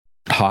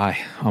Hi,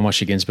 I'm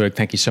Osher Ginsberg.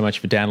 Thank you so much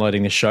for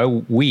downloading the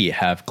show. We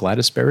have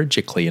Gladys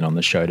Berejiklian on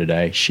the show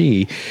today.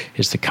 She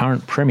is the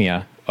current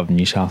Premier of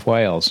New South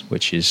Wales,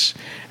 which is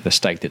the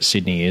state that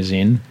Sydney is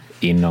in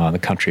the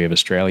country of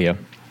Australia.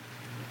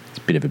 It's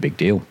a bit of a big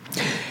deal.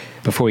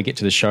 Before we get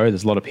to the show,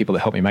 there's a lot of people that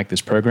help me make this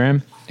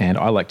program, and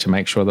I like to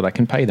make sure that I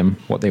can pay them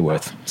what they're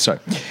worth. So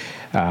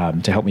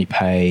to help me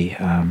pay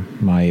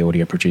my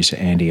audio producer,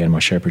 Andy, and my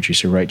show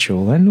producer,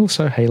 Rachel, and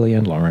also Haley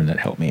and Lauren that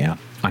help me out,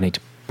 I need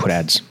to put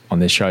ads on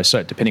this show.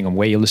 So depending on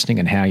where you're listening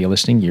and how you're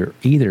listening, you're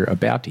either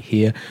about to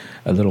hear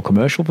a little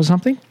commercial for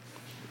something,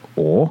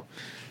 or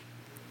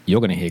you're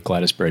going to hear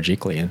Gladys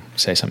Berejiklian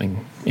say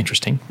something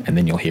interesting, and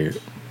then you'll hear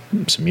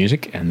some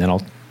music, and then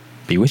I'll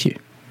be with you.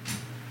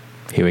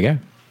 Here we go.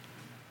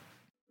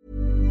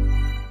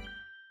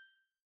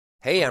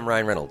 Hey, I'm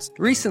Ryan Reynolds.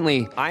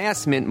 Recently, I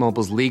asked Mint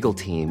Mobile's legal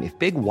team if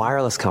big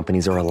wireless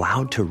companies are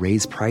allowed to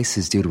raise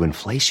prices due to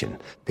inflation.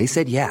 They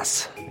said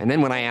yes. And then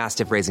when I asked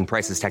if raising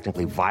prices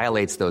technically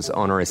violates those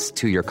onerous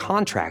two-year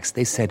contracts,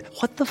 they said,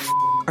 "What the f***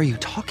 are you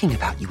talking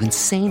about, you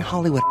insane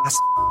Hollywood ass?"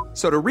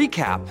 So to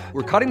recap,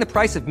 we're cutting the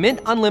price of Mint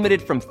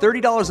Unlimited from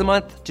 $30 a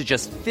month to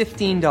just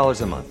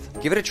 $15 a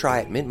month. Give it a try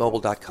at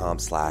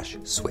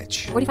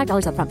mintmobile.com/switch.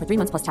 $45 up front for 3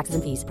 months plus taxes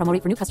and fees. Promo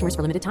rate for new customers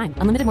for limited time.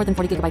 Unlimited more than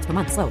 40 gigabytes per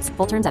month. Slows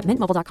full terms at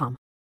mintmobile.com.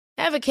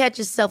 Ever catch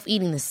yourself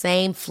eating the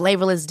same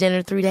flavorless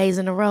dinner 3 days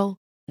in a row?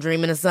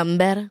 Dreaming of something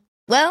better?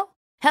 Well,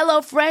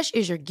 HelloFresh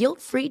is your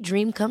guilt-free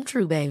dream come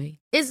true, baby.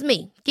 It's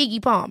me,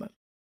 Keke Palmer.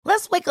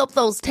 Let's wake up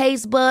those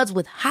taste buds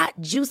with hot,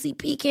 juicy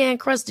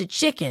pecan-crusted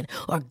chicken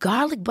or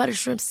garlic butter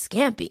shrimp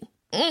scampi.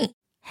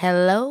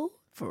 Hello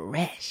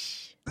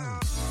Fresh.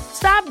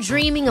 Stop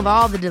dreaming of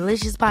all the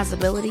delicious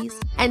possibilities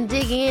and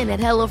dig in at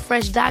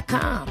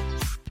HelloFresh.com.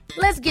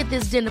 Let's get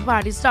this dinner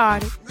party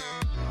started.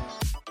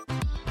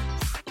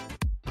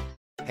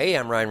 Hey,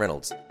 I'm Ryan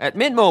Reynolds. At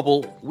Mint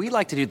Mobile, we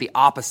like to do the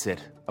opposite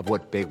of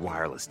what Big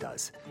Wireless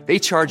does. They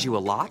charge you a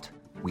lot.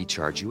 We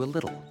charge you a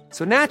little.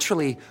 So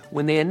naturally,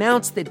 when they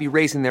announced they'd be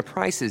raising their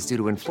prices due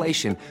to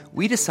inflation,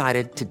 we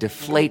decided to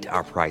deflate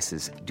our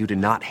prices due to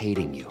not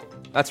hating you.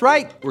 That's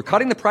right. We're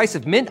cutting the price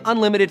of Mint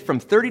Unlimited from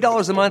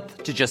 $30 a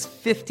month to just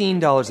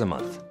 $15 a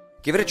month.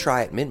 Give it a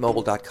try at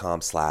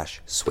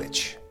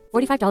mintmobile.com/switch.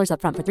 $45 up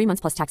front for 3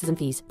 months plus taxes and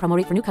fees. Promo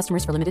rate for new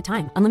customers for limited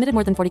time. Unlimited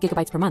more than 40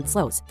 gigabytes per month.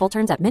 Slows full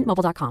terms at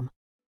mintmobile.com.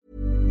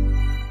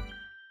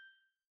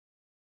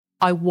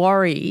 I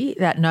worry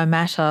that no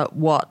matter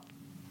what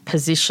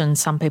position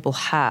some people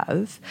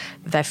have,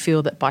 they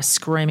feel that by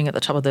screaming at the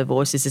top of their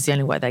voices is the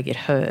only way they get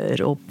heard,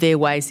 or their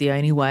way's the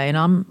only way. And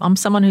I'm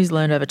someone who's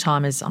learned over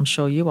time, as I'm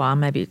sure you are,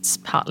 maybe it's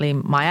partly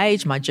my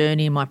age, my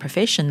journey, my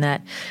profession,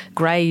 that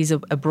grey is a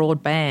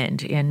broad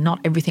band and not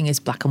everything is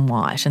black and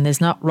white, and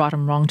there's not right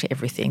and wrong to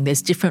everything.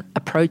 There's different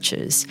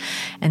approaches.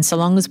 And so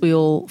long as we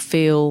all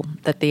feel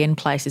that the end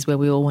place is where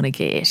we all want to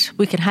get,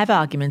 we can have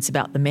arguments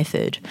about the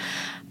method.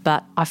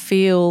 But I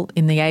feel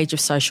in the age of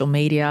social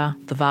media,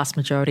 the vast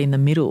majority in the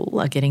middle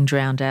are getting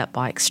drowned out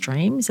by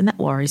extremes, and that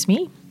worries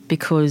me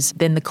because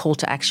then the call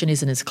to action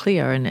isn't as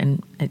clear,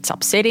 and it's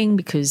upsetting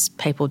because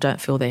people don't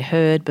feel they're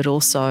heard, but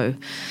also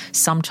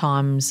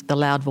sometimes the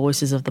loud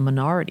voices of the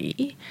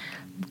minority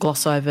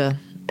gloss over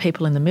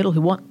people in the middle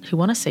who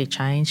want to see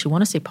change, who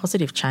want to see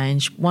positive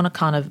change, want a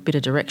kind of bit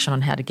of direction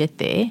on how to get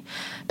there,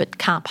 but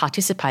can't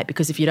participate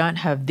because if you don't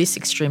have this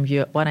extreme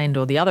view at one end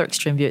or the other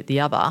extreme view at the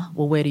other,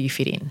 well, where do you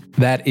fit in?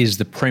 That is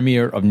the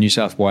Premier of New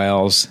South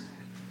Wales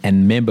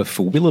and member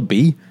for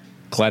Willoughby,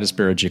 Gladys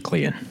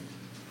Berejiklian.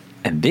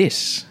 And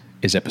this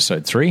is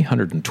episode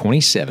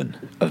 327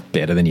 of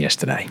Better Than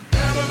Yesterday.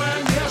 Better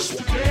than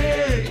yesterday.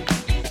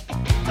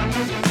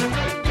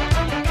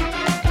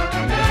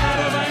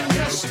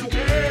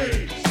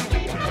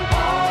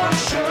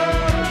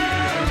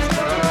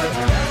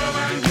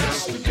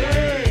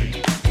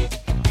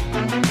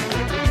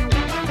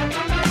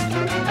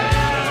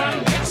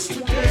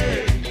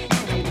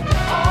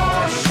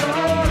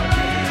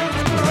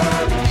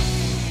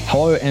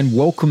 Hello and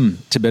welcome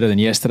to Better Than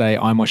Yesterday.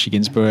 I'm Osher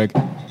Ginsberg.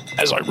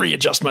 As I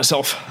readjust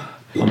myself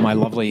on my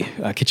lovely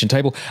kitchen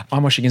table,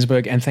 I'm Osher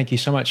Ginsberg, and thank you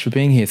so much for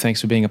being here.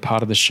 Thanks for being a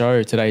part of the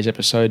show. Today's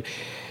episode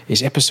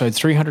is episode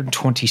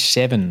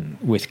 327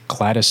 with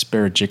Gladys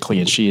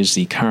Berejiklian. She is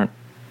the current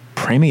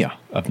Premier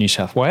of New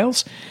South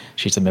Wales.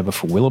 She's the member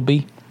for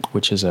Willoughby,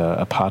 which is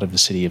a part of the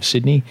city of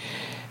Sydney.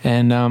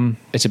 And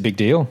it's a big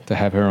deal to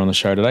have her on the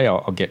show today.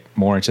 I'll get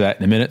more into that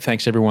in a minute.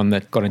 Thanks everyone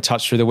that got in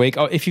touch through the week.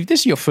 Oh, if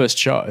this is your first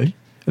show,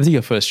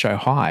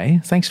 hi,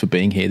 thanks for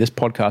being here. This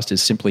podcast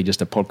is simply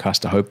just a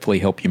podcast to hopefully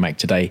help you make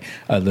today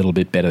a little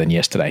bit better than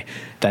yesterday.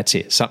 That's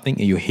it. Something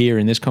you hear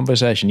in this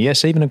conversation,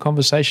 yes, even a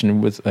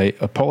conversation with a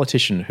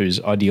politician whose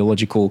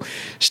ideological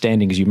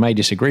standings you may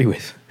disagree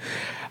with,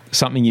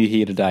 something you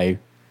hear today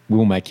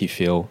will make you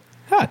feel,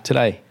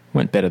 today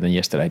went better than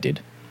yesterday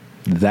did.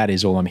 That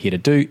is all I'm here to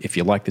do. If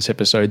you like this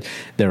episode,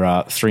 there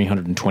are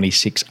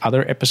 326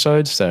 other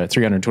episodes, so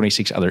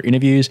 326 other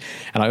interviews.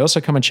 And I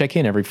also come and check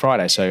in every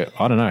Friday. So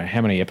I don't know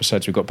how many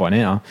episodes we've got by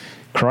now.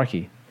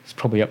 Crikey, it's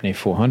probably up near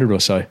 400 or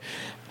so.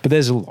 But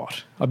there's a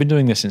lot. I've been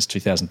doing this since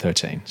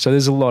 2013, so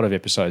there's a lot of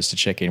episodes to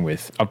check in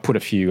with. I've put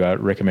a few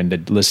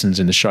recommended listens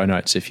in the show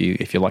notes. If you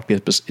like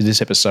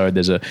this episode,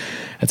 there's a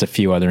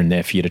few other in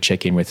there for you to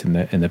check in with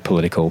in the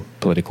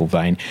political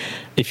vein.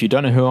 If you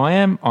don't know who I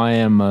am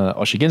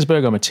Osher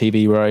Günsberg. I'm a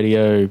TV,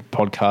 radio,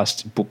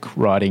 podcast, book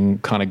writing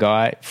kind of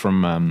guy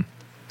from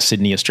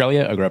Sydney,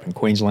 Australia. I grew up in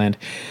Queensland.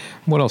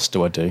 What else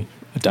do?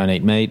 I don't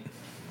eat meat.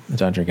 I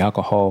don't drink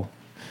alcohol.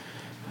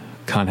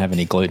 Can't have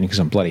any gluten because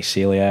I'm bloody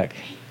celiac.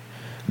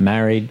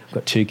 Married,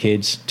 got 2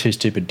 kids, 2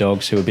 stupid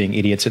dogs who are being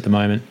idiots at the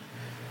moment.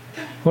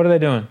 What are they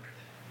doing?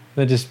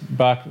 They're just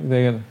bark.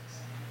 They're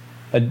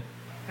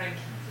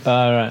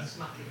right.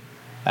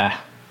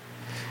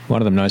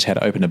 One of them knows how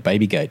to open a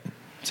baby gate.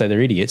 So they're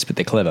idiots, but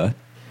they're clever.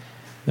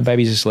 The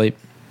baby's asleep.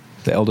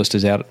 The eldest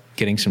is out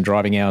getting some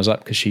driving hours up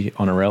because she's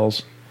on her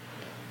rails.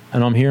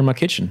 And I'm here in my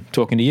kitchen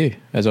talking to you,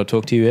 as I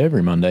talk to you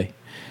every Monday.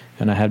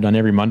 And I have done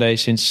every Monday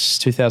since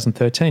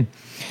 2013.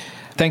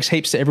 Thanks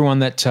heaps to everyone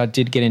that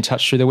did get in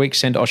touch through the week.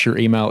 Send Osher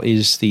email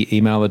is the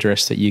email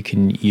address that you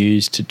can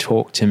use to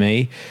talk to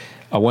me.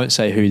 I won't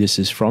say who this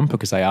is from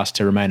because they asked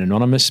to remain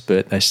anonymous,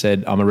 but they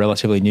said, I'm a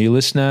relatively new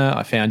listener.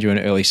 I found you in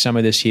early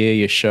summer this year.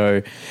 Your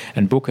show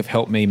and book have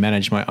helped me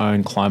manage my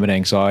own climate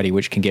anxiety,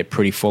 which can get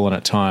pretty full on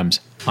at times.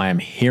 I am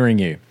hearing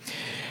you.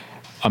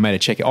 I made a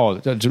check. Oh,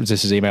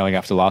 this is emailing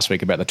after last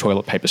week about the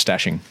toilet paper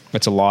stashing.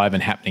 It's alive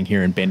and happening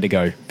here in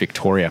Bendigo,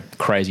 Victoria.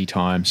 Crazy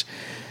times.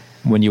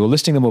 When you were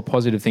listing the more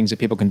positive things that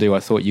people can do, I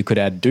thought you could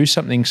add do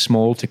something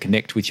small to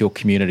connect with your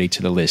community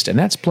to the list. And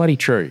that's bloody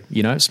true.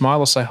 You know,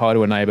 smile or say hi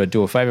to a neighbour,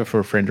 do a favour for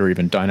a friend, or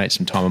even donate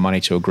some time or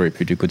money to a group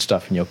who do good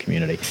stuff in your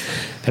community.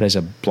 That is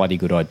a bloody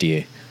good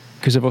idea.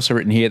 Because I've also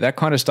written here, that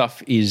kind of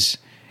stuff is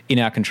in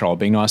our control.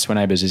 Being nice to our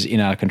neighbours is in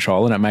our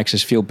control, and it makes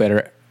us feel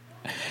better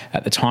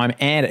at the time,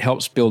 and it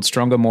helps build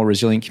stronger, more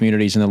resilient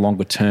communities in the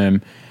longer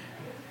term.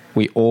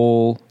 We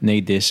all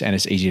need this, and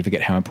it's easy to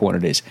forget how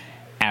important it is.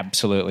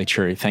 Absolutely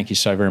true. Thank you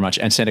so very much.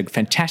 And sent a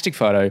fantastic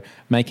photo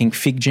making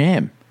fig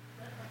jam.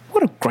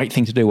 What a great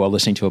thing to do while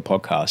listening to a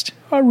podcast.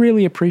 I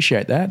really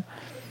appreciate that.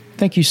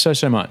 Thank you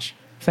so much.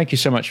 Thank you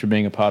so much for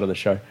being a part of the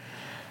show.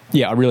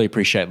 Yeah, I really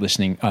appreciate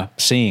listening,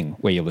 seeing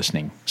where you're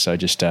listening. So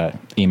just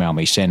email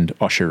me, send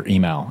Osher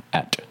email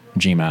at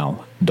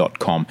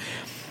gmail.com.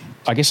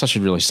 I guess I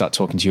should really start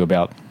talking to you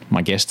about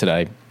my guest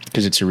today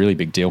because it's a really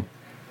big deal.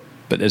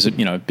 But there's a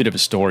bit of a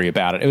story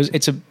about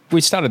it.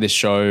 We started this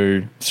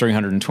show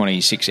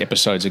 326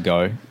 episodes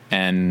ago,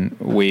 and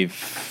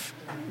we've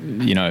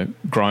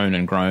grown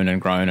and grown and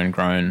grown and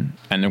grown,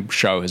 and the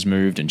show has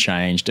moved and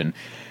changed, and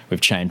we've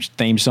changed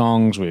theme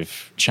songs,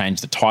 we've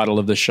changed the title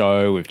of the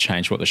show, we've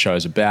changed what the show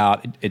is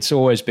about. It's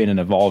always been an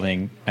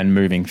evolving and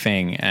moving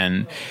thing,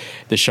 and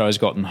the show's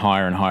gotten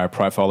higher and higher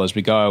profile as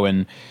we go,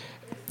 and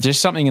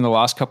just something in the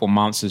last couple of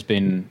months has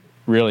been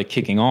really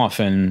kicking off,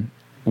 and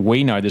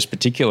we know this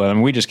particular,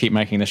 and we just keep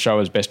making the show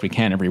as best we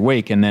can every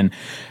week. And then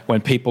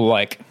when people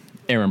like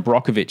Erin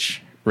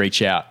Brockovich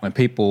reach out, when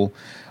people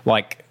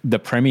like the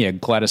Premier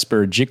Gladys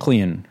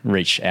Berejiklian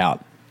reach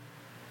out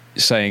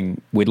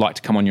saying, we'd like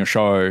to come on your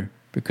show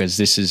because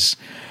this is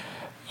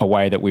a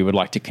way that we would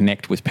like to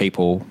connect with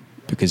people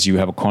because you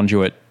have a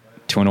conduit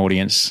to an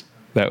audience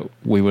that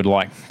we would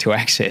like to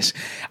access.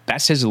 That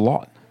says a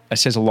lot. It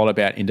says a lot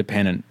about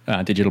independent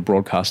digital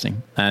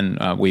broadcasting, and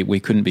we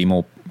couldn't be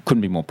more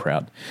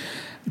proud.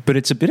 But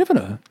it's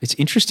it's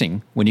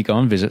interesting when you go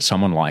and visit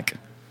someone like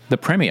the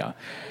Premier.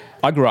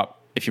 I grew up,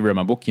 if you read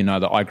my book, you know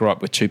that I grew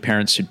up with 2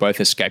 parents who'd both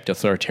escaped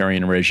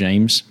authoritarian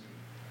regimes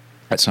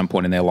at some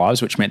point in their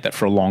lives, which meant that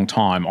for a long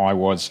time I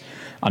was,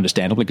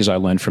 understandably, because I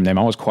learned from them,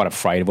 I was quite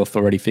afraid of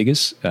authority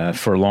figures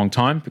for a long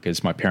time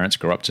because my parents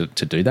grew up to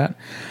do that.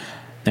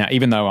 Now,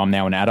 even though I'm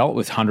now an adult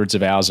with hundreds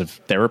of hours of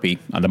therapy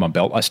under my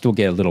belt, I still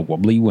get a little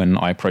wobbly when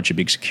I approach a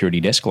big security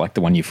desk like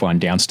the one you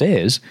find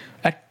downstairs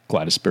at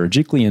Gladys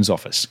Berejiklian's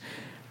office.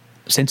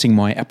 Sensing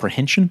my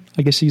apprehension,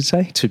 I guess you'd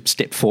say, to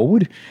step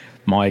forward,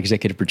 my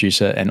executive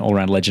producer and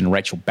all-round legend,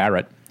 Rachel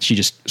Barrett, she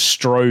just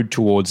strode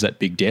towards that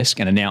big desk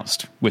and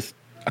announced with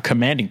a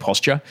commanding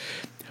posture,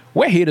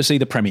 "We're here to see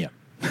the Premier."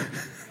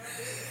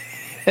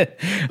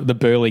 The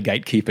burly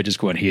gatekeeper just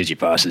going, "Here's your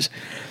passes."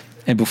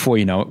 And before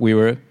you know it, we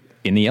were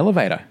in the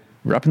elevator.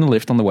 We're up in the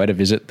lift on the way to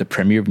visit the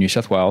Premier of New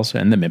South Wales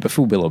and the member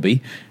for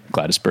Willoughby,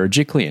 Gladys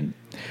Berejiklian.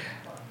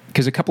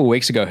 Because a couple of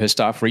weeks ago, her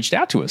staff reached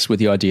out to us with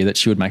the idea that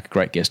she would make a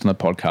great guest on the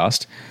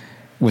podcast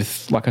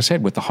with, like I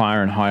said, with the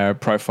higher and higher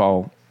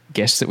profile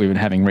guests that we've been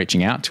having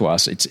reaching out to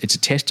us. It's a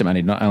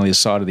testimony, not only the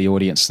side of the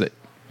audience that,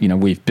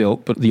 we've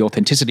built, but the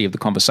authenticity of the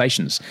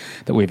conversations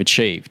that we've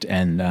achieved.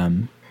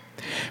 And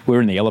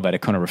we're in the elevator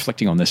kind of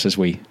reflecting on this as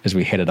we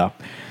headed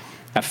up.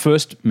 Our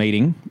first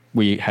meeting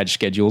we had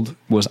scheduled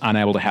was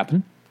unable to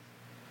happen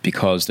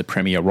because the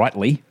Premier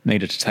rightly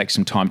needed to take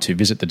some time to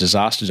visit the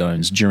disaster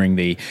zones during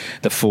the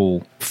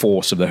full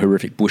force of the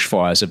horrific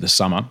bushfires of the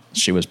summer.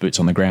 She was boots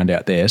on the ground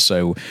out there,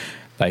 so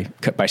They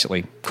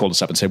basically called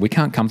us up and said, we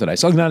can't come today.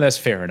 So, no, that's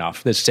fair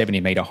enough. There's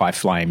 70-metre high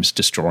flames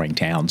destroying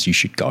towns. You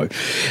should go.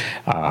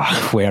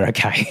 We're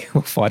okay.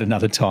 We'll fight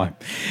another time.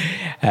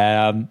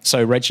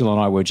 So Rachel and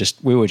I were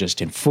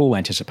just in full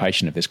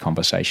anticipation of this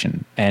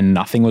conversation, and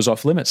nothing was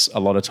off limits. A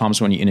lot of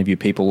times when you interview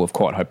people of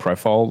quite high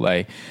profile,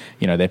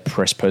 their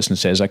press person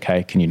says,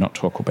 okay, can you not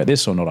talk about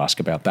this or not ask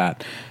about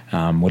that?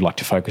 We'd like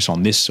to focus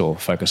on this or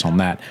focus on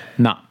that.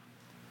 Nah,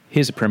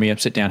 here's a premier,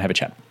 sit down, have a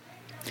chat.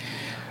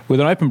 With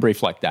an open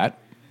brief like that,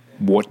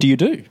 what do you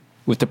do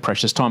with the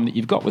precious time that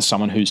you've got with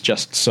someone who's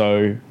just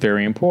so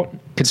very important?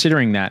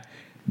 Considering that,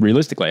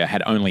 realistically, I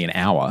had only an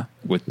hour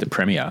with the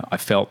Premier, I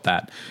felt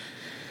that,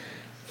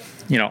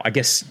 I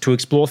guess to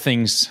explore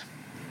things,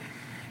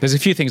 there's a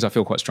few things I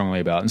feel quite strongly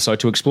about. And so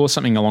to explore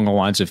something along the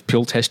lines of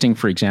pill testing,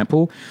 for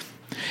example,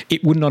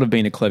 it would not have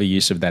been a clever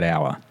use of that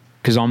hour,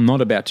 because I'm not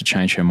about to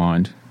change her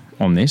mind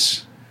on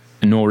this,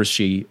 nor is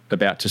she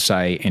about to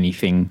say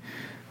anything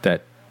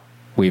that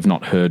we've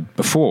not heard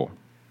before.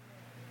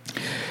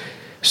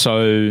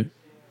 So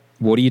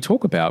what do you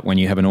talk about when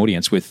you have an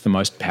audience with the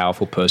most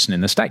powerful person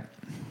in the state?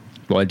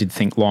 Well, I did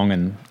think long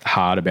and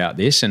hard about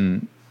this,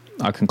 and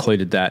I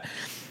concluded that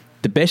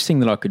the best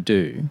thing that I could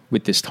do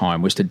with this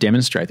time was to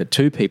demonstrate that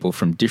two people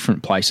from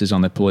different places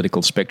on the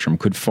political spectrum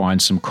could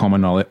find some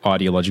common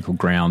ideological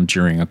ground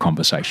during a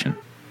conversation.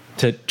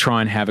 To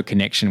try and have a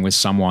connection with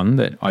someone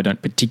that I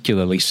don't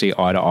particularly see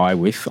eye to eye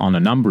with on a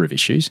number of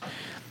issues,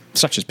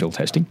 such as pill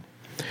testing,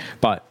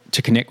 but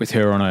to connect with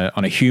her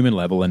on a human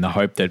level in the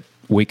hope that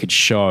we could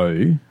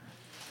show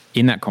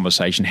in that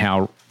conversation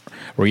how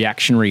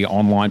reactionary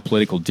online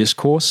political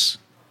discourse,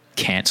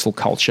 cancel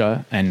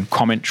culture, and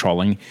comment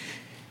trolling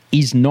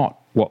is not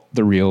what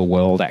the real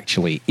world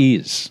actually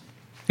is.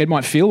 It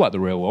might feel like the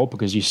real world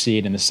because you see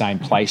it in the same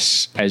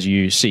place as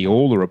you see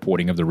all the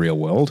reporting of the real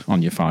world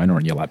on your phone or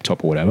on your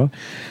laptop or whatever.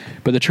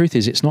 But the truth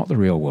is, it's not the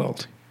real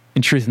world.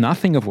 In truth,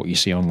 nothing of what you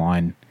see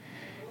online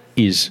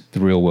is the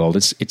real world.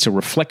 It's a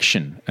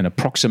reflection, an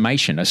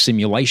approximation, a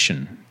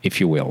simulation, if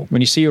you will.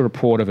 When you see a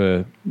report of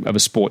a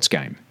sports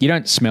game, you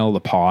don't smell the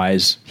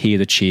pies, hear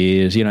the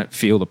cheers, you don't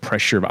feel the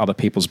pressure of other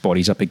people's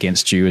bodies up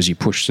against you as you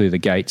push through the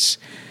gates.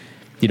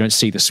 You don't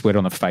see the sweat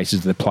on the faces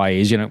of the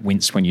players. You don't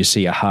wince when you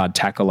see a hard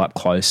tackle up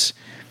close.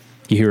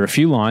 You hear a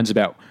few lines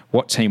about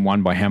what team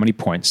won by how many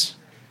points,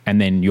 and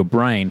then your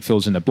brain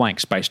fills in the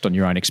blanks based on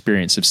your own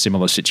experience of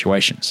similar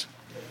situations.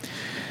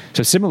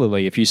 So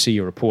similarly, if you see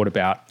a report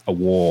about a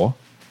war,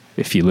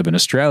 if you live in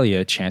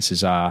Australia,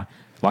 chances are,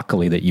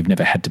 luckily, that you've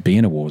never had to be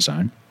in a war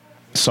zone.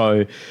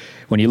 So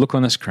when you look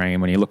on the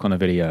screen, when you look on the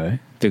video,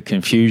 the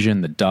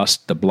confusion, the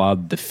dust, the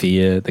blood, the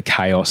fear, the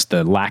chaos,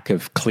 the lack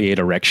of clear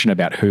direction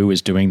about who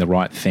is doing the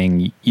right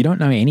thing, you don't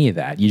know any of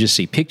that. You just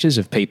see pictures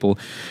of people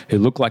who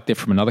look like they're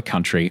from another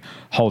country,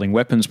 holding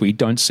weapons we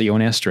don't see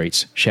on our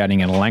streets, shouting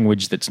in a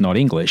language that's not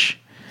English.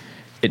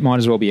 It might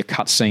as well be a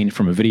cutscene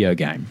from a video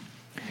game.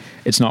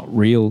 It's not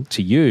real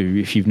to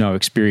you if you've no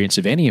experience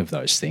of any of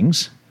those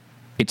things.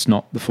 It's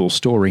not the full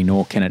story,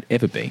 nor can it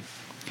ever be.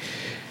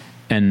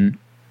 And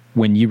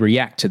when you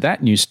react to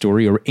that news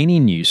story or any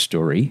news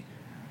story,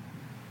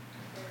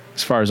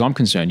 as far as I'm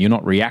concerned, you're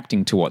not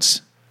reacting to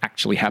what's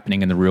actually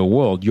happening in the real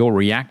world. You're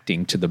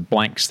reacting to the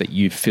blanks that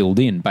you've filled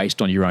in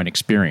based on your own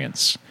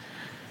experience.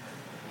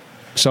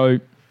 So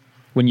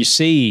when you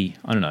see,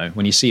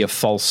 when you see a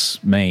false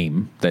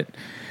meme that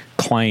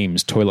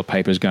claims toilet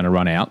paper is going to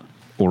run out,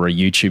 or a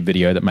YouTube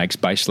video that makes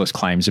baseless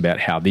claims about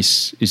how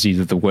this is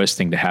either the worst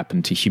thing to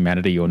happen to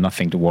humanity or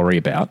nothing to worry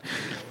about,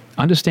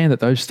 understand that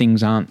those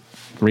things aren't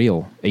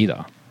real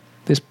either.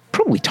 There's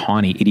probably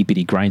tiny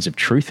itty-bitty grains of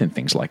truth in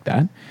things like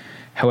that.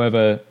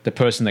 However, the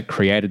person that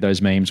created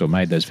those memes or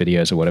made those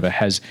videos or whatever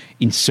has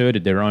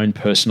inserted their own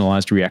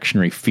personalized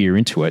reactionary fear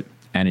into it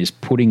and is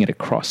putting it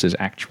across as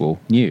actual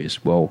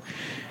news. Well,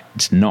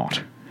 it's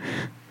not.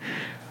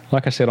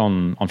 Like I said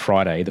on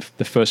Friday,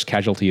 the first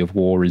casualty of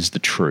war is the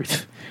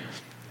truth.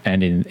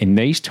 And in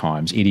these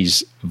times, it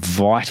is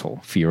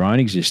vital for your own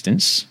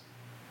existence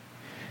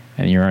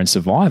and your own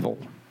survival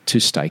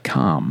to stay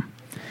calm.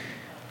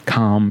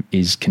 Calm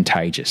is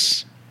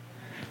contagious.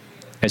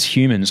 As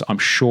humans, I'm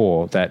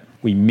sure that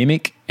we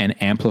mimic and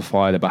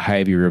amplify the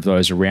behavior of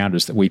those around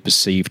us that we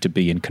perceive to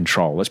be in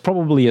control. It's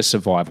probably a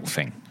survival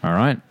thing, all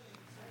right?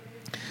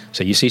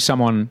 So you see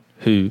someone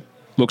who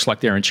looks like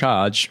they're in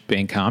charge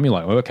being calm, you're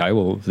like, oh, okay,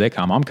 well, if they're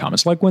calm, I'm calm.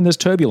 It's like when there's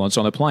turbulence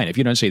on a plane. If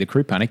you don't see the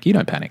crew panic, you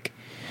don't panic.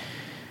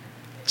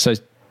 So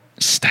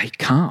stay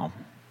calm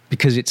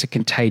because it's a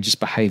contagious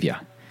behavior.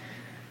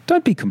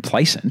 Don't be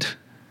complacent,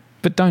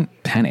 but don't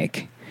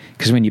panic,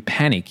 because when you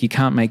panic, you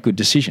can't make good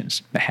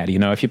decisions. But how do you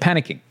know if you're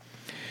panicking?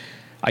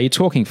 Are you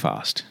talking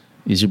fast?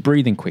 Is your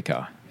breathing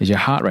quicker? Is your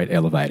heart rate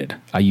elevated?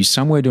 Are you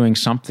somewhere doing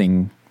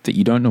something that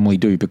you don't normally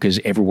do because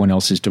everyone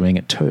else is doing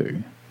it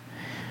too?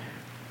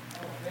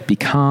 Be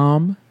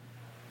calm,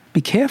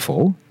 be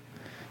careful,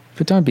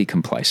 but don't be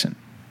complacent.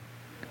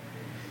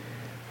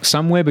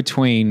 Somewhere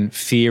between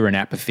fear and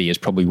apathy is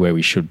probably where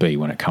we should be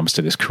when it comes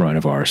to this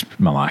coronavirus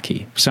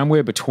malarkey.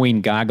 Somewhere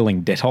between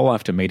gargling Dettol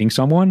after meeting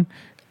someone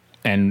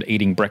and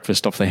eating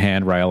breakfast off the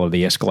handrail or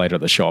the escalator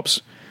at the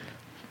shops.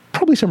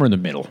 Probably somewhere in the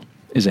middle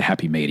is a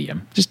happy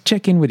medium. Just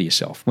check in with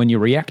yourself. When you're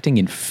reacting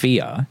in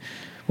fear,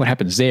 what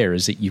happens there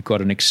is that you've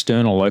got an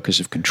external locus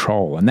of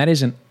control, and that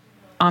is an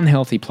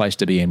unhealthy place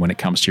to be in when it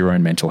comes to your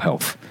own mental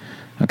health.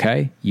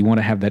 Okay? You want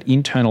to have that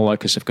internal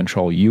locus of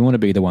control. You want to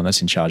be the one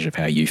that's in charge of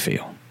how you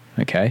feel.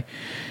 Okay?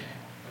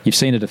 You've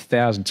seen it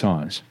 1,000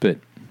 times, but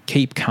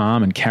keep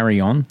calm and carry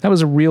on. That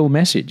was a real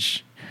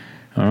message.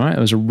 All right? It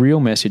was a real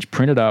message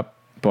printed up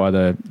by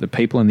the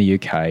people in the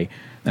UK,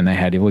 and they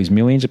had all these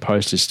millions of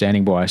posters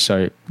standing by.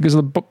 So, because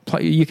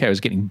the UK was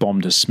getting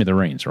bombed to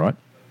smithereens, right?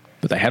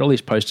 But they had all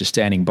these posters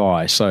standing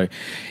by. So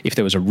if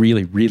there was a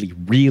really, really,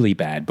 really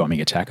bad bombing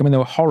attack, I mean, there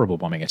were horrible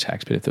bombing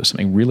attacks, but if there was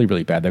something really,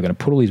 really bad, they're going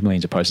to put all these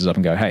millions of posters up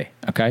and go, hey,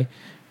 okay,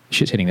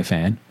 shit's hitting the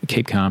fan.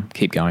 Keep calm,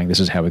 keep going. This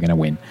is how we're going to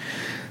win.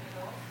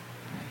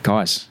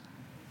 Guys,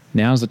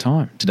 now's the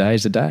time. Today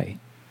is the day.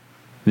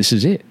 This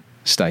is it.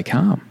 Stay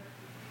calm.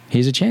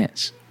 Here's a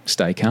chance.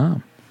 Stay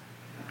calm.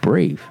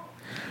 Breathe.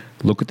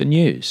 Look at the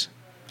news.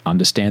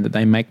 Understand that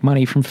they make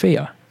money from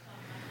fear.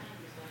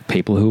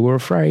 People who are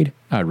afraid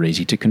are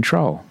easy to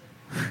control.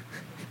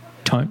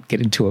 Don't get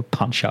into a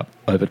punch-up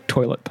over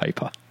toilet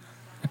paper.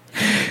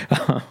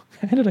 How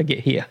did I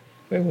get here?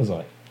 Where was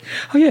I?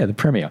 Oh, yeah, the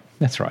Premier.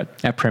 That's right,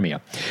 our Premier.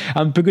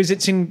 Because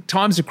it's in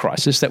times of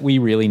crisis that we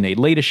really need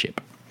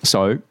leadership.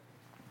 So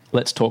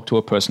let's talk to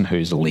a person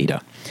who's a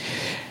leader.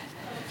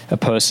 A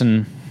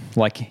person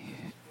like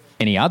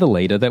any other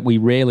leader that we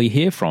rarely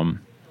hear from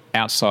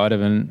outside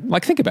of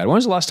like, think about it. When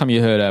was the last time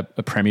you heard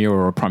a Premier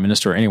or a Prime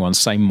Minister or anyone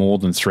say more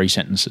than 3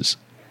 sentences?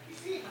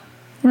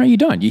 Right, you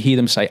don't. You hear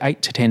them say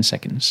 8 to 10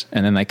 seconds,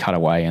 and then they cut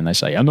away and they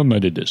say, and then I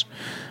did this.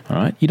 All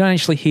right? You don't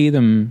actually hear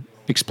them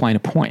explain a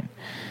point.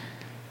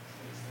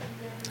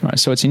 All right,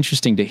 so it's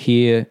interesting to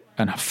hear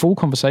a full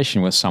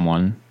conversation with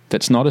someone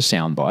that's not a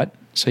soundbite,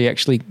 so you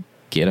actually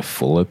get a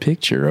fuller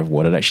picture of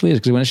what it actually is.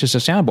 Because when it's just a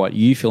soundbite,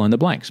 you fill in the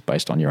blanks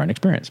based on your own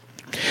experience.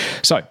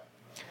 So,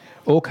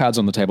 all cards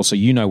on the table so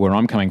you know where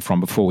I'm coming from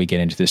before we get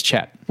into this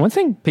chat. One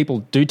thing people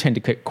do tend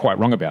to get quite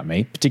wrong about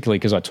me, particularly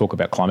because I talk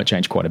about climate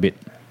change quite a bit.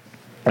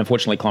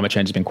 Unfortunately, climate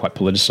change has been quite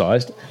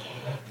politicized,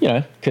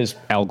 because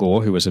Al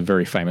Gore, who was a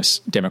very famous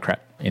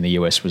Democrat in the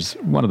US, was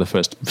one of the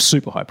first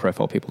super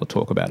high-profile people to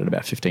talk about it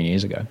about 15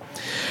 years ago.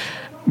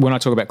 When I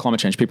talk about climate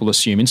change, people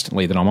assume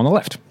instantly that I'm on the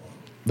left.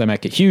 They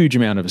make a huge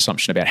amount of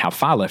assumption about how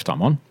far left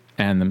I'm on,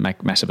 and they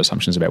make massive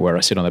assumptions about where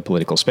I sit on the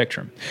political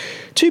spectrum.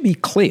 To be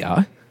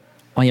clear,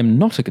 I am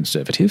not a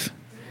conservative.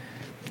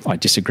 I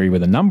disagree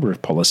with a number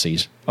of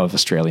policies of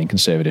Australian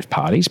conservative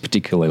parties,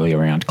 particularly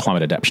around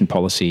climate adaptation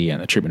policy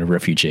and the treatment of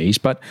refugees,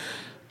 but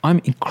I'm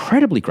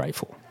incredibly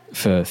grateful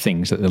for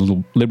things that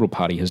the Liberal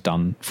Party has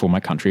done for my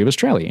country of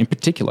Australia, in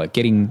particular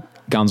getting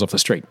guns off the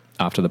street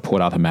after the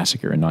Port Arthur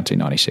massacre in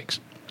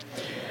 1996.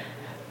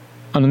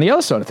 And on the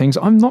other side of things,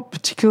 I'm not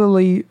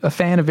particularly a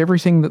fan of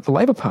everything that the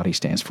Labor Party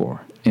stands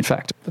for. In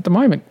fact, at the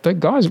moment, the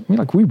guys,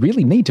 we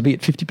really need to be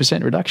at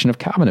 50% reduction of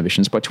carbon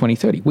emissions by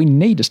 2030. We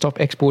need to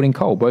stop exporting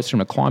coal, both from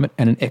a climate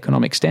and an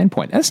economic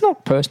standpoint. And that's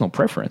not personal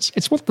preference.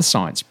 It's what the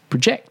science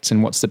projects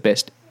and what's the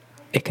best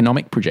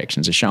economic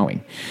projections are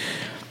showing.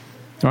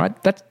 All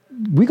right?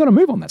 We've got to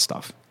move on that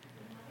stuff.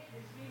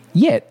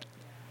 Yet,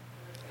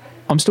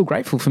 I'm still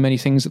grateful for many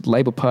things that the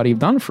Labor Party have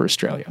done for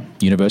Australia.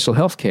 Universal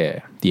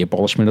healthcare, the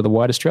abolishment of the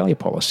White Australia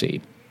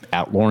policy,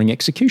 outlawing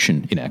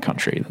execution in our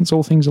country. That's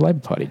all things the Labor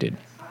Party did.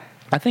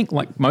 I think,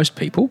 like most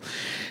people,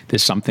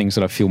 there's some things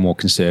that I feel more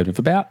conservative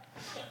about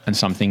and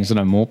some things that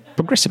I'm more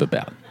progressive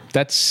about.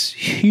 That's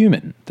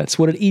human. That's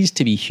what it is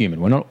to be human.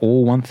 We're not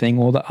all one thing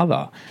or the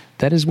other.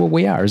 That is what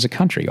we are as a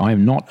country. I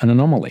am not an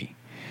anomaly.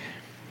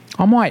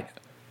 I might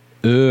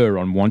err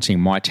on wanting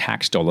my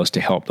tax dollars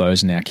to help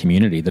those in our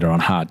community that are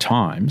on hard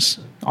times.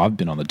 I've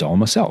been on the dole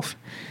myself.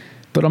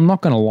 But I'm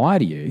not going to lie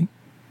to you.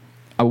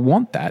 I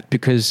want that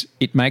because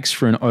it makes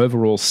for an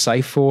overall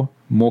safer,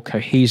 more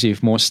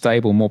cohesive, more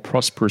stable, more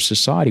prosperous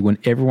society when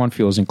everyone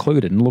feels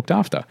included and looked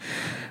after.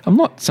 I'm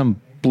not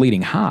some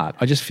bleeding heart.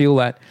 I just feel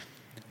that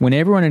when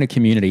everyone in a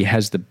community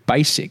has the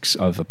basics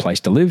of a place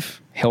to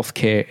live,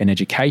 healthcare and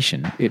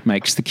education, it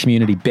makes the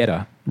community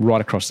better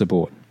right across the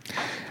board.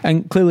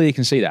 And clearly you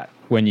can see that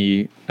when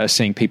you are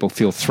seeing people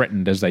feel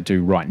threatened as they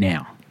do right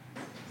now.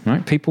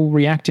 Right? People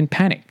react in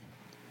panic.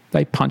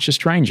 They punch a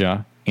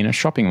stranger in a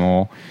shopping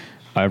mall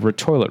over a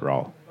toilet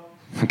roll.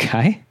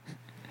 Okay?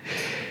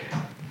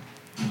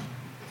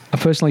 I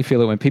personally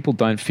feel that when people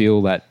don't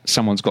feel that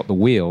someone's got the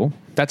wheel,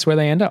 that's where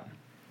they end up.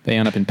 They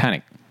end up in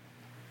panic.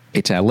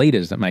 It's our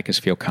leaders that make us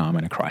feel calm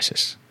in a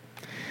crisis.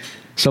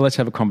 So let's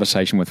have a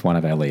conversation with one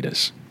of our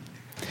leaders.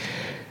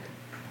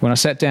 When I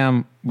sat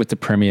down with the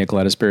Premier,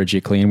 Gladys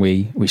Berejiklian,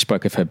 we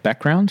spoke of her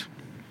background,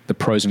 the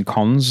pros and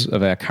cons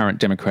of our current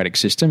democratic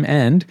system,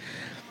 and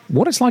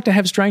what it's like to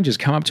have strangers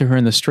come up to her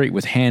in the street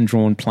with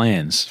hand-drawn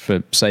plans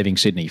for saving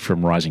Sydney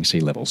from rising sea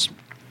levels.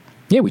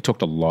 Yeah, we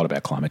talked a lot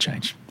about climate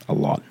change. A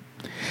lot.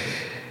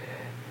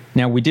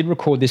 Now, we did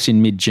record this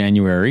in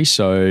mid-January,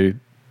 so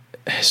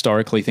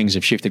historically things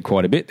have shifted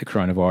quite a bit. The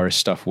coronavirus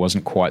stuff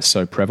wasn't quite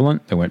so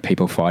prevalent. There weren't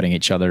people fighting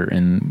each other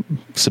in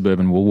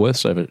suburban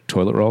Woolworths over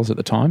toilet rolls at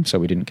the time, so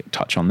we didn't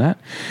touch on that.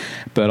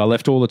 But I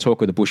left all the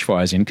talk of the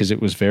bushfires in because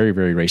it was very,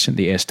 very recent.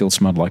 The air still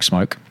smelled like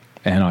smoke,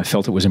 and I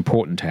felt it was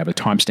important to have a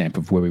timestamp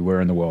of where we were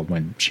in the world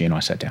when she and I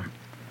sat down.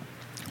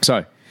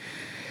 So,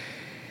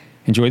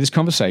 enjoy this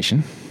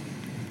conversation.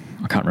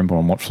 I can't remember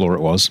on what floor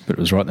it was, but it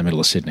was right in the middle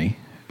of Sydney,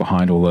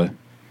 behind all the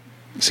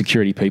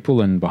security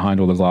people and behind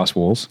all the glass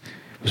walls.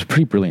 It was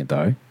pretty brilliant,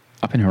 though.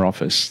 Up in her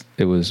office,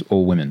 it was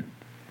all women.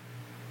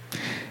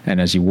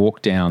 And as you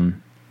walk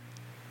down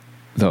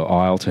the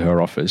aisle to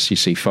her office, you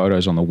see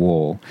photos on the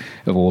wall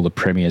of all the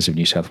premiers of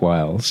New South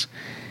Wales.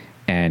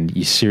 And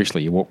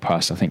you walk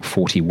past, I think,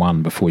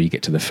 41 before you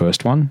get to the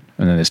first one.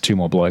 And then there's 2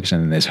 more blokes,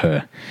 and then there's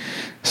her.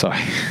 So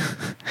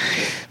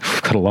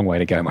we've got a long way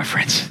to go, my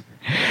friends.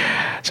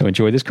 So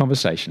enjoy this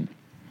conversation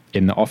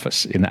in the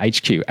office, in the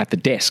HQ, at the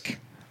desk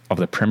of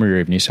the Premier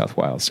of New South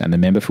Wales and the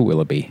member for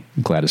Willoughby,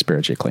 Gladys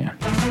Berejiklian.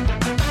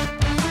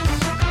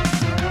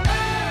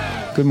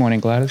 Good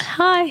morning, Gladys.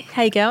 Hi,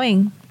 how you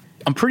going?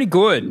 I'm pretty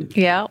good.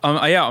 Yeah.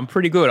 I'm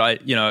pretty good.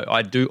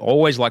 I do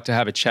always like to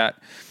have a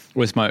chat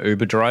with my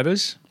Uber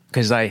drivers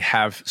because they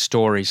have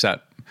stories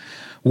that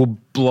will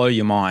blow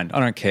your mind. I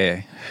don't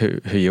care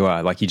who you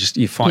are. Like you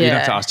don't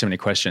have to ask too many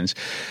questions.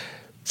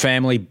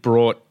 Family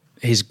brought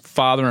his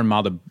father and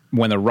mother,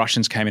 when the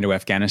Russians came into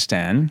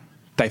Afghanistan,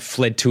 they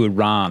fled to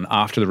Iran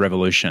after the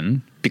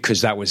revolution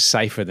because that was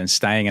safer than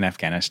staying in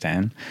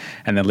Afghanistan,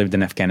 and they lived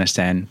in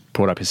Afghanistan,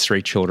 brought up his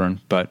 3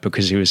 children, but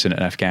because he was an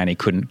Afghan, he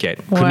couldn't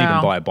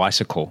even buy a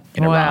bicycle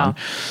in Iran.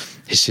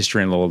 His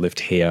sister-in-law lived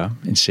here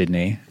in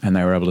Sydney, and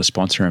they were able to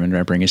sponsor him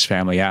and bring his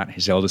family out.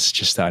 His eldest is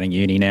just starting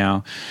uni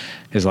now.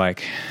 He's like...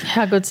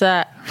 How good's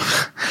that?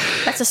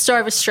 That's a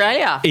story of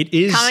Australia. It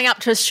is. Coming up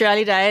to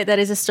Australia Day, that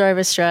is a story of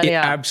Australia.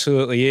 It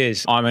absolutely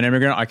is. I'm an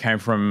immigrant. I came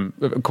from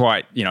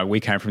we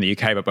came from the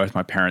UK, but both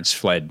my parents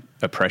fled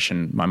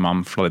oppression. My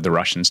mum fled the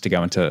Russians to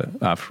go into...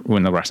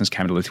 when the Russians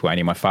came to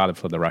Lithuania, my father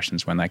fled the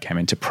Russians when they came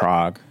into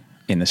Prague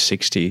in the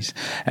 60s.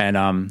 And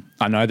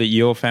I know that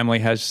your family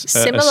has a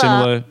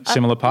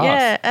similar path.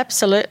 Yeah,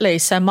 absolutely.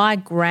 So my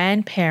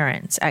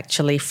grandparents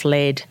actually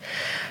fled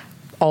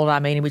Old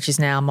Armenia, which is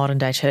now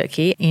modern-day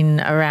Turkey,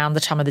 in around the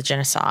time of the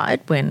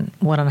genocide when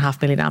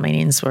 1.5 million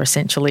Armenians were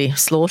essentially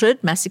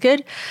slaughtered,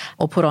 massacred,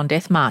 or put on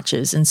death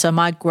marches. And so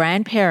my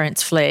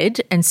grandparents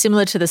fled, and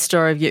similar to the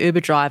story of your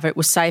Uber driver, it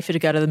was safer to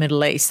go to the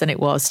Middle East than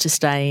it was to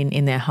stay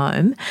in their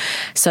home.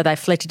 So they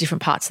fled to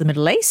different parts of the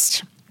Middle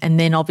East. And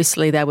then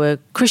obviously there were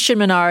Christian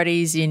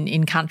minorities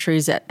in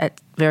countries at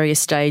various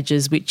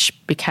stages which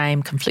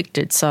became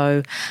conflicted.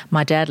 So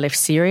my dad left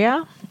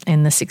Syria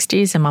in the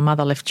 60s and my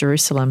mother left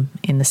Jerusalem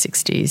in the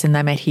 60s, and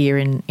they met here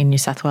in New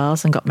South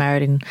Wales and got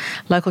married in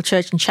local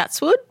church in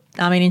Chatswood.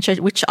 In church,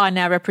 which I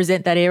now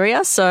represent that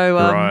area.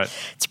 So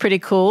It's pretty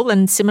cool.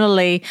 And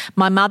similarly,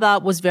 my mother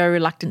was very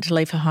reluctant to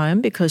leave her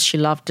home because she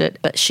loved it,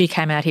 but she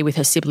came out here with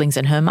her siblings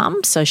and her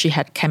mum. So she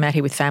came out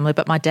here with family,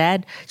 but my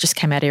dad just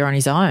came out here on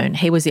his own.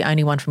 He was the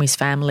only one from his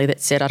family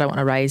that said, I don't want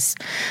to raise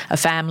a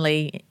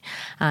family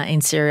in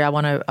Syria. I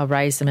want to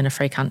raise them in a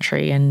free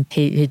country. And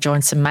he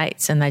joined some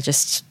mates and they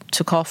just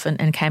took off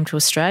and came to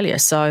Australia.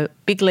 So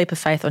big leap of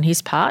faith on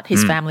his part.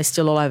 His family's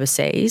still all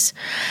overseas.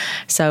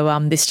 So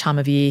this time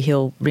of year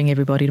he'll ring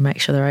everybody to make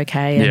sure they're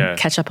okay and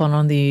catch up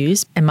on the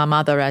news. And my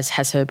mother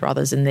has her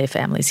brothers and their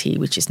families here,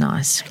 which is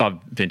nice. I've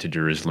been to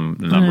Jerusalem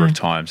a number of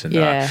times and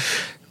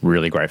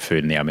really great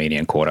food in the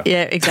Armenian Quarter.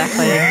 Yeah,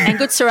 exactly. And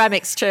good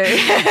ceramics too.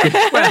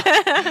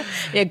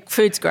 Yeah,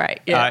 food's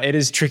great. Yeah. It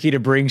is tricky to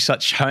bring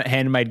such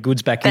handmade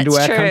goods back into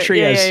our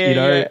country,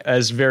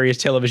 as various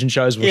television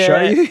shows will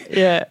show you.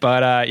 Yeah.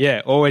 But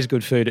always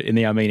good food in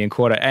the Armenian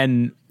Quarter.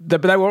 And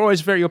but they were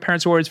always your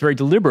parents were always very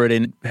deliberate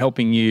in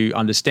helping you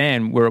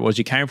understand where it was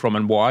you came from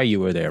and why you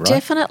were there, right?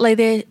 Definitely.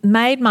 They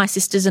made my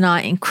sisters and I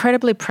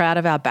incredibly proud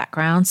of our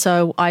background.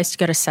 So I used to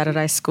go to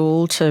Saturday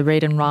school to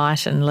read and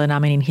write and learn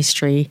Armenian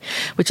history,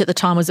 which at the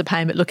time was a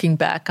pain, but looking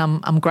back,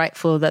 I'm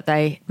grateful that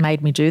they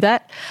made me do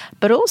that.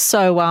 But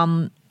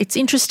also, it's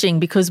interesting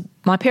because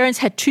my parents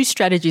had 2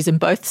 strategies and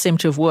both seemed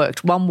to have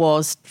worked. One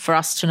was for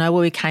us to know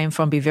where we came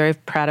from, be very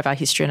proud of our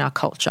history and our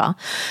culture,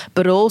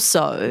 but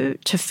also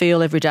to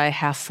feel every day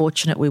how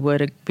fortunate we were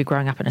to be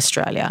growing up in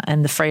Australia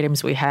and the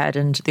freedoms we had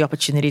and the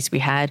opportunities we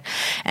had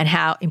and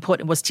how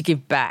important it was to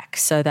give back.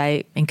 So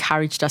they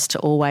encouraged us to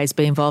always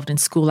be involved in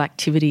school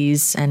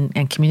activities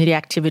and community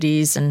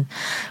activities and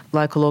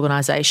local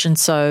organisations.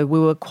 So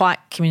we were quite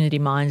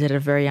community-minded at a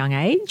very young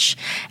age,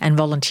 and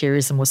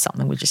volunteerism was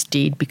something we just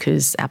did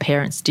because our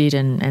parents did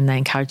and they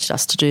encouraged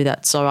us to do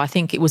that. So I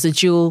think it was a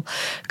dual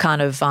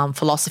kind of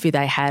philosophy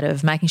they had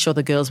of making sure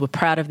the girls were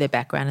proud of their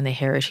background and their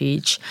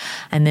heritage,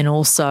 and then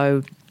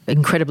also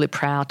incredibly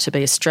proud to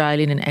be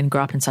Australian and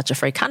grow up in such a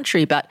free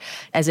country. But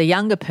as a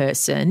younger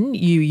person,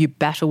 you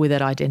battle with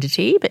that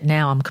identity. But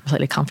now I'm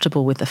completely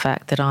comfortable with the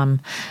fact that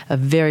I'm a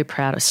very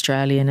proud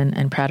Australian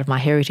and proud of my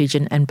heritage,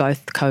 and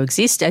both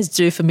coexist, as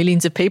do for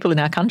millions of people in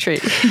our country.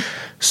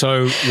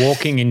 So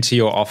walking into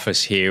your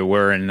office here,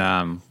 we're in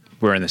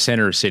we're in the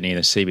centre of Sydney in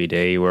the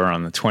CBD. We're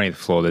on the 20th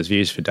floor. There's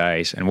views for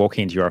days. And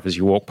walking into your office,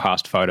 you walk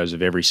past photos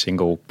of every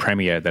single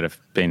premier that have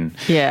been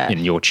in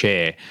your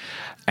chair.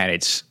 And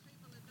it's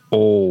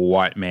all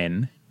white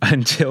men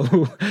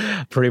until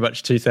pretty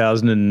much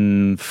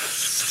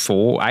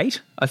 2004,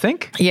 8, I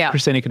think. Yeah.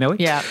 Christina Keneally.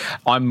 Yeah.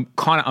 I'm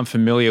kind of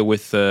unfamiliar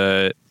with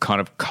the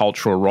kind of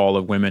cultural role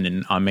of women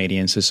in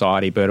Armenian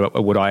society,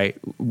 but would I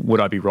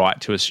be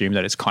right to assume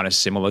that it's kind of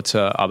similar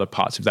to other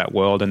parts of that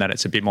world and that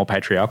it's a bit more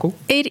patriarchal?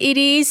 It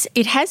is.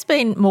 It has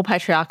been more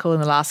patriarchal in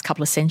the last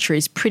couple of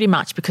centuries, pretty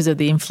much because of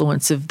the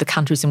influence of the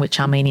countries in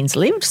which Armenians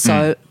lived.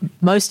 So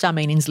most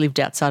Armenians lived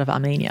outside of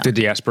Armenia. The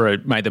diaspora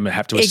made them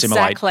have to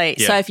assimilate. Exactly.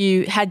 Yeah. So if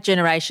you had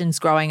generations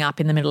growing up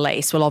in the Middle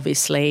East, well,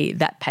 obviously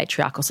that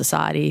patriarchal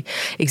society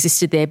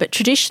existed there. But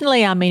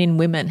traditionally, Armenian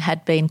women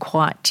had been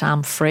quite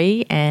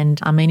free,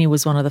 and Armenia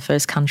was one of the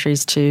first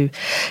countries to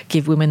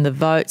give women the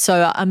vote.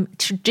 So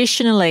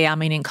traditionally,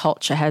 Armenian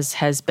culture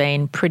has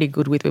been pretty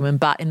good with women,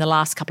 but in the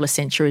last couple of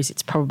centuries,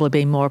 it's probably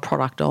been more a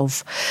product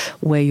of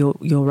where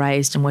you're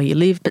raised and where you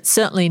live. But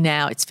certainly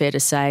now it's fair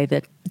to say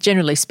that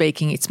generally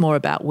speaking, it's more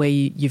about where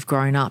you've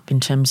grown up in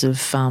terms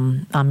of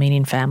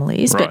Armenian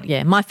families. Right. But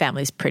yeah, my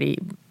family's pretty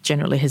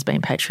generally has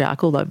been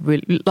patriarchal, though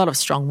really, a lot of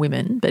strong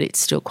women, but it's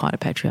still quite a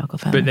patriarchal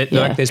family. But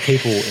like, there's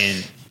people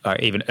in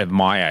even of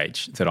my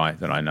age that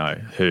I know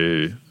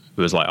who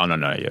was like, oh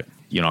no,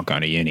 you're not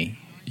going to uni.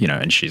 You know,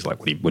 and she's like,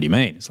 what do you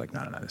mean? It's like,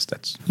 no,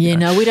 that's yeah,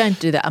 no, we don't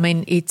do that. I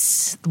mean,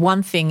 it's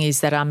one thing is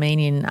that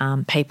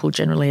Armenian people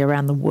generally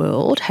around the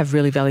world have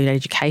really valued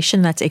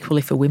education. That's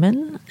equally for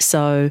women.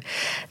 So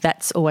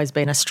that's always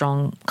been a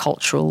strong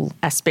cultural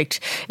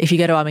aspect. If you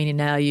go to Armenia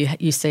now,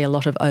 you see a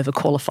lot of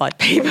overqualified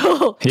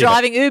people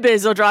driving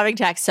Ubers or driving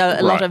taxis. So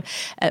a lot of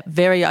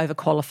very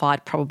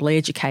overqualified, probably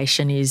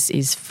education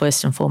is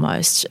first and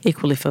foremost,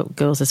 equally for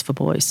girls as for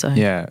boys. So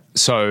yeah.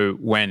 So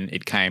when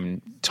it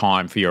came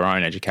time for your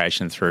own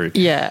education through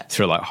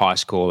like high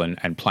school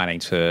and planning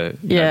to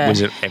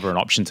was it ever an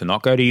option to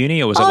not go to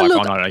uni, or was it like,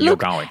 look, no, you're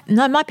going?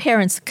 No, my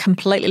parents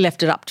completely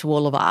left it up to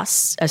all of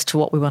us as to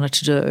what we wanted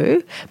to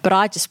do, but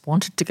I just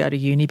wanted to go to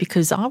uni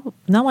because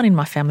no one in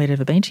my family had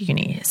ever been to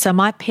uni. So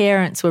my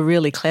parents were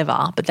really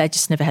clever, but they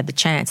just never had the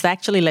chance. They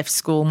actually left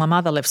school. My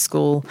mother left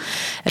school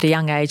at a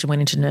young age and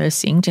went into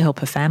nursing to help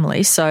her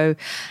family,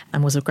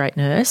 and was a great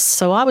nurse.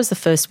 So I was the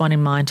first one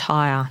in my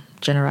entire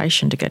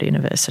generation to go to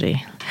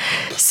university.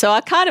 So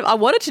I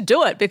wanted to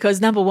do it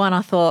because, number one,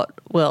 I thought,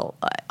 well,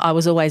 I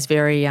was always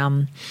very,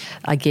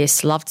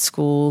 loved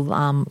school,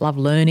 loved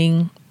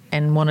learning,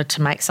 and wanted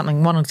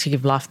to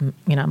give life,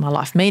 my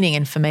life meaning.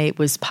 And for me, it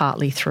was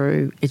partly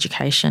through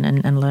education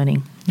and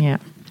learning. Yeah.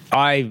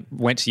 I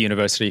went to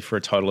university for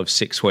a total of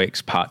 6 weeks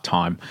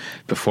part-time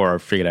before I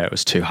figured out it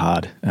was too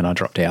hard and I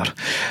dropped out.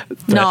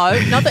 No,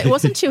 not that it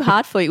wasn't too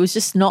hard for you. It was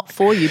just not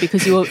for you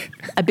because you were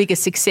a bigger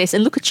success.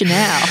 And look at you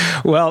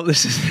now. Well,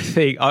 this is the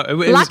thing.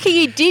 Lucky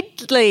you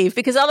did leave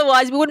because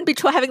otherwise we wouldn't be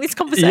having this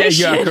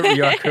conversation. Yeah,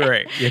 you're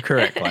correct. You're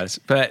correct, Liz.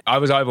 But I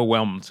was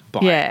overwhelmed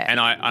by it.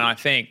 And I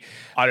think,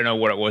 I don't know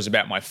what it was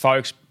about my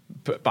folks,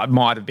 but it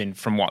might have been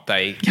from what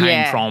they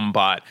came from.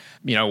 But,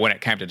 when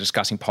it came to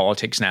discussing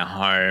politics in our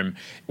home,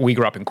 we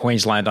grew up in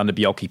Queensland under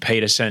Bjelke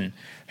Petersen,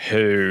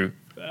 who,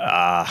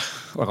 I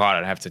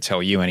don't have to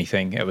tell you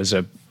anything. It was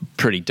a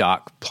pretty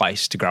dark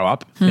place to grow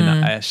up in the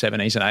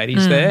 70s and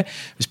 80s there.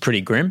 It was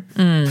pretty grim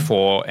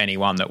for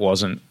anyone that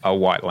wasn't a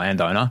white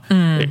landowner.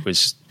 It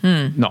was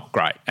not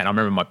great. And I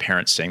remember my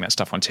parents seeing that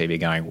stuff on TV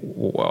going,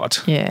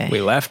 what? Yeah.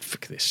 We left for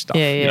this stuff.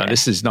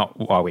 This is not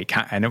why we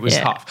can't. And it was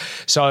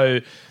tough.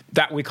 So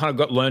that we kind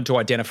of learned to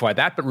identify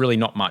that, but really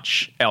not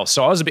much else.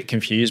 So I was a bit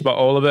confused by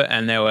all of it.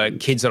 And there were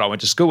kids that I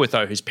went to school with,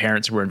 though, whose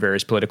parents were in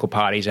various political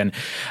parties. And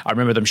I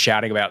remember them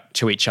shouting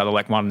to each other,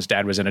 like one's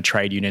dad was in a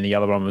trade union, the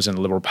other one was in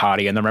the Liberal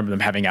Party. And I remember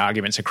them having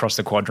arguments across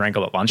the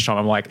quadrangle at lunchtime.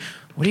 I'm like,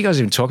 what are you guys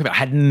even talking about? I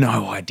had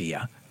no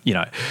idea.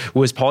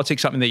 Was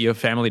politics something that your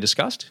family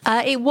discussed?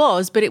 It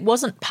was, but it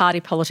wasn't party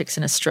politics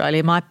in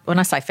Australia. When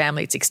I say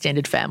family, it's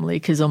extended family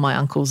because all my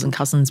uncles and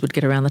cousins would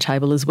get around the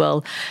table as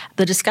well.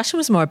 The discussion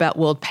was more about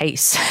world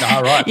peace.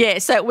 Oh, right. Yeah,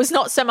 so it was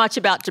not so much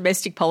about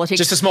domestic politics.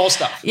 Just the small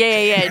stuff.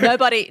 Yeah.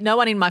 No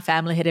one in my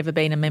family had ever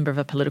been a member of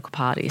a political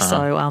party.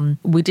 So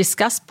we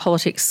discussed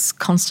politics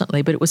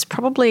constantly, but it was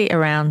probably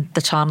around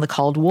the time the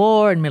Cold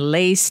War and Middle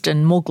East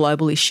and more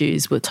global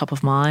issues were top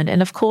of mind.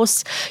 And of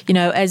course,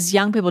 as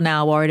young people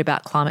now are worried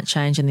about climate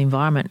change and the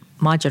environment,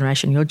 my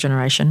generation, your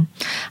generation,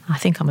 I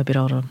think I'm a bit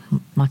older,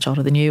 much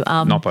older than you.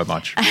 Not by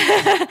much.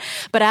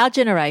 But our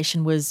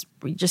generation was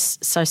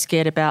just so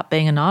scared about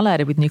being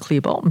annihilated with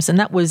nuclear bombs, and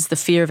that was the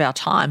fear of our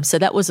time. So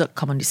that was a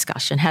common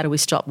discussion. How do we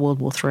stop World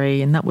War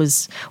III? And that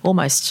was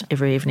almost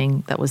every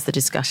evening, that was the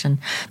discussion.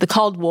 The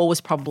Cold War was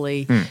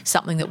probably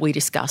something that we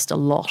discussed a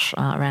lot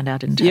around our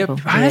dinner table.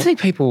 I don't think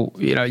people,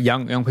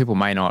 young people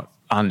may not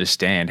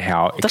understand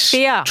how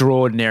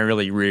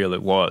extraordinarily real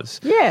it was.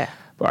 Yeah.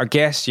 But I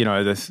guess,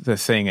 the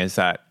thing is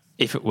that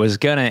if it was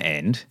going to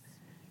end,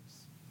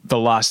 the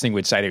last thing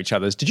we'd say to each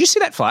other is, did you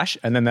see that flash?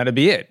 And then that'd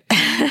be it.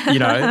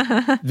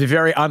 it'd be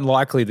very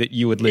unlikely that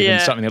you would live in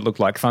something that looked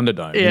like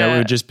Thunderdome. It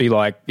would just be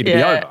like, it'd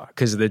be over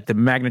because of the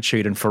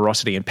magnitude and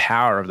ferocity and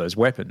power of those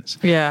weapons.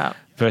 Yeah.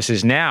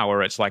 Versus now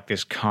where it's like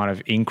this kind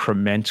of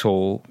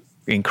incremental,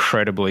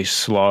 incredibly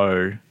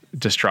slow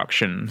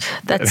destruction.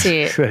 That's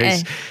it.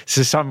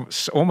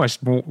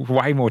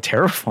 Way more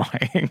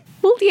terrifying.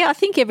 Well, yeah, I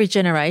think every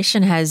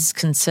generation has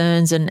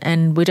concerns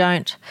and we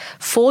don't.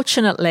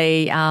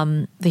 Fortunately,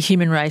 the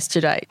human race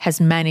today has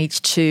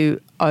managed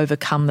to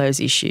overcome those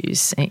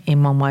issues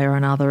in one way or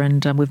another,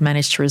 and we've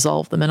managed to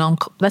resolve them. And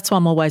that's why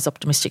I'm always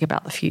optimistic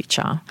about the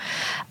future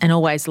and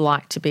always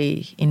like to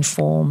be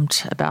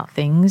informed about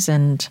things.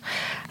 And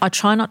I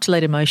try not to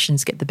let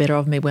emotions get the better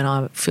of me when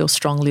I feel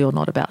strongly or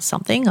not about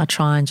something. I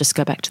try and just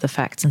go back to the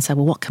facts and say,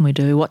 well, what can we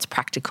do? What's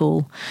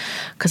practical?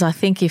 Because I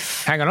think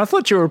if... Hang on, I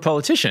thought you were a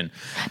politician.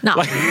 No,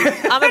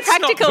 I'm a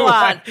practical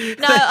one.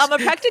 No, I'm a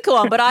practical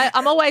one, but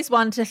I'm always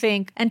one to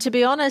think, and to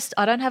be honest,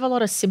 I don't have a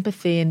lot of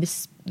sympathy, and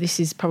this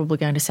is probably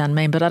going to sound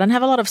mean, but I don't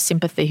have a lot of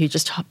sympathy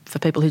for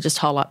people who just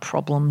highlight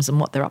problems and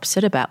what they're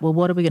upset about. Well,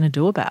 what are we going to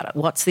do about it?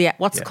 What's the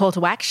call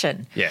to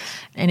action? Yes.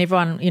 And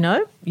everyone,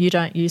 you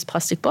don't use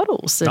plastic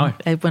bottles.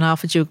 And when I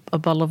offered you a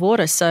bottle of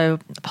water, so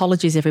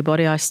apologies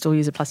everybody, I still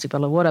use a plastic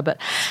bottle of water, but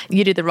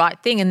you do the right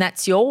thing, and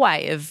that's your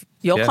way of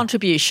your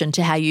contribution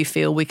to how you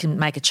feel we can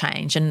make a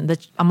change. And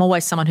I'm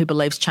always someone who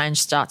believes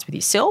change starts with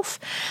yourself.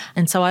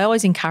 And so I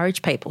always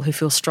encourage people who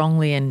feel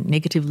strongly and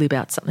negatively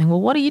about something,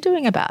 well, what are you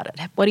doing about it?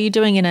 What are you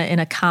doing in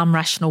a calm,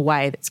 rational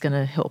way that's going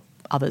to help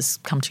others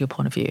come to your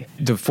point of view?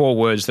 The 4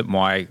 words that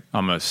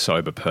I'm a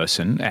sober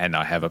person, and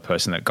I have a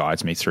person that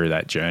guides me through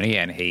that journey,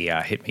 and he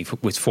hit me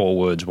with 4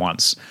 words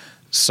once.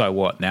 So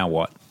what? Now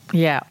what?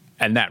 Yeah.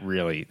 And that's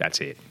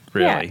it.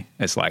 Really. Yeah.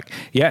 It's like,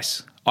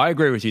 yes, I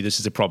agree with you. This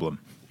is a problem.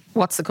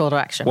 What's the call to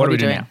action? What are we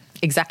doing? now?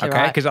 Exactly okay?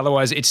 right. Because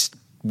otherwise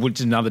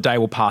another day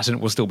will pass and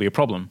it will still be a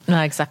problem.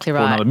 No, exactly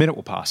right. Or another minute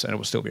will pass and it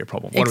will still be a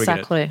problem. What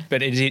exactly. Are we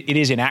gonna do? But it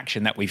is in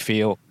action that we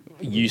feel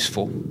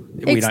useful.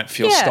 We don't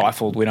feel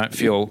stifled. We don't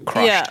feel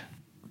crushed. Yeah.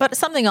 But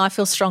something I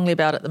feel strongly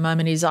about at the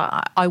moment is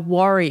I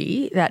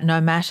worry that no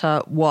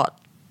matter what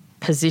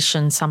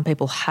position some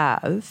people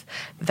have,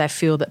 they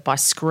feel that by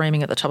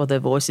screaming at the top of their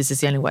voices is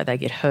the only way they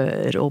get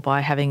heard, or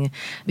by having,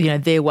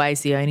 their way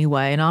is the only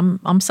way. And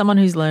I'm someone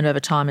who's learned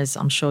over time, as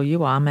I'm sure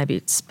you are, maybe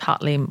it's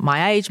partly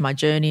my age, my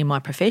journey, my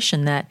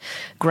profession, that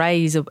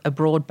grey is a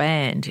broad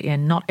band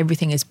and not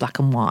everything is black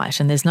and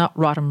white, and there's not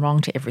right and wrong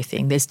to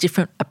everything. There's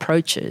different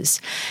approaches.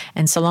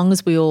 And so long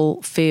as we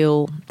all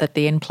feel that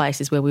the end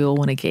place is where we all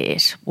want to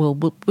get,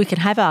 we can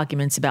have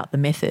arguments about the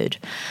method.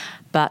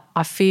 But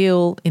I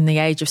feel in the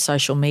age of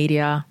social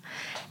media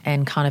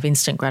and kind of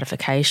instant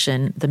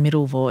gratification, the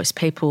middle voice,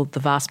 people, the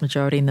vast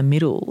majority in the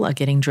middle are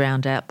getting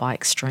drowned out by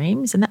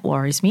extremes, and that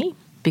worries me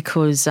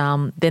because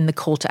then the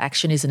call to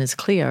action isn't as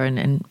clear,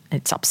 and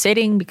it's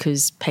upsetting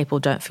because people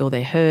don't feel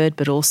they're heard,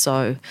 but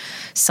also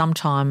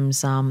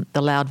sometimes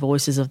the loud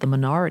voices of the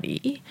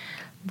minority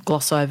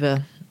gloss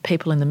over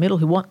people in the middle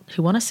who want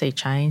to see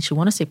change, who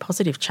want to see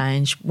positive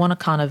change, want a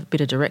kind of bit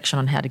of direction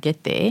on how to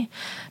get there,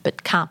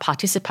 but can't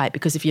participate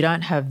because if you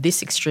don't have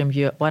this extreme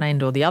view at one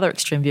end or the other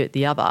extreme view at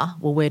the other,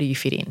 well, where do you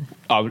fit in?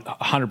 I would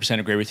 100%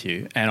 agree with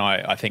you, and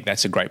I think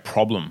that's a great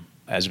problem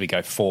as we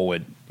go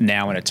forward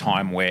now in a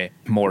time where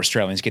more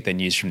Australians get their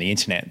news from the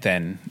internet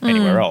than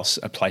anywhere else,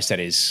 a place that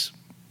is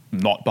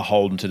not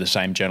beholden to the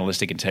same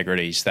journalistic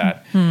integrities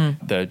that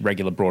the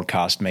regular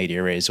broadcast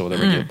media is or the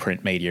regular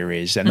print media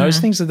is. And those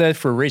things are there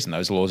for a reason.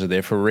 Those laws are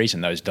there for a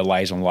reason. Those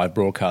delays on live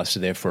broadcasts are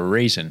there for a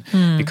reason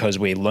because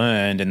we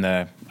learned in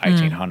the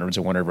 1800s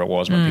or whatever it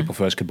was when people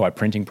first could buy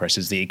printing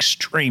presses the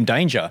extreme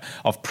danger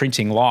of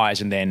printing lies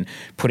and then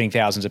putting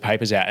thousands of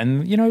papers out.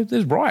 And,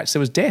 there's riots,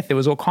 there was death, there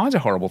was all kinds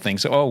of horrible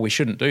things. So, we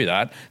shouldn't do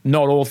that.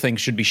 Not all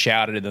things should be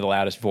shouted in the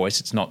loudest voice.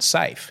 It's not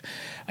safe.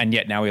 And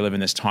yet now we live in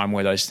this time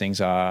where those things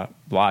are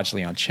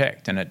largely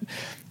unchecked. And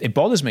it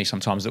bothers me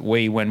sometimes that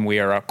when we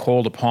are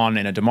called upon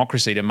in a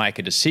democracy to make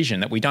a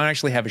decision, that we don't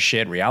actually have a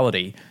shared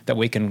reality that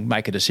we can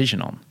make a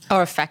decision on.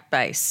 Or a fact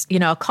base.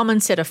 A common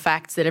set of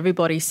facts that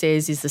everybody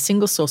says is the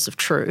single source of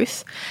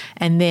truth.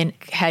 And then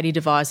how do you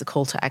devise a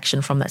call to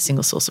action from that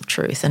single source of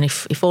truth? And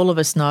if all of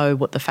us know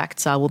what the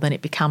facts are, well, then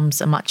it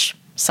becomes a much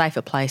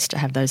safer place to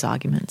have those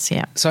arguments,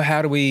 yeah. So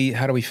how do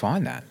we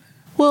find that?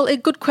 Well, a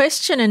good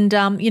question.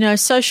 And,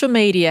 social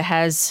media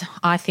has,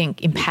 I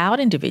think, empowered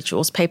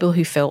individuals, people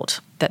who felt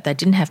that they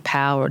didn't have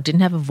power or didn't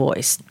have a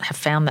voice, have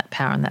found that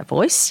power and that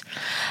voice.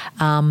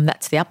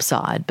 That's the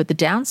upside. But the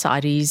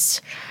downside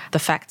is the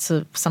facts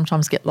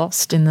sometimes get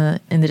lost in the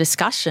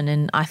discussion.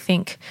 And I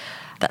think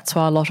that's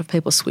why a lot of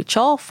people switch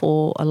off,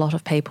 or a lot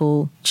of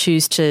people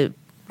choose to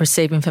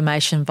receive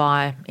information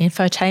via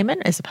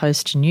infotainment as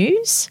opposed to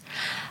news.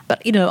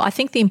 But, I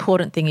think the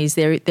important thing is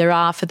there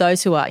are, for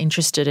those who are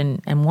interested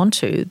and want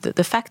to,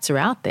 the facts are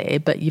out there,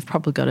 but you've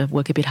probably got to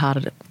work a bit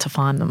harder to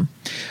find them.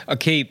 I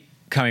keep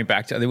coming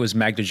back to, there was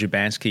Magda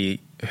Szubanski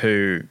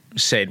who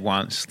said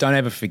once, don't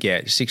ever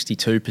forget,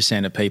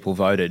 62% of people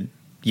voted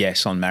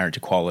yes on marriage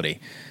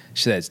equality.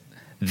 She says,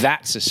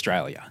 that's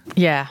Australia.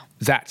 Yeah.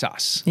 That's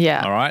us.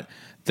 Yeah. All right?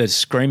 the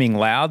screaming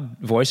loud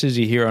voices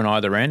you hear on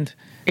either end,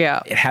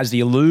 Yeah. it has the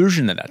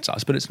illusion that that's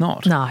us, but it's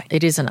not. No,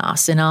 it isn't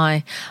us. And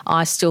I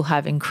still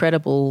have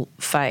incredible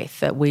faith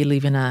that we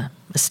live in a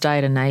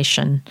state, a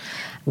nation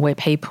where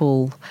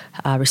people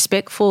are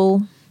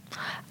respectful,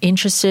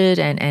 interested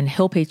and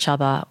help each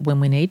other when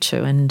we need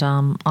to. And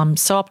I'm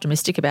so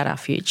optimistic about our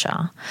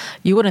future.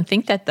 You wouldn't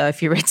think that, though,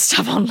 if you read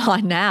stuff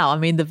online now. I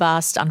mean,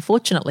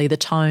 unfortunately, the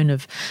tone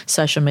of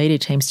social media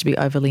seems to be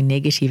overly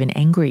negative and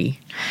angry.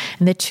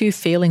 And they're two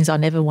feelings I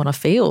never want to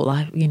feel.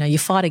 You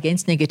fight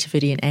against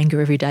negativity and anger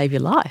every day of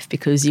your life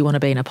because you want to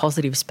be in a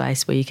positive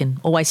space where you can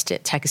always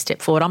take a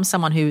step forward. I'm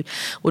someone who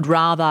would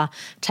rather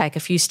take a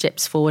few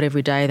steps forward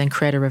every day than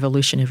create a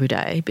revolution every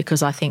day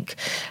because I think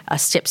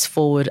steps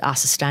forward are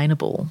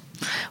sustainable.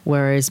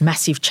 Whereas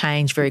massive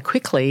change very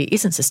quickly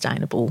isn't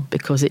sustainable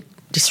because it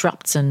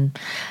disrupts and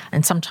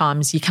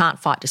sometimes you can't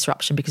fight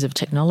disruption because of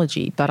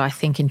technology. But I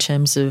think in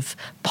terms of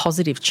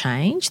positive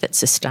change that's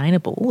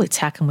sustainable, it's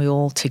how can we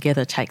all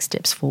together take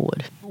steps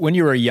forward. When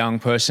you were a young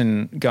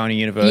person going to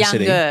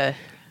university... Younger.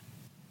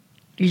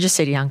 You just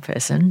said a young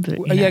person. But,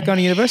 going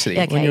to university.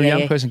 Okay, when you're a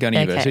young person going to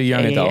university, you're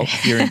a young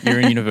adult, you're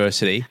in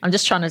university. I'm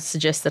just trying to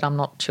suggest that I'm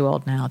not too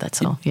old now,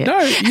 that's all. Yeah. No,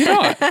 you're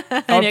not.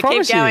 I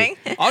promise keep going.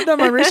 you. I've done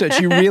my research.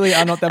 You really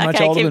are not that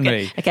much older than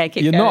me. Okay,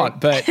 keep You're going. not,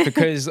 but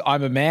because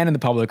I'm a man in the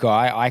public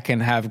eye, I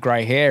can have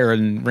grey hair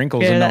and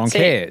wrinkles and no one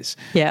cares.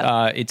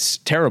 Yeah. It's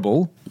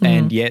terrible,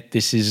 and yet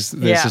this is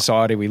the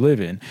society we live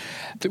in.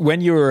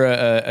 When you were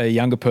a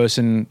younger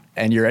person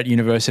and you're at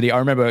university, I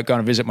remember going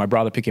to visit my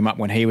brother, pick him up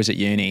when he was at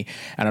uni,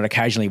 and I'd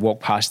occasionally walk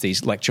past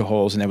these lecture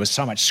halls and there was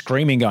so much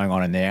screaming going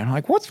on in there. And I'm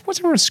like, what's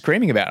everyone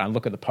screaming about? And I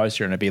look at the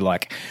poster and it'd be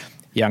like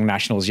Young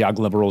Nationals, Young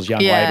Liberals,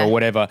 Young Labor,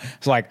 whatever.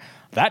 It's like,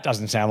 that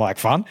doesn't sound like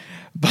fun.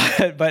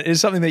 But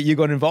it's something that you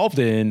got involved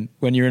in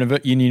when you're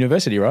in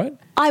university, right?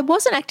 I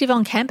wasn't active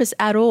on campus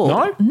at all.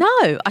 No?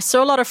 No. I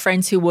saw a lot of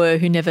friends who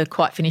never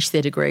quite finished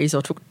their degrees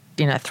or took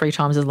 3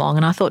 times as long.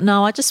 And I thought,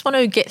 no, I just want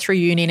to get through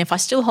uni. And if I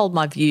still hold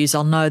my views,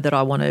 I'll know that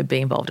I want to be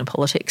involved in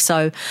politics.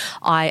 So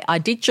I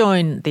did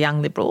join the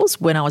Young Liberals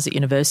when I was at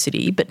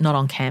university, but not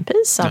on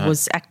campus. I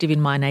was active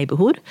in my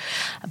neighbourhood.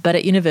 But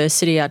at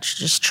university, I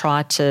just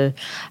tried to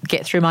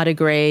get through my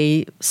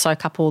degree,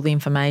 soak up all the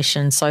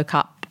information, soak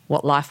up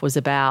what life was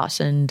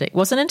about. And it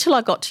wasn't until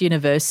I got to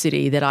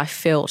university that I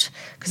felt,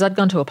 because I'd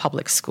gone to a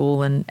public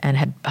school and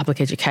had public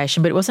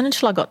education, but it wasn't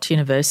until I got to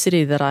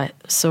university that I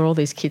saw all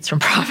these kids from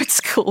private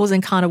schools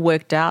and kind of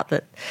worked out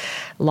that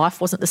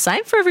life wasn't the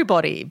same for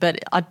everybody. But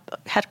I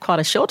had quite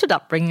a sheltered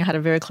upbringing. I had a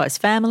very close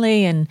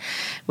family and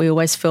we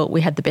always felt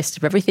we had the best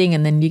of everything.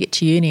 And then you get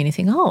to uni and you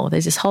think, oh,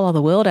 there's this whole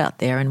other world out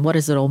there and what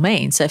does it all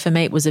mean? So for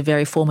me, it was a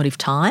very formative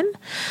time.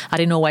 I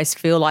didn't always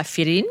feel I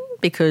fit in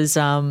because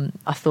I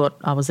thought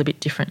I was a bit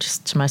different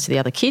to most of the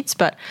other kids,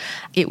 but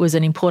it was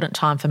an important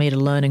time for me to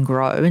learn and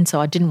grow. And so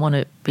I didn't want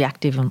to be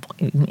active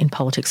in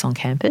politics on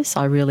campus.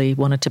 I really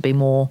wanted to be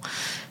more,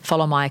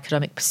 follow my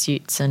academic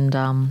pursuits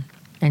and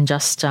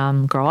just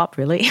grow up,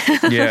 really.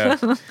 Yeah.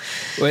 Well,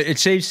 it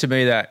seems to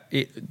me that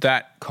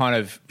that kind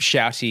of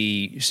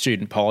shouty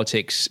student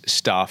politics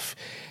stuff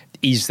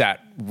is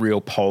that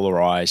real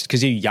polarised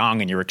because you're young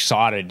and you're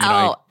excited. You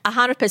know.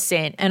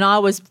 100%. And I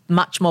was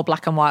much more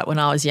black and white when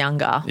I was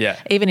younger,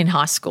 even in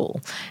high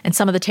school. And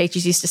some of the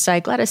teachers used to say,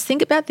 Gladys,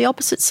 think about the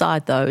opposite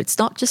side though. It's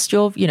not just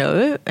your,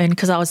 and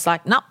because I was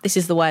like, nope, this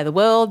is the way of the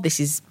world. This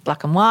is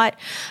black and white.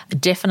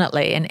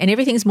 Definitely. And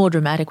everything's more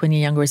dramatic when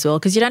you're younger as well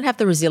because you don't have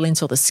the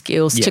resilience or the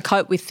skills to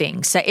cope with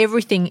things. So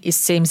everything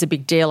seems a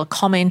big deal. A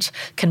comment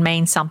can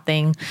mean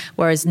something,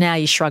 whereas now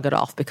you shrug it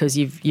off because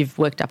you've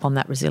worked up on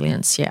that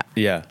resilience. Yeah.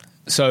 Yeah.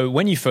 So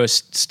when you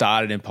first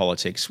started in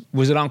politics,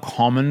 was it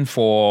uncommon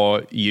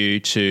for you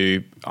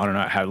to, I don't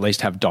know, at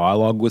least have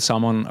dialogue with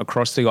someone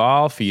across the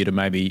aisle for you to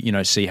maybe,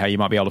 see how you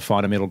might be able to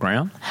find a middle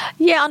ground?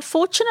 Yeah,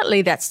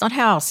 unfortunately, that's not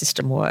how our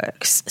system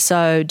works.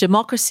 So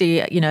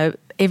democracy,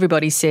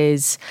 everybody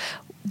says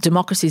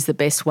democracy is the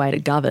best way to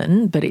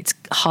govern, but it's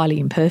highly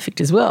imperfect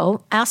as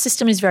well. Our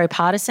system is very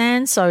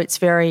partisan, so it's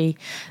very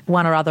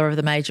one or other of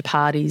the major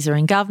parties are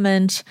in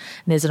government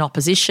and there's an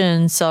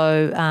opposition.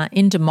 So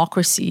in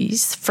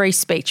democracies, free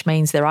speech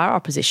means there are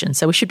opposition,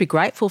 so we should be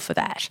grateful for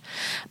that.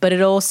 But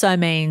it also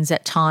means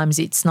at times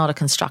it's not a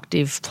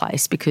constructive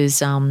place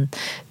because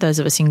those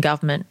of us in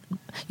government,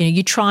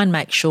 you try and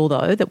make sure,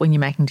 though, that when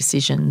you're making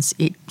decisions,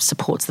 it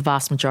supports the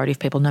vast majority of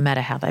people, no matter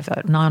how they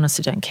vote. And I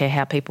honestly don't care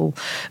how people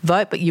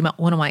vote, but you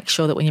want to make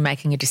sure that when you're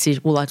making a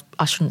decision, well,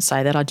 I shouldn't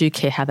say that. I do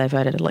care how they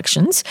vote at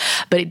elections,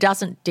 but it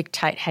doesn't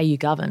dictate how you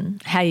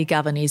govern. How you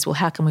govern is, well,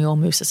 how can we all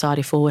move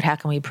society forward? How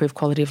can we improve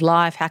quality of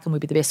life? How can we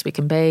be the best we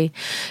can be?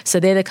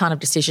 So they're the kind of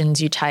decisions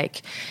you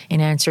take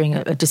in answering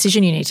a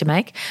decision you need to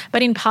make.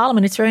 But in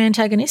Parliament, it's very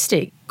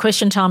antagonistic.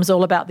 Question time is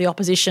all about the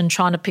opposition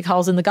trying to pick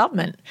holes in the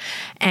government.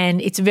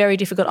 And it's very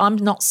difficult. I'm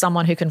not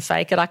someone who can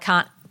fake it. I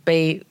can't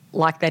be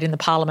like that in the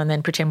parliament and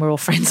then pretend we're all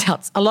friends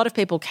else. A lot of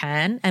people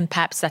can, and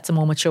perhaps that's a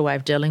more mature way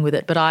of dealing with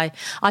it. But I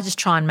just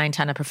try and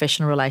maintain a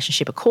professional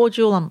relationship, a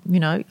cordial.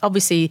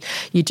 Obviously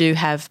you do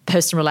have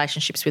personal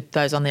relationships with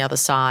those on the other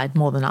side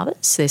more than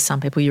others. There's some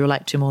people you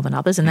relate to more than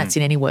others, and that's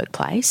in any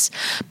workplace.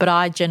 But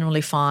I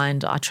generally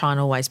find I try and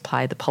always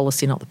play the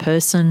policy, not the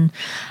person,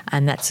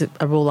 and that's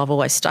a rule I've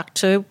always stuck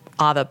to,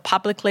 either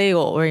publicly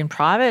or in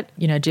private.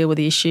 Deal with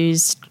the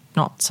issues,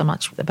 not so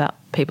much about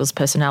people's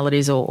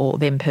personalities or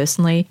them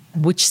personally,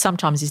 which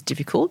sometimes is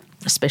difficult,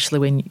 especially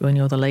when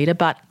you're the leader.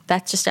 But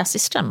that's just our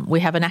system. We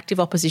have an active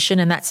opposition,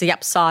 and that's the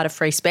upside of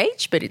free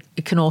speech, but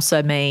it can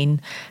also mean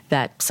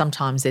that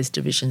sometimes there's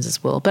divisions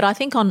as well. But I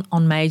think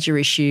on major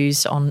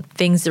issues, on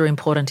things that are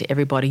important to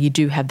everybody, you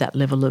do have that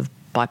level of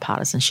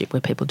bipartisanship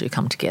where people do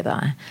come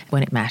together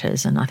when it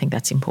matters, and I think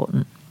that's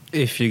important.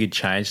 If you could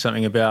change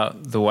something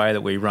about the way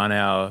that we run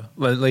our,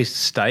 at least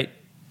state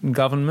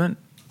government,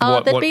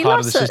 what part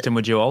of the system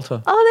would you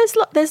alter?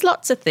 There's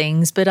lots of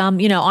things, but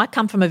I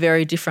come from a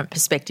very different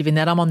perspective in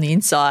that I'm on the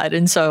inside,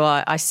 and so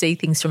I see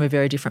things from a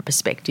very different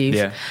perspective.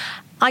 Yeah.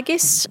 I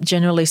guess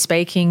generally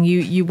speaking,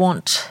 you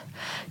want.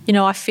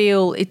 I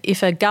feel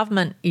if a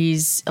government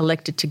is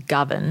elected to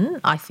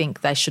govern, I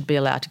think they should be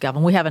allowed to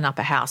govern. We have an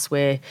upper house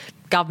where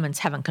governments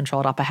haven't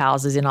controlled upper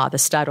houses in either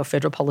state or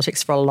federal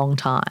politics for a long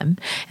time,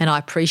 and I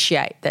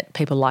appreciate that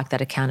people like that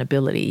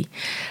accountability,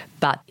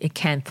 but it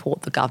can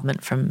thwart the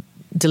government from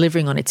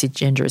delivering on its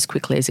agenda as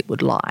quickly as it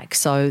would like.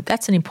 So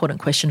that's an important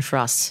question for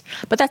us.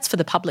 But that's for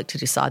the public to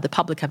decide. The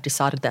public have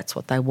decided that's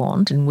what they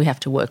want, and we have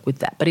to work with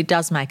that. But it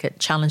does make it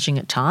challenging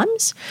at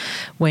times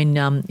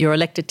when you're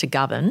elected to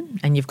govern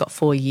and you've got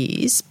 4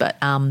 years, but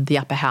the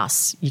upper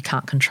house you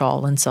can't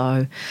control. And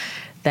so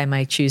they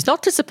may choose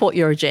not to support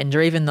your agenda,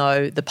 even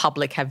though the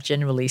public have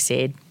generally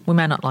said, we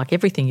may not like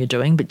everything you're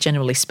doing, but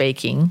generally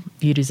speaking,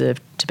 you deserve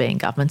to be in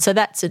government. So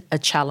that's a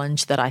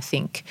challenge that I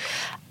think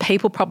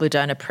people probably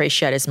don't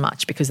appreciate as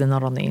much because they're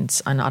not on the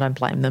inside, and I don't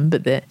blame them,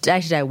 but the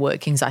day-to-day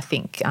workings, I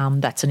think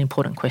that's an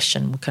important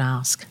question we can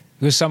ask.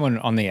 Because someone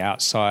on the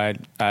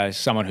outside,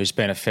 someone who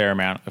spent a fair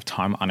amount of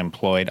time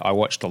unemployed, I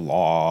watched a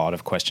lot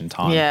of Question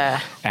Time.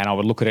 Yeah. And I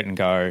would look at it and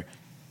go,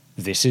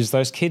 this is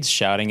those kids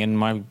shouting in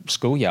my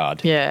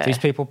schoolyard. Yeah. These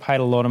people paid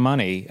a lot of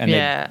money, and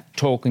they're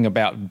talking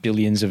about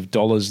billions of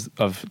dollars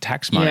of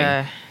tax money.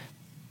 Yeah.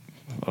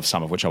 Of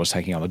some of which I was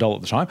taking on the dole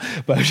at the time.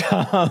 But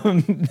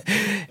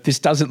this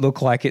doesn't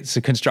look like it's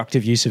a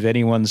constructive use of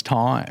anyone's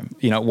time.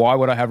 Why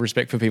would I have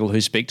respect for people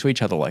who speak to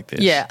each other like this?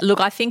 Yeah,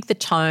 look, I think the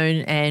tone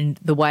and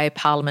the way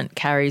Parliament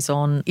carries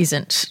on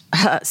isn't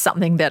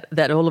something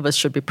that all of us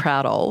should be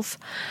proud of.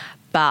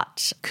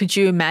 But could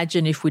you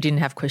imagine if we didn't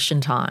have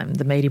Question Time,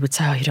 the media would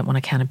say, oh, you don't want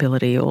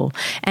accountability.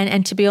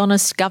 And to be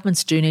honest,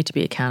 governments do need to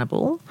be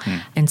accountable.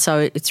 And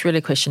so it's really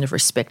a question of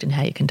respect and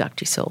how you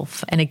conduct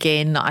yourself. And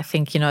again, I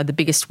think, the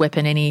biggest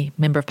weapon any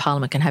member of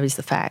Parliament can have is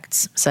the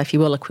facts. So if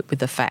you're well equipped with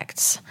the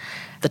facts,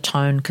 the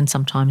tone can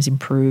sometimes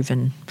improve.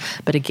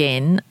 But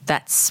again,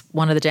 that's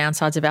one of the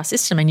downsides of our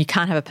system, and you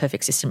can't have a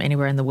perfect system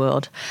anywhere in the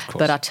world.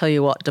 But I tell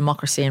you what,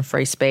 democracy and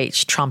free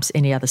speech trumps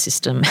any other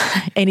system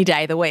any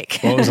day of the week.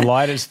 Well, it was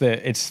light.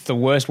 It's the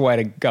worst way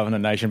to govern a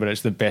nation, but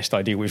it's the best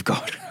idea we've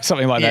got.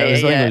 Something like that.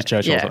 It was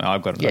Churchill. Yeah.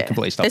 I've got to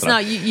completely stop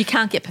that. You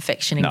can't get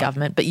perfection in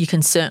government, but you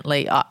can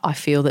certainly, I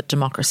feel that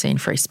democracy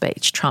and free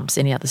speech trumps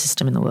any other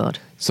system in the world.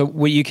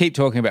 So you keep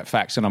talking about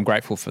facts, and I'm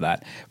grateful for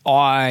that.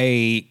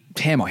 I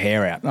tear my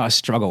hair out. I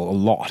struggle a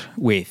lot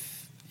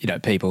with,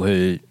 people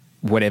who,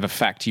 whatever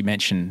fact you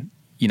mention,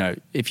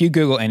 if you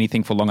Google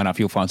anything for long enough,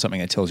 you'll find something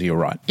that tells you you're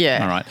right.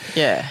 Yeah. All right.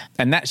 Yeah.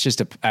 And that's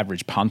just an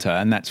average punter,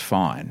 and that's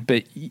fine.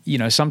 But,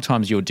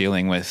 sometimes you're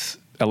dealing with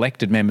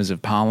elected members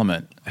of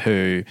Parliament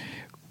who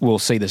will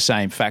see the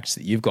same facts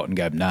that you've got and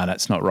go, no,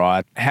 that's not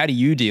right. How do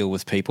you deal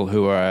with people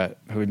who have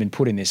been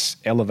put in this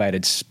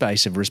elevated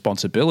space of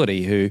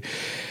responsibility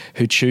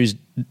who choose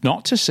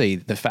not to see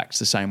the facts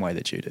the same way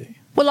that you do?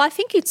 Well, I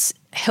think it's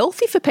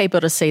healthy for people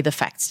to see the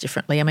facts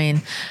differently. I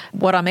mean,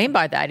 what I mean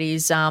by that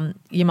is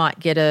you might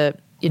get a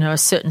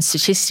certain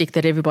statistic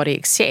that everybody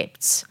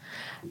accepts,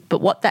 but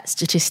what that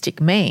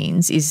statistic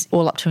means is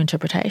all up to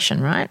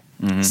interpretation, right?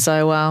 Mm-hmm.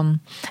 So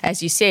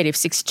as you said, if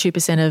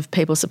 62% of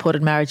people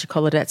supported marriage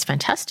equality, that's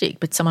fantastic.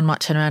 But someone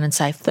might turn around and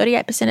say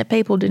 38% of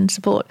people didn't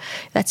support.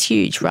 That's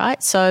huge,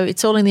 right? So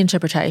it's all in the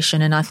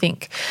interpretation. And I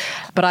think,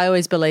 but I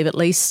always believe at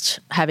least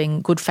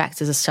having good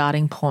facts as a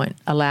starting point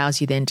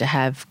allows you then to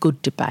have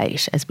good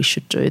debate, as we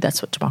should do.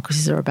 That's what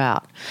democracies are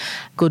about,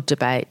 good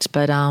debate.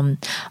 But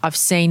I've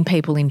seen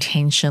people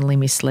intentionally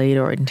mislead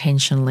or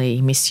intentionally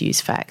misuse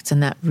facts,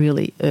 and that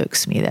really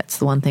irks me. That's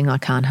the one thing I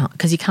can't help,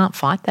 because you can't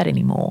fight that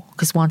anymore.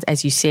 Because once,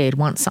 as you said,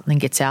 once something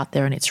gets out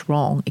there and it's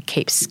wrong, it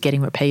keeps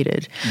getting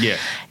repeated. Yeah.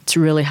 It's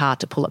really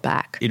hard to pull it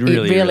back. It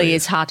really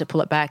is hard to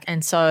pull it back.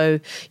 And so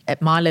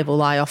at my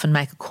level, I often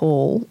make a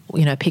call,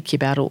 pick your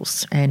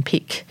battles, and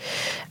pick,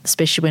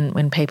 especially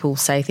when people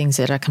say things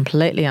that are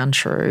completely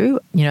untrue.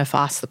 If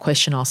I ask the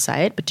question, I'll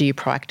say it, but do you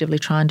proactively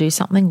try and do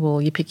something?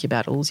 Well, you pick your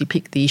battles, you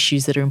pick the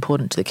issues that are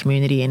important to the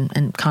community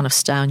and kind of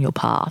stay on your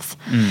path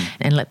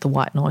and let the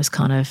white noise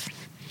kind of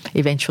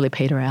eventually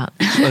peter out.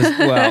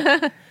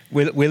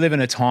 Well, we live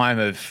in a time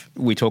of,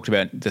 we talked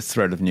about the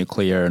threat of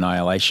nuclear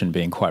annihilation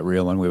being quite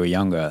real when we were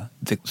younger.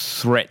 The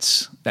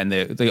threats and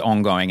the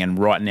ongoing and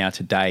right now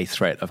today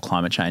threat of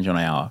climate change on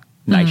our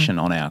nation,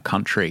 on our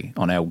country,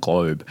 on our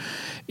globe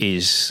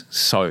is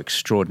so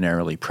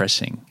extraordinarily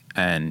pressing.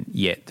 And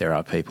yet there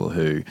are people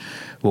who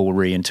will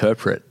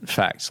reinterpret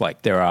facts.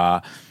 Like there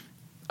are,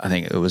 I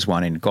think it was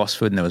one in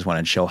Gosford and there was one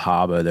in Shell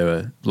Harbour. There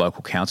were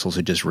local councils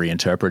who just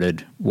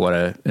reinterpreted what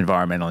an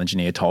environmental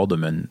engineer told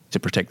them and to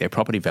protect their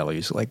property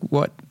values. Like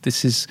what?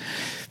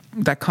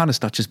 That kind of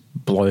stuff just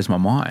blows my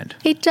mind.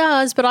 It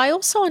does, but I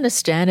also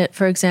understand it.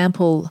 For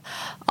example,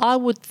 I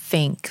would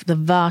think the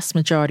vast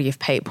majority of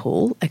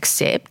people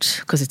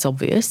accept, because it's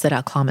obvious, that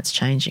our climate's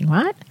changing,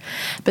 right?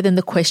 But then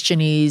the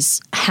question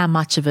is, how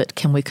much of it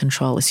can we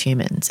control as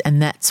humans?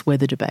 And that's where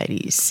the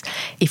debate is.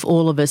 If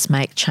all of us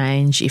make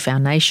change, if our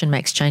nation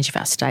makes change, if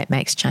our state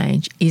makes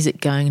change, is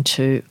it going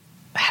to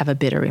have a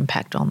better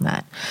impact on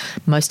that?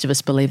 Most of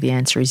us believe the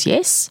answer is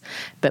yes,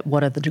 but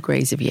what are the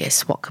degrees of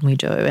yes? What can we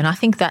do? And I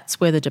think that's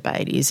where the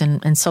debate is.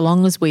 And so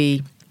long as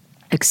we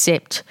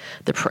accept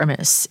the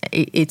premise,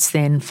 it's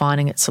then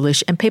finding its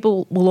solution. And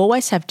people will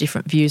always have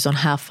different views on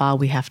how far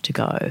we have to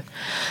go.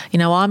 You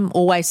know, I'm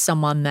always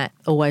someone that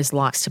always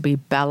likes to be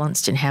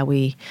balanced in how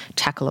we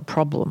tackle a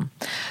problem.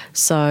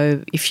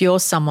 So if you're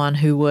someone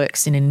who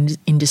works in an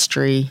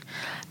industry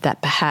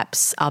that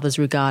perhaps others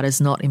regard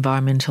as not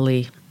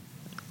environmentally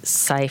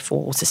safe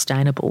or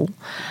sustainable,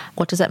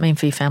 what does that mean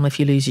for your family if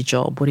you lose your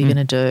job? What are you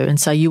going to do? And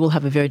so you will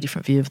have a very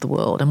different view of the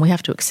world, and we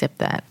have to accept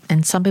that.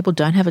 And some people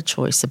don't have a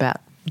choice about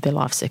their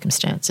life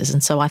circumstances.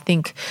 And so I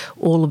think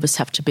all of us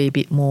have to be a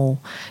bit more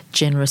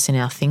generous in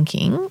our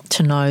thinking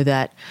to know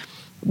that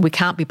we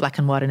can't be black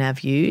and white in our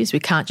views. We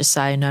can't just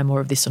say no more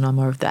of this or no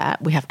more of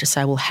that. We have to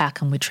say, well, how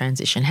can we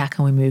transition? How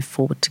can we move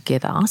forward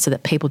together so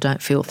that people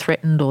don't feel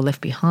threatened or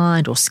left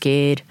behind or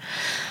scared?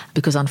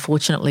 Because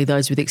unfortunately,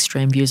 those with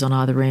extreme views on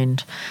either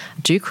end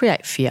do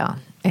create fear,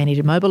 and it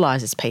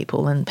immobilises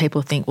people, and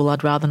people think, well,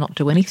 I'd rather not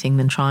do anything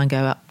than try and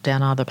go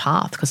down either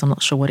path because I'm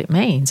not sure what it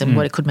means and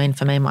what it could mean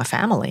for me and my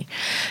family.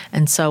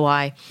 And so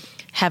I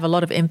have a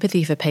lot of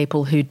empathy for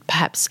people who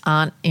perhaps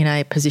aren't in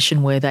a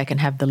position where they can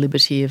have the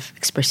liberty of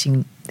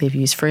expressing their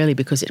views freely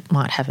because it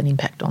might have an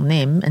impact on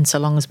them. And so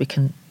long as we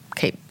can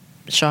keep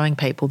showing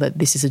people that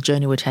this is a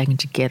journey we're taking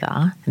together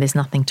and there's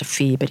nothing to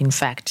fear, but in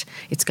fact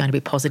it's going to be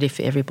positive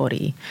for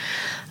everybody,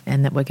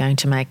 and that we're going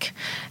to make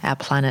our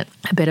planet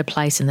a better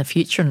place in the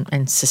future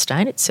and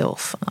sustain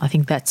itself. I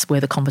think that's where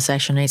the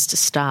conversation needs to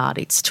start.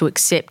 It's to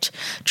accept,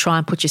 try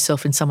and put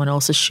yourself in someone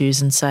else's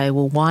shoes and say,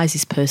 well, why does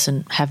this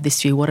person have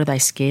this view? What are they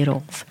scared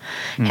of?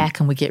 How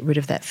can we get rid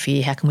of that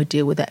fear? How can we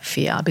deal with that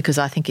fear? Because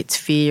I think it's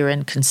fear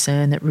and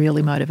concern that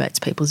really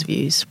motivates people's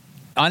views.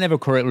 I never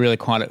really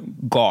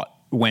quite got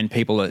when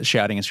people are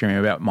shouting and screaming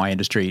about my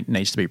industry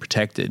needs to be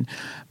protected,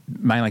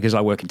 mainly because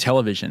I work in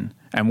television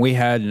and we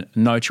had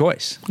no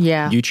choice.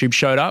 Yeah. YouTube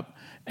showed up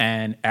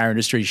and our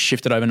industry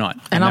shifted overnight.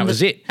 And that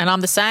was it. And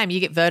I'm the same. You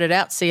get voted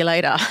out, see you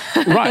later.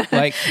 Right.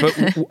 But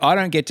I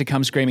don't get to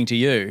come screaming to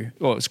you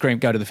or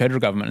go to the federal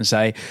government and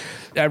say,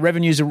 our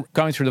revenues are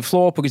going through the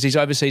floor because these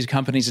overseas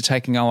companies are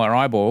taking all our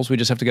eyeballs. We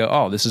just have to go,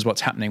 oh, this is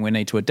what's happening. We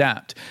need to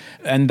adapt.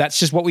 And that's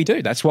just what we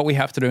do. That's what we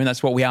have to do, and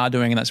that's what we are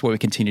doing, and that's what we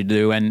continue to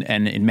do. And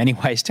in many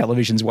ways,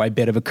 television's way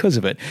better because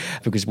of it,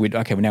 because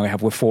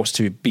we're forced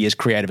to be as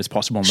creative as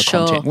possible and the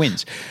content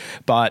wins.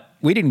 But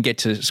we didn't get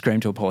to scream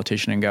to a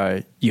politician and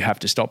go, you have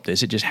to stop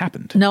this. It just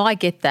happened. No, I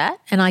get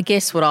that. And I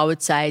guess what I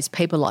would say is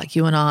people like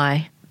you and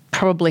I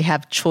probably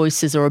have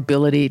choices or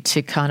ability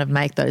to kind of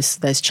make those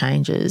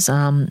changes.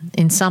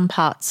 In some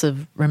parts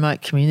of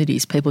remote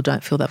communities, people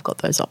don't feel they've got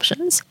those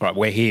options. Right,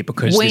 we're here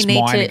because this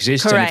mine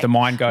exists, and if the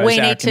mine goes,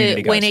 our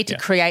community goes. We need to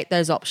create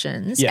those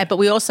options, but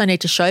we also need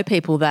to show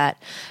people that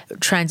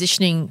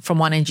transitioning from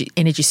one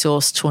energy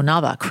source to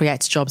another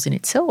creates jobs in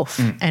itself,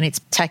 and it's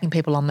taking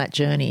people on that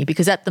journey,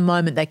 because at the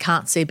moment they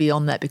can't see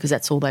beyond that because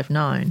that's all they've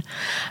known.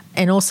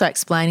 And also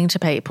explaining to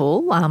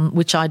people,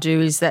 which I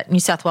do, is that New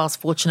South Wales,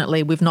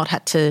 fortunately, we've not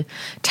had to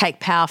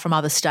take power from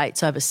other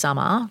states over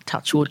summer,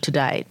 touch wood to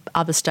date.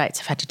 Other states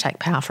have had to take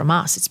power from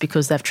us. It's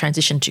because they've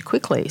transitioned too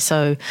quickly.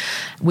 So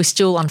we're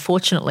still,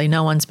 unfortunately,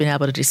 no one's been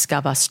able to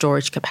discover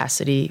storage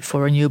capacity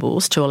for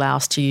renewables to allow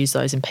us to use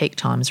those in peak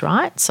times,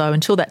 right? So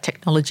until that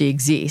technology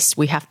exists,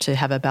 we have to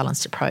have a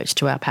balanced approach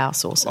to our power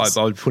sources.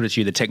 I would put it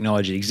to you, the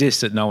technology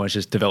exists, that no one's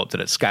just developed it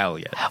at scale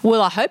yet.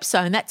 Well, I hope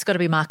so, and that's got to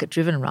be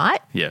market-driven, right?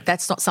 Yeah.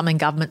 That's not something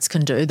governments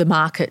can do. The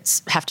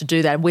markets have to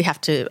do that. We have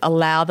to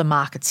allow the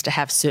markets to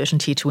have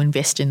certainty to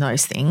invest in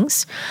those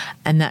things,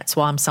 and that's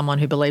why I'm someone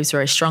who believes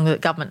very strongly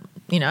that government,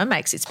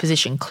 makes its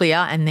position clear,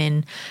 and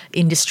then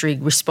industry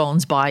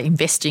responds by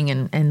investing,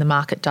 and the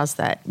market does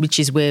that, which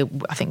is where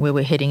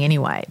we're heading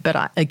anyway.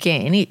 But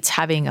again, it's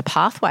having a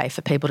pathway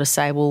for people to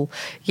say, well,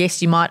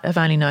 yes, you might have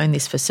only known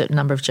this for a certain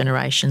number of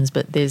generations,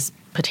 but there's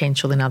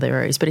potential in other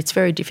areas, but it's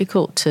very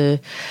difficult to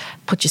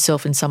put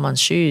yourself in someone's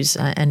shoes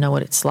and know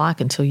what it's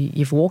like until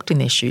you've walked in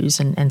their shoes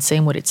and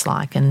seen what it's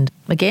like. And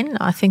again,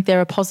 I think there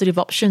are positive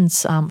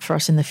options for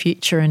us in the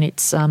future, and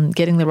it's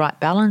getting the right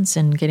balance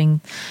and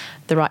getting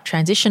the right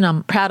transition.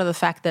 I'm proud of the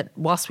fact that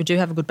whilst we do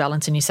have a good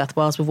balance in New South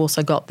Wales, we've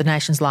also got the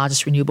nation's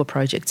largest renewable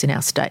projects in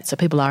our state. So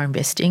people are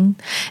investing,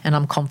 and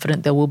I'm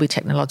confident there will be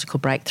technological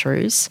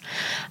breakthroughs,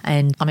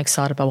 and I'm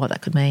excited by what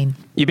that could mean.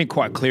 You've been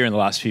quite clear in the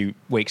last few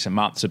weeks and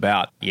months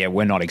about,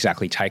 we're not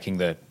exactly taking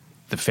the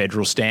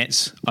federal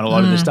stance on a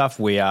lot of this stuff.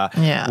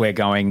 We're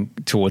going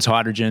towards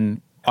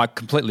hydrogen. I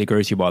completely agree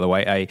with you, by the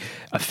way.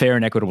 A fair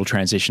and equitable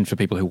transition for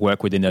people who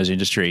work within those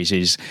industries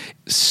is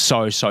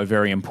so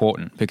very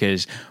important,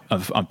 because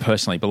I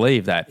personally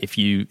believe that if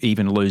you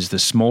even lose the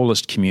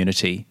smallest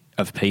community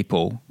of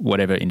people,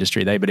 whatever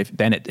industry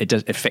then it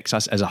does affects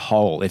us as a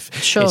whole.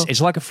 It's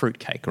like a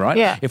fruitcake, right?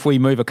 Yeah. If we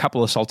move a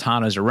couple of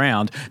sultanas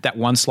around, that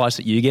one slice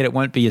that you get, it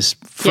won't be as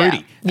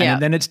fruity. Yeah.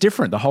 And then it's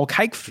different. The whole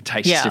cake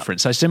tastes different.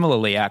 So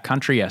similarly, our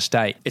country, our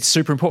state, it's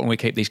super important we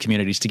keep these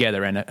communities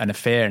together, and a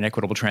fair and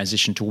equitable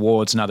transition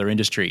towards another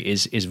industry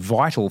is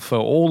vital for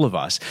all of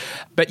us.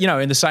 But,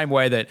 in the same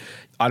way that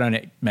I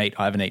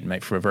haven't eaten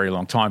meat for a very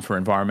long time for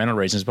environmental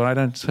reasons, but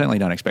I certainly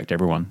don't expect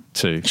everyone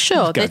to Sure,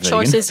 go they're vegan.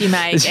 choices you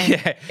make.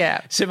 And,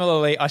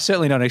 Similarly, I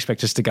certainly don't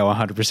expect us to go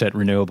 100%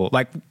 renewable.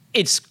 Like,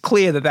 it's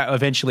clear that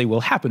eventually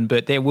will happen,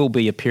 but there will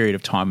be a period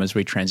of time as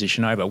we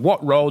transition over.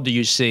 What role do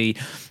you see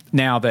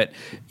now that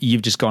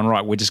you've just gone,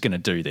 right, we're just going to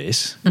do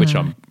this, which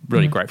I'm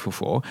really grateful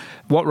for?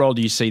 What role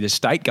do you see the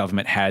state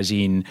government has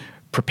in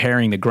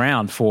preparing the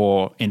ground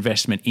for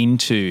investment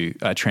into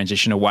a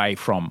transition away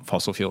from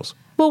fossil fuels?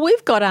 Well,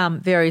 we've got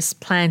various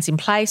plans in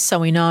place. So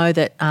we know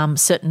that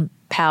certain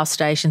power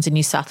stations in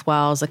New South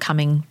Wales are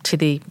coming to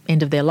the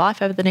end of their life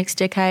over the next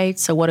decade.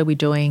 So what are we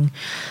doing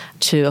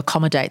to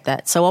accommodate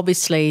that? So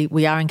obviously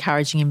we are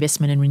encouraging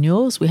investment in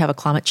renewals. We have a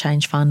climate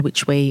change fund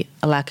which we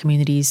allow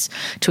communities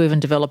to even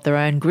develop their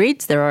own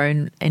grids, their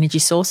own energy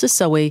sources.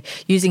 So we're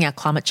using our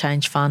climate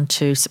change fund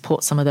to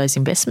support some of those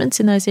investments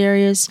in those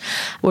areas.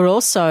 We're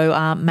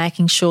also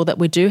making sure that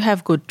we do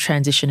have good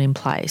transition in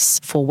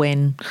place for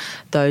when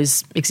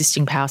those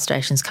existing power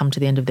stations come to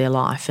the end of their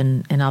life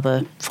and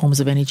other forms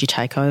of energy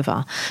take over.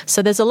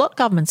 So there's a lot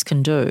governments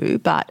can do,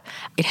 but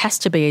it has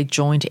to be a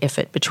joint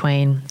effort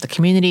between the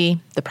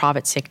community, the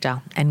private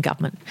sector and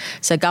government.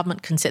 So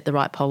government can set the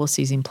right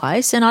policies in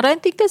place. And I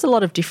don't think there's a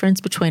lot of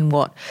difference between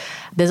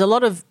there's a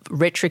lot of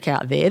rhetoric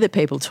out there that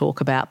people talk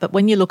about, but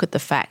when you look at the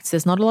facts,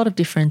 there's not a lot of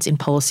difference in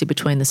policy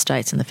between the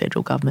states and the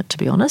federal government, to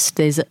be honest.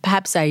 There's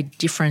perhaps a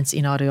difference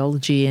in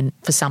ideology and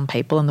for some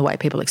people and the way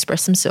people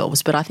express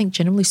themselves, but I think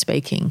generally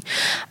speaking,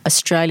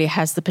 Australia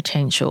has the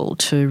potential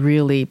to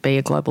really be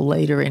a global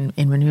leader in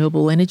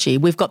renewable energy.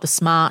 We've got the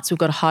smarts, we've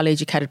got a highly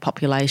educated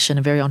population,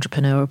 a very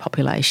entrepreneurial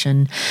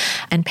population,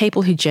 and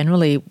people who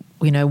generally,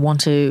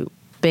 want to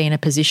be in a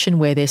position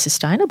where they're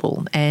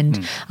sustainable.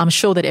 And I'm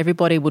sure that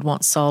everybody would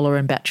want solar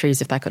and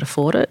batteries if they could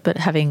afford it. But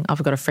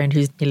I've got a friend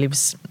who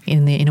lives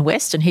in the inner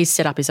west, and he's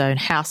set up his own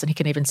house, and he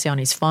can even see on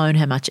his phone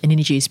how much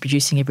energy he's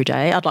producing every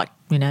day.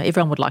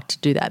 Everyone would like to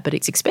do that, but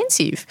it's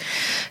expensive.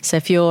 So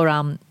if you're,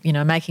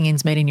 making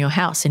ends meet in your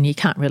house, and you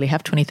can't really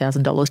have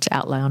 $20,000 to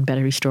outlay on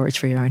battery storage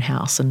for your own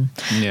house and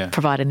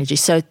provide energy.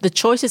 So the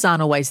choices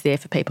aren't always there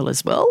for people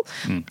as well.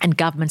 And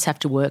governments have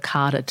to work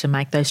harder to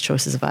make those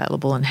choices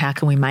available. And how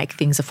can we make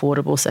things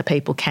affordable so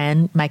people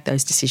can make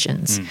those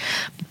decisions?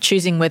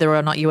 Choosing whether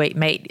or not you eat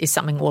meat is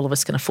something all of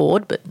us can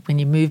afford, but when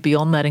you move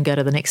beyond that and go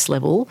to the next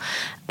level,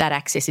 that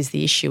access is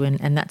the issue.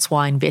 And that's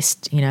why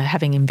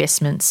having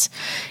investments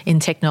in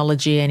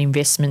technology and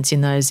investments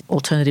in those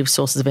alternative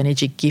sources of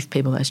energy give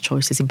people those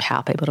choices,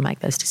 empower people to make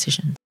those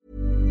decisions.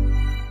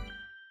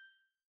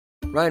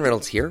 Ryan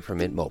Reynolds here from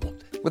Mint Mobile.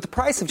 With the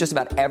price of just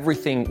about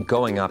everything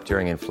going up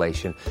during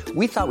inflation,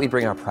 we thought we'd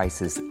bring our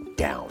prices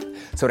down.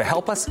 So to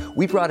help us,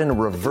 we brought in a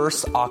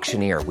reverse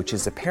auctioneer, which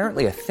is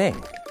apparently a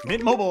thing.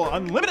 Mint Mobile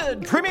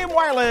Unlimited Premium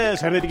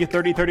Wireless. How to get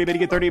 30, 30, bit to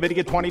get 30, bit to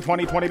get 20,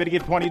 20, 20, bit to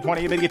get 20,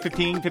 20, bit to get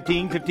 15,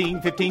 15,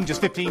 15, 15,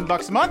 just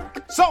 $15 a month?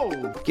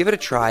 Sold! Give it a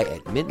try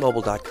at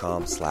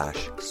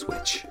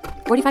mintmobile.com/switch.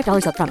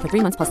 $45 up front for 3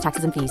 months plus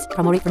taxes and fees.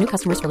 Promo rate for new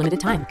customers for limited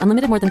time.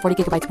 Unlimited more than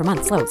 40 gigabytes per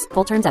month. Slows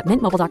full terms at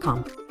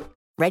mintmobile.com.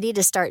 Ready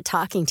to start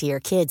talking to your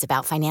kids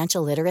about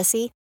financial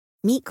literacy?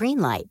 Meet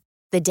Greenlight,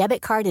 the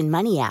debit card and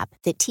money app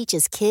that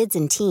teaches kids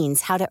and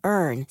teens how to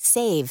earn,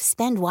 save,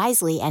 spend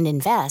wisely, and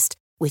invest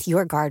with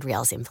your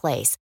guardrails in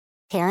place.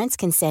 Parents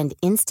can send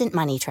instant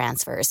money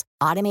transfers,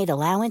 automate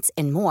allowance,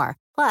 and more.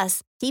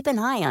 Plus, keep an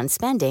eye on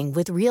spending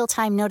with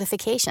real-time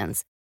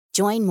notifications.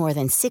 Join more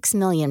than 6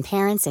 million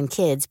parents and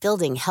kids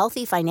building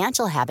healthy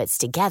financial habits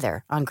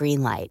together on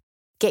Greenlight.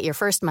 Get your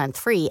first month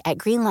free at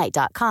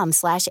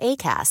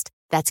greenlight.com/ACAST.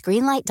 That's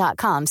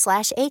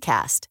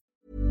greenlight.com/ACAST.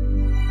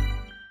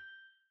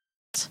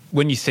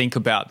 When you think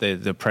about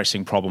the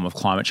pressing problem of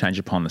climate change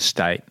upon the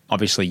state,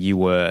 obviously you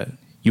were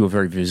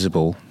very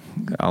visible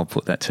I'll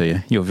put that to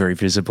you. You're very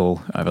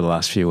visible over the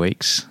last few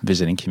weeks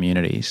visiting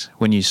communities.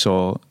 When you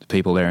saw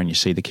people there and you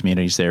see the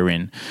communities they're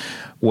in,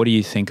 what do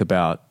you think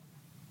about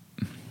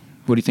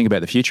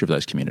the future of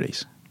those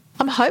communities?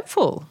 I'm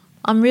hopeful.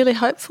 I'm really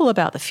hopeful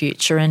about the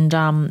future. And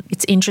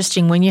it's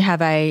interesting when you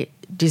have a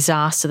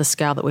disaster the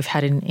scale that we've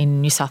had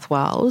in New South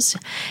Wales,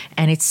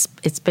 and it's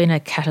been a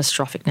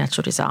catastrophic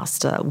natural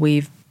disaster. Do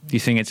you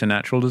think it's a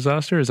natural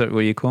disaster? Is that what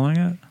you're calling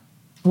it?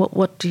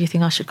 What do you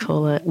think I should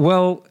call it?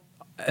 Well,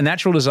 a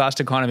natural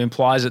disaster kind of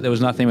implies that there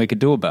was nothing we could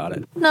do about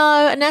it.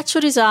 No, a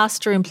natural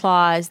disaster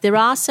implies there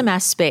are some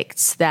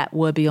aspects that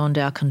were beyond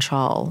our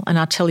control, and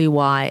I'll tell you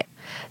why.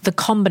 The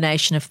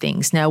combination of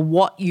things. Now,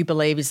 what you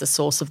believe is the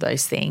source of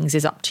those things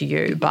is up to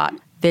you, but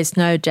there's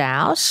no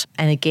doubt,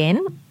 and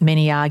again,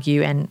 many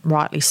argue, and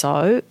rightly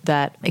so,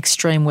 that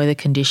extreme weather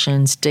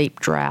conditions, deep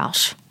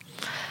drought,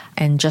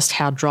 and just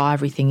how dry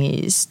everything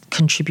is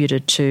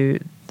contributed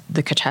to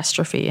the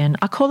catastrophe. And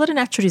I call it a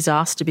natural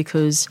disaster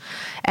because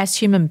as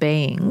human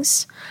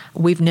beings,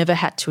 we've never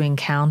had to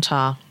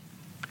encounter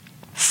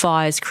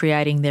fires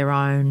creating their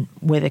own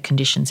weather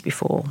conditions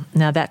before.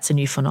 Now, that's a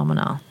new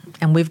phenomenon.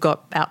 And we've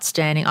got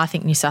outstanding, I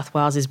think New South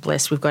Wales is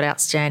blessed, we've got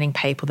outstanding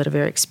people that are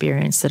very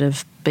experienced that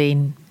have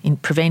been in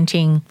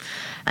preventing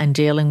and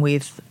dealing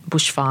with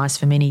bushfires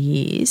for many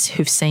years,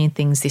 who've seen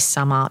things this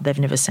summer they've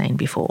never seen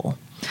before.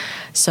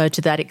 So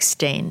to that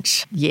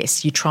extent,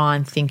 yes, you try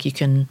and think you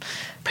can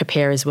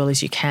prepare as well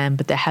as you can,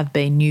 but there have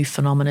been new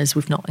phenomena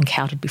we've not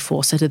encountered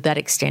before. So to that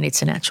extent,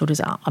 it's a natural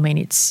disaster. I mean,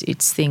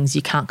 it's things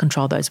you can't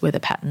control those weather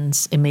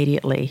patterns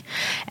immediately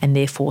and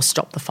therefore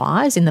stop the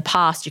fires. In the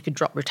past, you could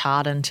drop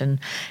retardant and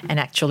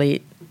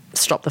actually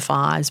stop the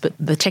fires, but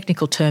the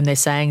technical term they're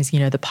saying is,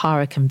 the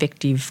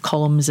pyroconvective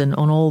columns and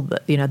on all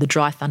the, the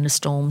dry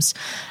thunderstorms,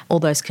 all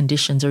those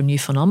conditions are a new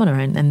phenomena,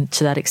 and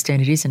to that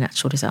extent it is a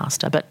natural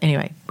disaster. But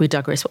anyway, we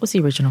digress. What was the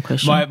original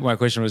question? My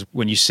question was,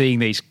 when you're seeing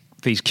these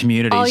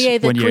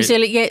communities, the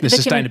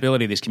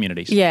sustainability of these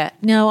communities. Yeah,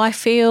 no, I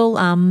feel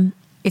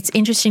it's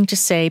interesting to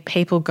see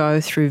people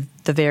go through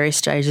the various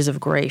stages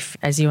of grief,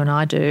 as you and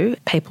I do,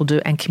 people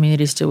do, and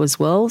communities do as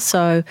well.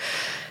 So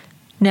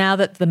now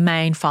that the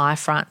main fire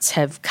fronts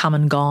have come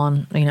and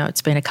gone,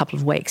 it's been a couple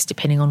of weeks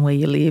depending on where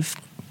you live,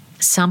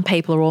 some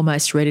people are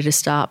almost ready to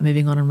start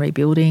moving on and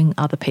rebuilding.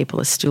 Other people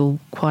are still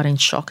quite in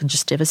shock and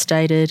just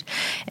devastated.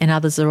 And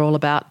others are all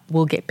about,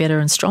 we'll get better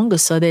and stronger.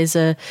 So there's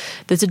a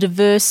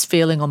diverse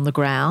feeling on the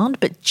ground.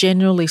 But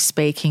generally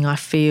speaking, I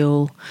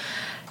feel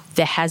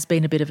there has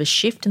been a bit of a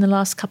shift in the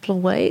last couple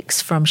of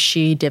weeks from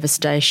sheer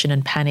devastation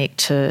and panic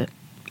to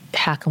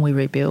how can we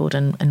rebuild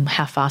and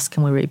how fast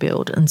can we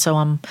rebuild? And so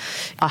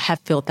I have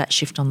felt that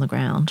shift on the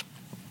ground,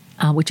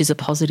 which is a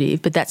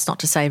positive, but that's not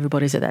to say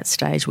everybody's at that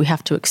stage. We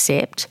have to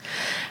accept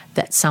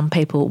that some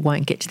people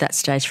won't get to that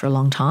stage for a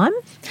long time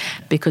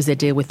because they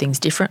deal with things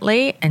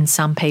differently, and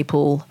some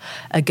people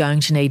are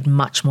going to need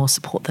much more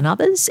support than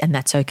others, and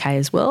that's okay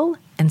as well.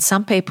 And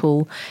some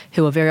people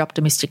who are very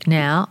optimistic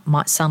now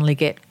might suddenly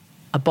get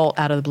a bolt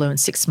out of the blue in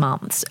 6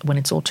 months when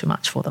it's all too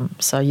much for them.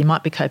 So you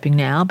might be coping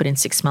now, but in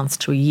 6 months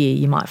to a year,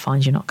 you might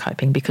find you're not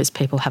coping because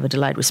people have a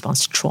delayed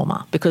response to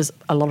trauma, because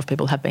a lot of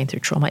people have been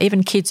through trauma.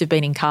 Even kids who've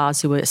been in cars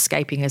who are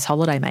escaping as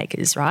holiday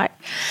makers, right?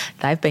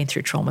 They've been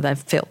through trauma. They've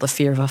felt the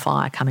fear of a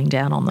fire coming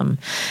down on them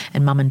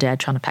and mum and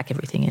dad trying to pack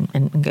everything in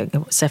and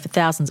go. So for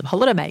thousands of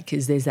holiday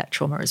makers, there's that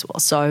trauma as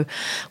well. So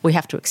we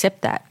have to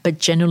accept that. But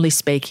generally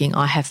speaking,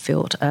 I have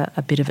felt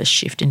a bit of a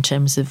shift in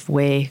terms of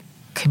where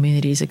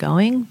communities are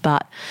going,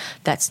 but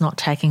that's not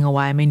taking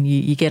away. I mean,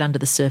 you get under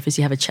the surface,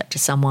 you have a chat to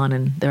someone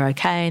and they're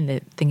okay and they're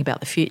thinking about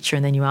the future,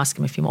 and then you ask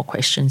them a few more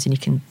questions and you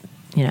can,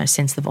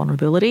 sense the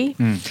vulnerability.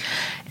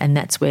 And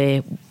that's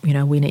where,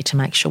 we need to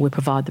make sure we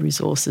provide the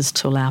resources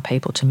to allow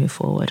people to move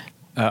forward.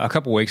 A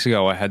couple of weeks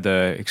ago, I had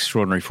the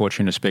extraordinary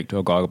fortune to speak to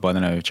a guy by the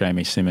name of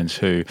Jamie Simmons,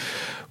 who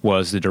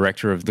was the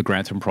director of the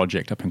Grantham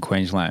Project up in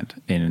Queensland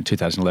in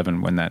 2011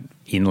 when that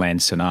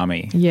inland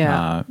tsunami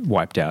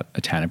wiped out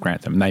a town of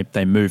Grantham.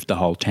 They moved the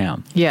whole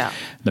town. Yeah.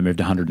 They moved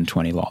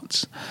 120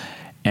 lots.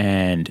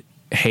 And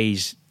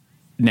he's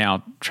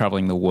now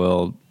travelling the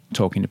world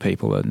talking to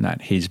people, and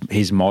that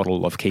his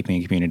model of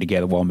keeping a community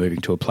together while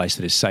moving to a place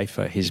that is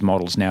safer, his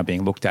model is now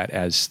being looked at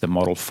as the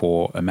model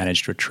for a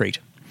managed retreat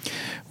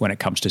when it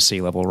comes to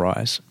sea level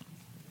rise.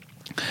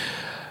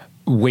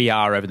 We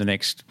are, over the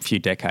next few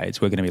decades,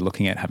 we're going to be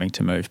looking at having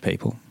to move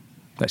people.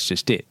 That's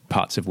just it.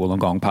 Parts of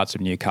Wollongong, parts of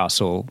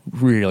Newcastle,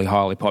 really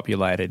highly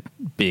populated,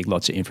 big,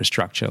 lots of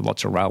infrastructure,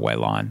 lots of railway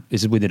line,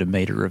 is within a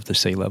metre of the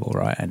sea level,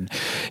 right? And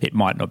it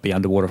might not be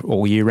underwater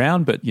all year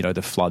round, but,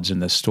 the floods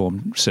and the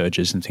storm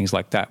surges and things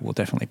like that will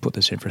definitely put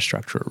this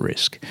infrastructure at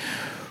risk.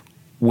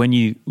 When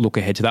you look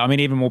ahead to that, I mean,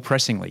 even more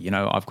pressingly,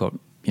 I've got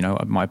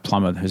my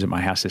plumber who's at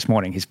my house this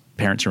morning, his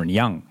parents are in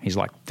Young. He's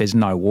like, there's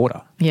no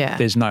water. Yeah.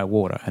 There's no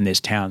water. And there's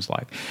towns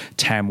like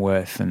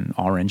Tamworth and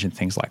Orange and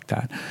things like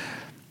that.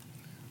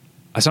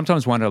 I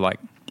sometimes wonder,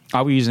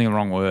 are we using the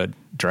wrong word,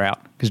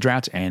 drought? Because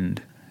droughts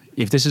end.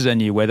 If this is a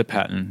new weather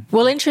pattern.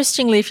 Well,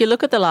 interestingly, if you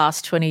look at the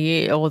last 20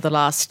 years or the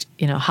last,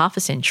 half a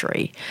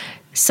century,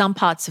 Some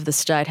parts of the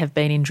state have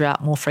been in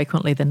drought more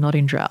frequently than not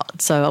in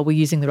drought. So are we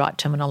using the right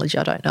terminology?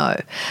 I don't know.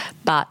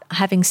 But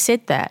having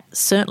said that,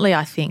 certainly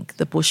I think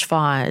the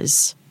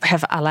bushfires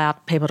have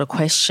allowed people to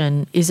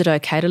question, is it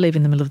okay to live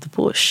in the middle of the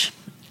bush?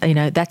 You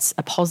know, that's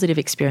a positive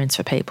experience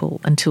for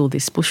people until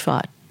this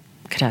bushfire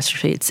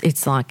catastrophe.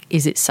 It's like,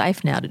 is it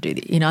safe now to do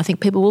this? You know, I think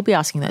people will be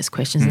asking those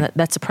questions and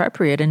that's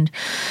appropriate. And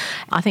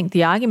I think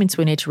the arguments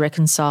we need to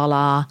reconcile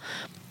are,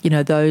 you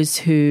know, those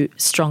who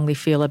strongly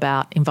feel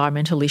about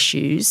environmental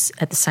issues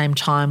at the same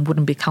time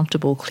wouldn't be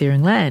comfortable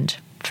clearing land,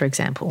 for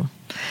example.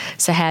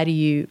 So how do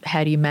you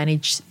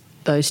manage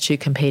those two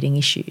competing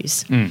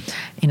issues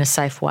in a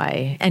safe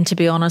way? And to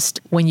be honest,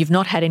 when you've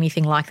not had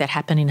anything like that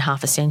happen in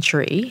half a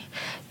century,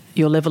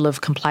 your level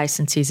of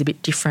complacency is a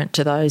bit different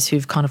to those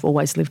who've kind of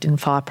always lived in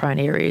fire-prone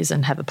areas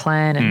and have a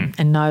plan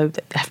and know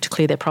that they have to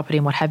clear their property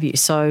and what have you.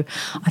 So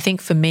I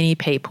think for many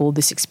people,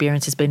 this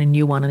experience has been a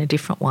new one and a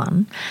different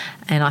one.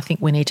 And I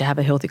think we need to have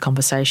a healthy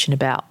conversation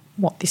about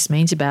what this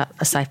means about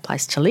a safe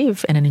place to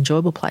live and an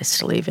enjoyable place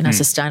to live and a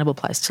sustainable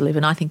place to live.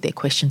 And I think they're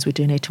questions we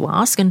do need to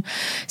ask. And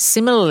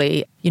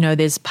similarly, you know,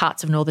 there's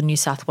parts of northern New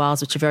South Wales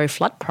which are very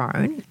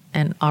flood-prone.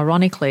 And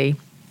ironically,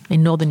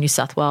 in northern New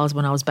South Wales,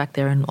 when I was back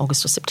there in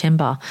August or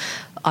September,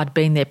 I'd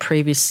been there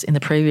in the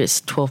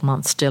previous 12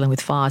 months dealing with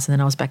fires, and then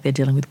I was back there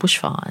dealing with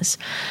bushfires.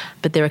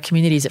 But there are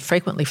communities that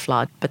frequently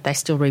flood, but they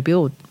still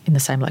rebuild in the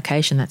same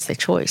location. That's their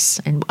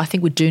choice. And I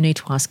think we do need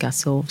to ask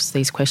ourselves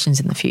these questions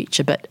in the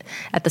future. But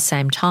at the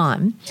same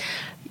time,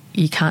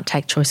 you can't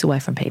take choice away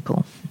from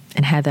people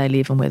and how they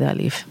live and where they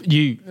live.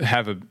 You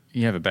have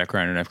a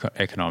background in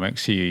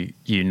economics. You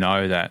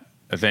know that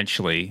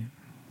eventually,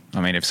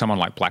 I mean, if someone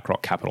like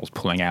BlackRock Capital's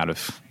pulling out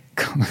of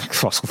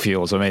fossil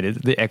fuels, I mean,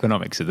 the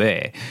economics are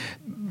there.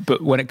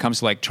 But when it comes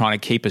to like trying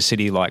to keep a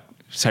city like,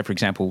 say, for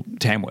example,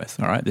 Tamworth,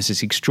 all right, this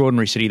is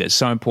extraordinary city that's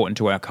so important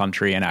to our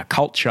country and our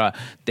culture,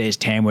 there's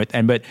Tamworth.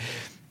 But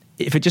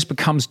if it just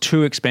becomes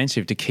too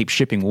expensive to keep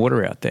shipping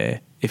water out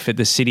there, if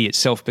the city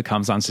itself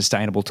becomes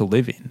unsustainable to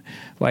live in,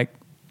 like,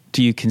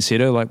 do you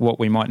consider like what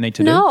we might need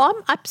to do? No,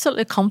 I'm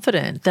absolutely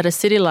confident that a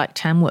city like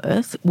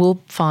Tamworth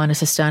will find a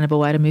sustainable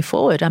way to move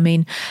forward. I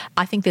mean,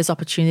 I think there's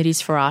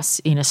opportunities for us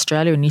in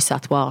Australia and New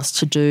South Wales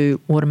to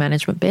do water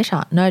management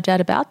better, no doubt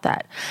about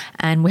that.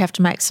 And we have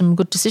to make some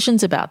good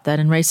decisions about that.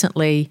 And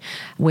recently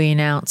we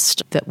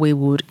announced that we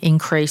would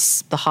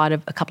increase the height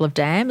of a couple of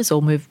dams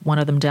or move one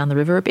of them down the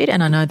river a bit.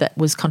 And I know that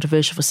was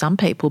controversial for some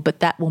people, but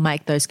that will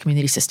make those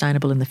communities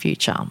sustainable in the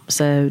future.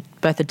 So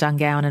both the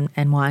Dungowan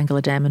and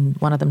Wyangala Dam, and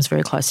one of them is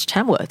very close to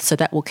Tamworth, so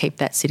that will keep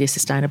that city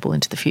sustainable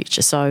into the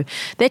future. So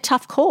they're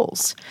tough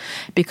calls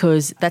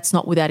because that's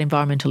not without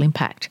environmental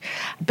impact.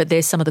 But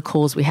there's some of the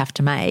calls we have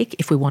to make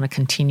if we want to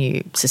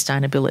continue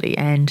sustainability.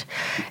 And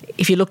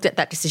if you looked at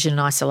that decision in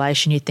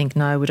isolation, you'd think,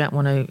 no, we don't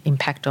want to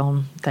impact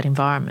on that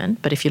environment.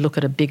 But if you look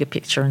at a bigger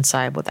picture and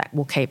say, well, that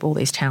will keep all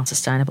these towns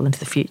sustainable into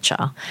the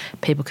future,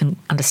 people can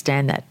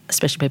understand that,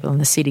 especially people in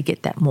the city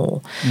get that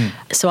more.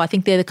 So I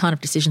think they're the kind of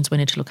decisions we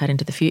need to look at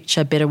into the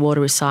future. Better water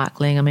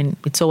recycling. I mean,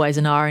 it's always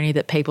an irony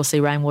that people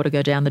see rainwater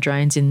go down the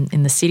drains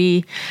in the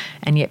city,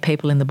 and yet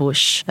people in the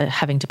bush are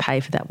having to pay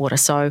for that water.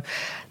 So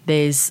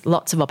there's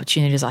lots of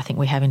opportunities I think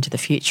we have into the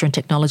future, and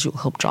technology will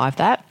help drive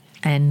that.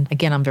 And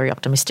again, I'm very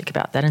optimistic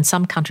about that. And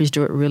some countries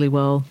do it really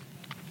well.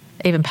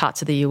 Even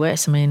parts of the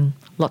US, I mean,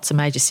 lots of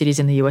major cities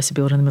in the US are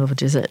built in the middle of a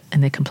desert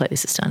and they're completely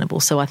sustainable.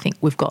 So I think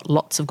we've got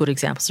lots of good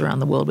examples around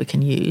the world we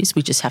can use.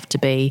 We just have to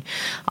be,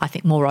 I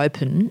think, more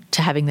open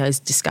to having those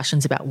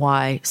discussions about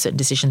why certain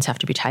decisions have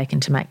to be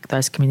taken to make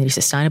those communities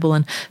sustainable.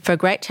 And for a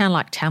great town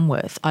like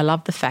Tamworth, I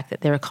love the fact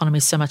that their economy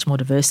is so much more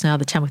diverse now.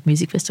 The Tamworth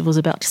Music Festival is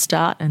about to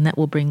start and that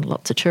will bring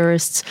lots of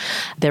tourists.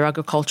 Their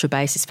agriculture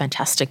base is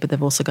fantastic, but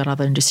they've also got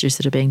other industries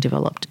that are being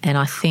developed. And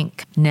I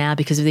think now,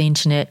 because of the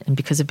internet and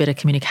because of better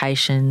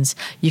communications,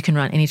 you can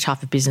run any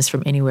type of business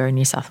from anywhere in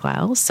New South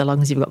Wales, so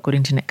long as you've got good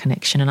internet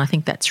connection. And I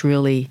think that's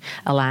really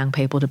allowing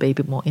people to be a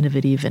bit more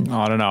innovative. And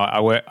I don't know.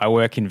 I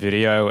work in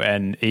video,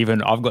 and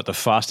even I've got the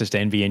fastest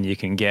NBN you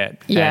can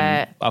get.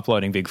 Yeah. And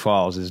uploading big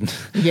files isn't.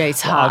 Yeah,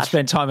 it's hard. I've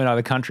spent time in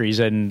other countries,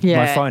 and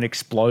my phone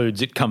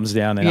explodes. It comes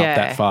down and up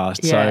that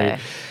fast. Yeah.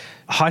 So,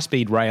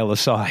 high-speed rail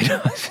aside,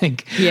 I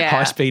think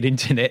high-speed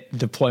internet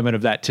deployment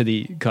of that to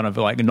the kind of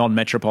like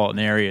non-metropolitan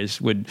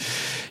areas would,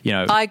 you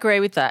know. I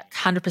agree with that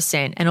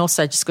 100%. And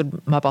also just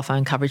good mobile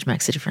phone coverage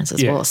makes a difference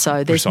as well.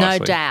 So there's no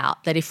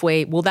doubt that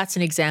that's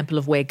an example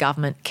of where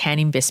government can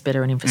invest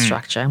better in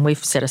infrastructure. And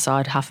we've set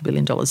aside $500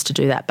 million to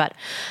do that. But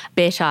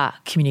better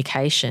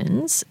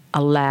communications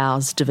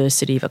allows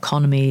diversity of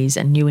economies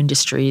and new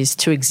industries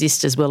to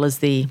exist as well as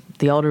the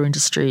older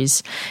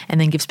industries, and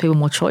then gives people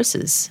more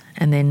choices.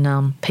 And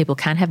then people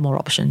can have more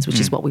options, which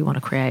is what we want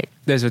to create.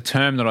 There's a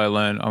term that I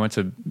learned.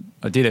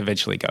 I did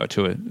eventually go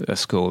to a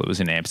school that was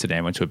in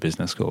Amsterdam, went to a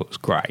business school. It was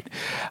great.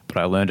 But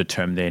I learned a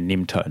term there,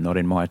 NIMTO, not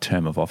in my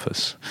term of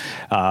office.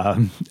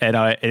 And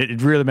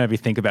it really made me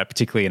think about,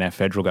 particularly in our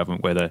federal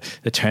government, where the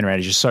turnaround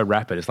is just so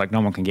rapid. It's like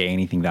no one can get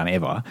anything done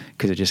ever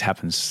because it just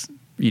happens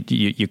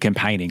you're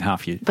campaigning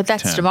half your But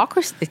that's term.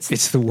 democracy.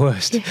 It's the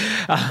worst.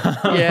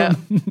 Yeah.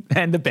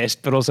 And the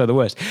best, but also the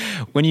worst.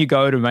 When you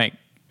go to make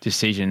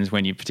decisions,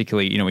 when you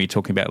particularly, when you're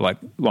talking about like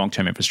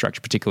long-term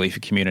infrastructure, particularly for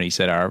communities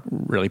that are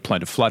really prone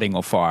to flooding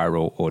or fire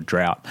or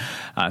drought,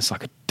 it's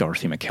like a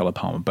Dorothy McKellar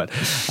poem. But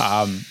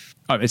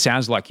it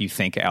sounds like you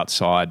think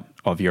outside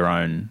of your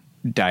own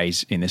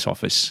days in this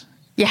office.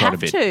 You quite a have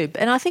bit.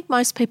 to, and I think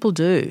most people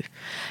do.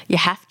 You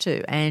have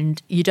to,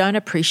 and you don't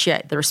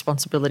appreciate the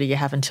responsibility you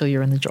have until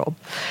you're in the job.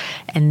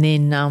 And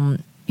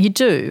then you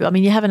do. I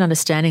mean, you have an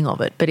understanding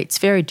of it, but it's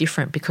very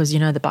different because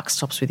the buck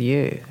stops with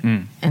you.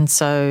 And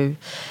so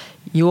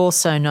you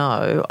also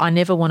know, I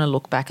never want to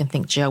look back and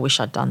think, gee, I wish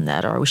I'd done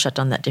that or I wish I'd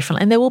done that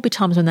differently. And there will be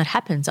times when that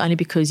happens, only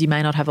because you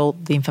may not have all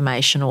the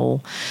information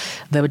or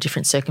there were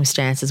different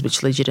circumstances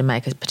which lead you to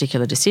make a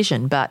particular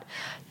decision. But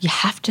you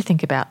have to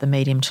think about the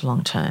medium to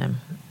long term.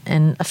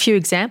 And a few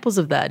examples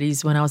of that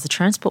is when I was the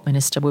Transport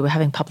Minister, we were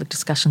having public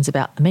discussions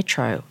about the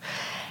metro.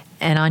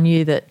 And I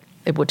knew that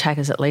it would take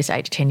us at least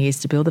 8 to 10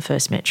 years to build the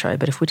first metro,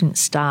 but if we didn't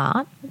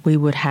start, we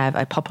would have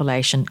a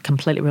population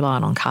completely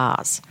reliant on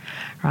cars,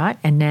 right?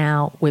 And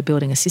now we're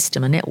building a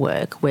system, a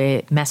network,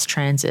 where mass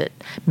transit,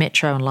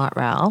 metro and light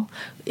rail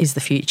is the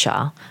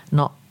future,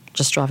 not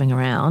just driving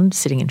around,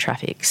 sitting in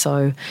traffic.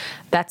 So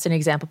that's an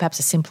example, perhaps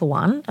a simpler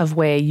one, of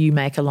where you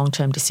make a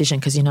long-term decision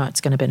because you know it's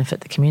going to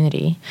benefit the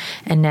community.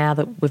 And now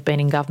that we've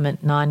been in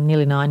government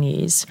nearly 9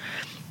 years,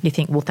 you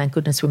think, well, thank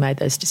goodness we made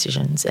those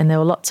decisions. And there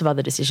were lots of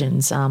other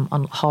decisions on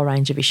a whole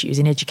range of issues.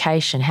 In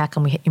education, how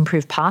can we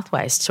improve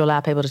pathways to allow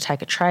people to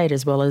take a trade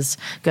as well as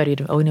go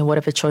to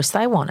whatever choice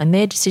they want? And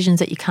they're decisions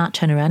that you can't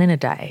turn around in a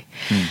day.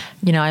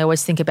 I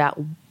always think about,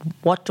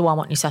 what do I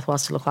want New South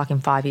Wales to look like in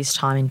 5 years'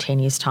 time, in 10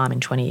 years' time, in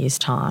 20 years'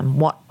 time?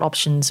 What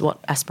options, what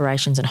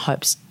aspirations and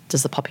hopes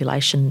does the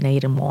population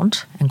need and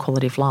want, and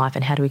quality of life,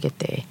 and how do we get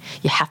there?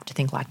 You have to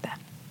think like that.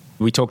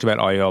 We talked about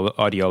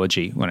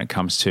ideology when it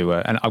comes to,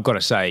 and I've got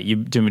to say,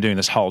 you've been doing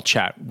this whole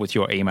chat with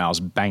your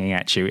emails banging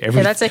at you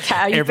every, that's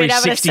okay. every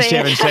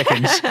 67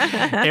 seconds.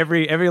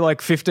 every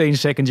like 15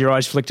 seconds, your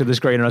eyes flick to the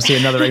screen and I see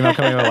another email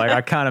coming. I'm like,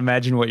 I can't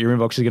imagine what your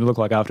inbox is going to look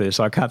like after this,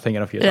 so I can't think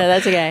enough of your time. Yeah,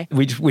 that's okay.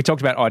 We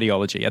talked about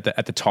ideology at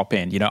the top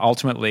end.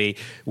 Ultimately,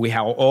 we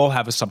all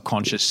have a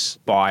subconscious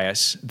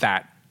bias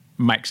that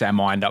makes our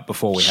mind up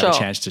before we have a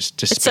chance to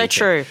speak. It's so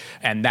true.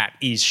 And that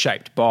is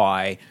shaped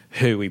by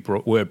who we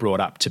were brought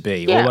up to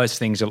be. Yeah. All those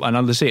things, and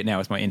I see it now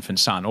with my infant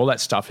son, all that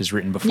stuff is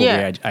written before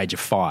the age of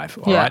 5,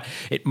 all right?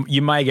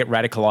 You may get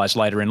radicalised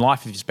later in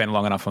life. If you spend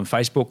long enough on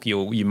Facebook,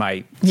 you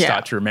may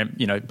start to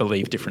remember,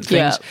 believe different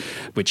things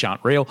which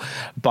aren't real.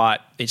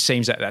 But it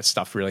seems that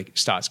stuff really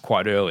starts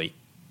quite early.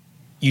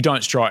 You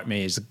don't strike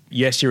me as,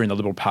 yes, you're in the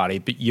Liberal Party,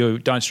 but you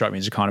don't strike me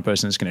as the kind of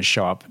person that's going to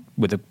show up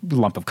with a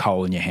lump of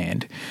coal in your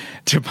hand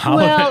to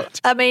Parliament. Well,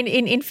 I mean,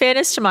 in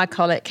fairness to my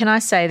colleague, can I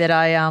say that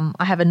I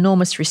have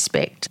enormous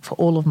respect for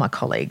all of my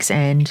colleagues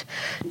and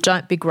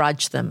don't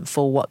begrudge them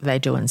for what they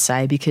do and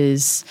say,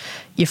 because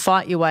you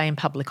fight your way in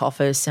public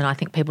office, and I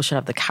think people should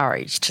have the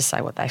courage to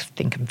say what they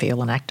think and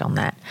feel and act on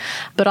that.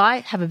 But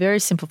I have a very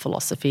simple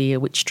philosophy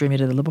which drew me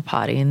to the Liberal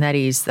Party, and that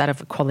is that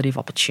of equality of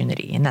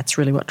opportunity, and that's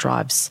really what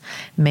drives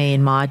me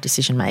in my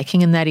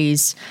decision-making, and that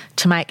is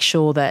to make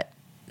sure that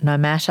no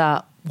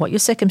matter what your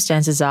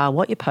circumstances are,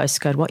 what your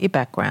postcode, what your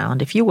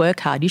background, if you work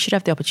hard, you should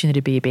have the opportunity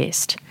to be your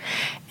best.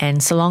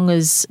 And so long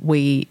as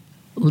we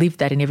live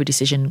that in every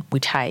decision we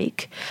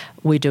take,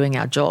 we're doing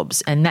our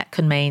jobs. And that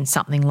can mean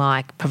something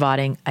like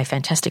providing a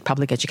fantastic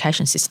public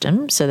education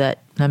system so that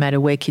no matter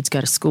where kids go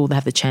to school, they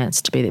have the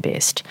chance to be their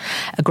best.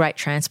 A great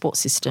transport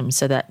system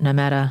so that no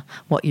matter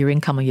what your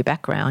income or your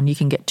background, you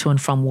can get to and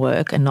from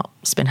work and not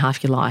spend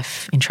half your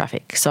life in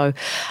traffic. So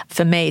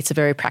for me, it's a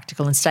very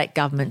practical, and state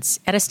governments,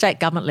 at a state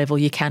government level,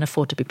 you can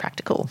afford to be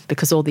practical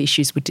because all the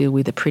issues we deal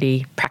with are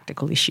pretty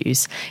practical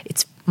issues.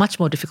 It's much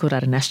more difficult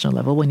at a national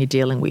level when you're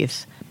dealing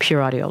with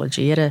pure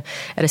ideology. At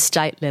a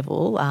state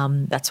level,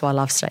 that's why I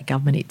love state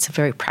government. It's a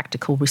very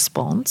practical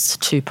response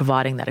to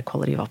providing that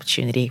equality of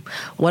opportunity.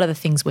 What are the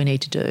things we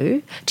need to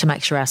do to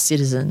make sure our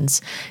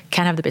citizens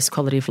can have the best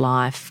quality of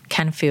life,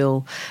 can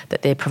feel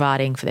that they're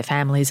providing for their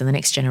families and the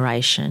next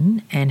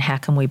generation, and how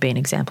can we be an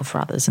example for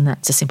others? And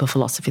that's a simple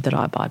philosophy that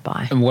I abide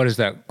by. And what does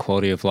that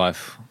quality of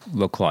life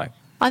look like?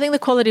 I think the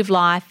quality of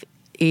life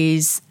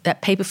is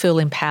that people feel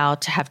empowered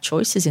to have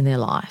choices in their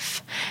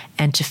life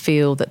and to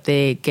feel that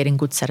they're getting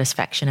good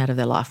satisfaction out of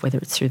their life, whether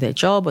it's through their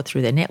job or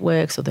through their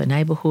networks or their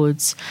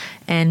neighbourhoods.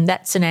 And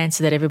that's an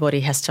answer that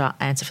everybody has to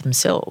answer for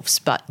themselves.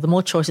 But the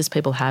more choices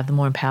people have, the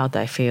more empowered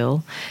they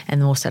feel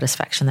and the more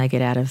satisfaction they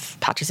get out of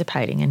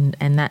participating.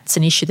 And that's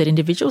an issue that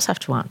individuals have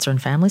to answer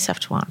and families have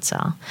to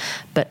answer.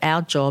 But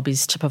our job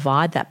is to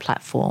provide that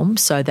platform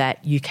so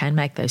that you can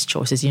make those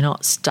choices. You're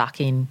not stuck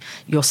in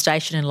your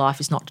station in life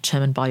is not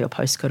determined by your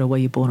postcode or where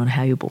you're born and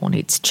how you're born.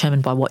 It's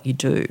determined by what you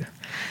do.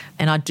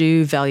 And I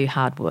do value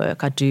hard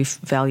work.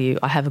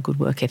 I have a good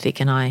work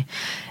ethic,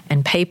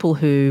 and people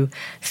who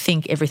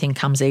think everything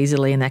comes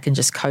easily and they can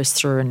just coast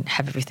through and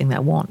have everything they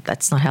want,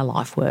 that's not how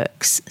life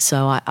works.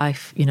 So I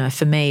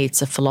for me,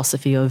 it's a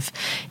philosophy of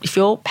if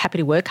you're happy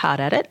to work hard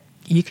at it,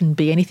 you can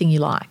be anything you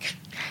like.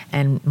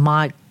 And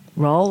my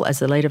role as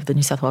the leader of the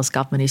New South Wales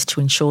government is to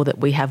ensure that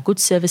we have good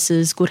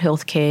services, good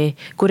healthcare,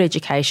 good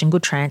education,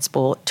 good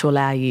transport to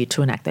allow you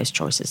to enact those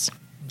choices.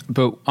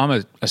 But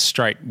I'm a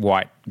straight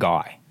white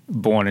guy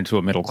born into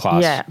a middle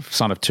class,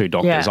 son of two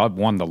doctors. I've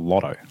won the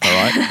lotto, all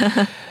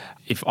right?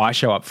 If I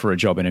show up for a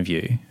job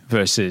interview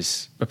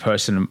versus a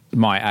person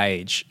my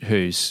age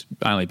who's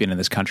only been in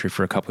this country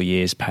for a couple of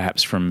years,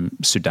 perhaps from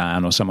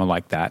Sudan or someone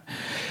like that,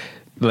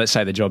 let's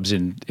say the job's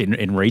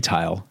in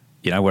retail,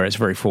 where it's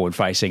very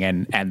forward-facing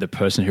and the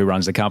person who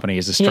runs the company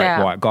is a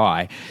straight white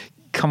guy,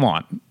 come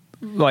on.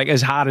 Like,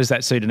 as hard as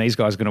that Sudanese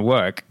guy's going to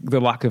work, the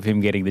luck of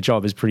him getting the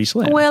job is pretty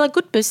slim. Well, a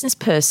good business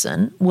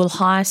person will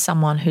hire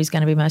someone who's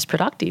going to be most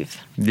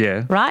productive.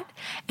 Yeah. Right?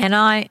 And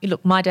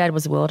my dad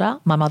was a welder.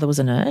 My mother was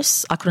a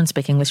nurse. I couldn't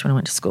speak English when I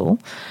went to school.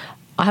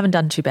 I haven't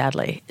done too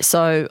badly.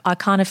 So I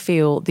kind of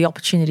feel the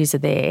opportunities are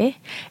there,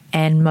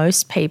 and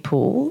most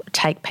people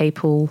take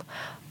people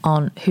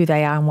on who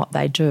they are and what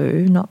they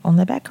do, not on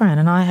their background.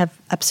 And I have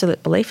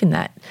absolute belief in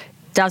that.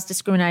 Does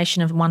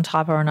discrimination of one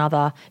type or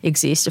another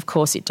exist? Of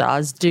course it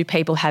does. Do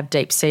people have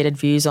deep-seated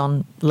views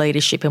on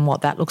leadership and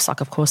what that looks like?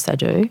 Of course they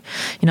do.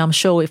 I'm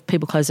sure if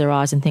people close their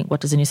eyes and think,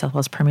 what does the New South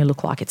Wales Premier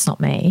look like? It's not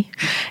me.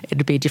 It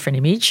would be a different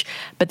image.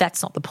 But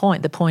that's not the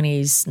point. The point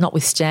is,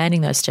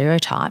 notwithstanding those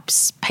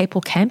stereotypes, people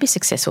can be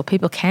successful.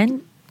 People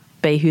can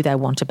be who they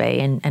want to be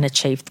and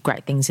achieve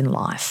great things in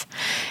life.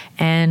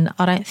 And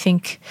I don't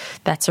think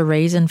that's a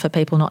reason for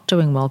people not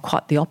doing well.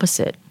 Quite the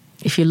opposite.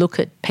 If you look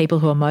at people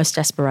who are most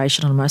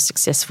aspirational and most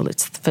successful,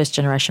 it's the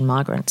first-generation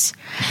migrants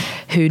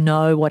who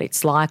know what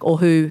it's like, or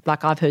who,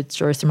 like I've heard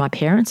stories from my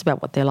parents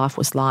about what their life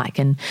was like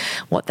and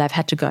what they've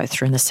had to go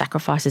through and the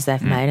sacrifices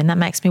they've made, and that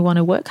makes me want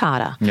to work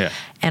harder. Yeah.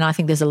 And I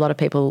think there's a lot of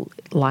people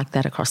like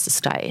that across the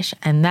state.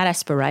 And that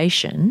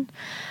aspiration,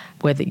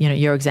 whether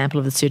your example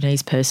of the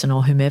Sudanese person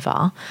or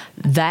whomever,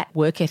 that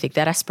work ethic,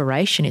 that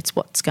aspiration, it's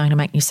what's going to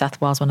make New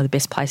South Wales one of the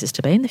best places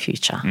to be in the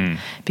future.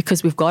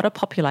 Because we've got a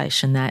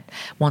population that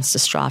wants to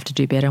strive to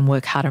do better and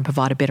work harder and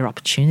provide a better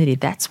opportunity.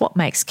 That's what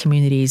makes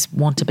communities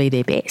want to be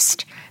their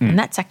best. And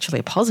that's actually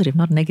a positive,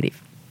 not a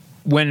negative.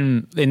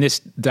 When, in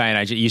this day and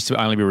age, it used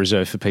to only be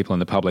reserved for people in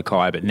the public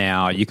eye, but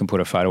now you can put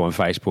a photo on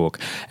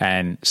Facebook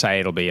and say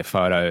it'll be a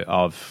photo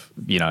of,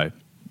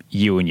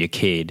 you and your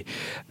kid,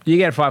 you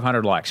get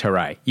 500 likes,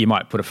 hooray. You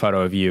might put a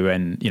photo of you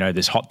and,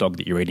 this hot dog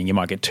that you're eating, you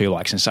might get 2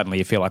 likes, and suddenly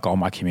you feel like, oh,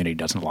 my community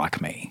doesn't like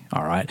me,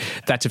 all right?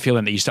 That's a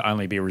feeling that used to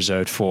only be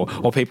reserved for,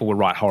 or people would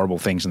write horrible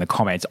things in the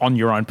comments on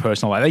your own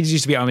personal life. These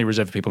used to be only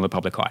reserved for people in the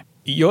public eye.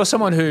 You're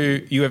someone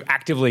who you have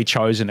actively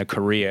chosen a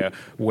career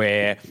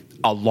where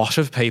a lot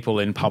of people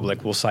in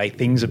public will say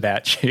things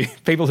about you,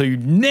 people who you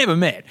never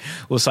met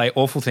will say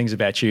awful things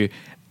about you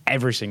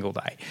every single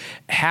day.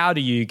 How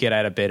do you get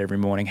out of bed every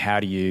morning?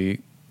 How do you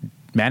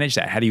manage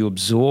that? How do you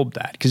absorb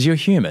that? Because you're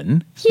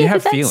human. You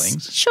have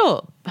feelings.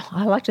 Sure.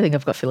 I like to think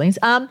I've got feelings.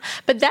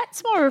 But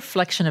that's more a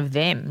reflection of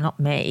them, not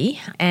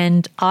me.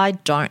 And I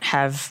don't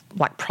have,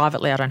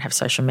 privately, I don't have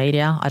social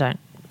media. I don't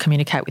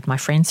communicate with my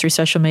friends through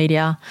social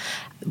media.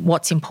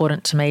 What's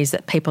important to me is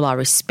that people I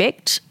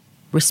respect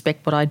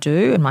what I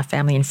do and my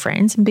family and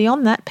friends. And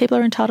beyond that, people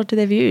are entitled to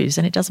their views,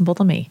 and it doesn't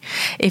bother me.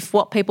 If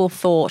what people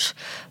thought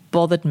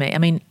bothered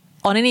me,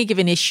 on any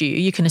given issue,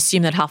 you can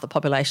assume that half the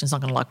population is not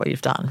going to like what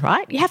you've done,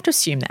 right? You have to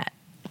assume that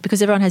because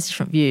everyone has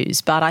different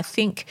views. But I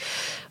think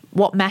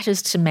what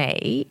matters to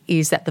me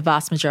is that the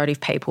vast majority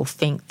of people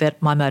think that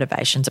my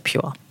motivations are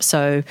pure.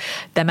 So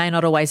they may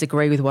not always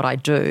agree with what I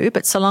do,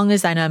 but so long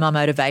as they know my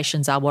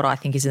motivations are what I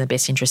think is in the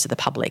best interest of the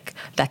public,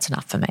 that's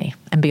enough for me.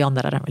 And beyond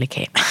that, I don't really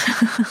care.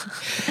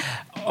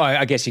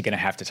 I guess you're going to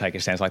have to take a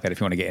stance like that if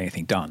you want to get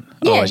anything done.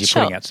 Yeah, otherwise,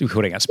 you're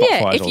putting out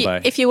spotlights all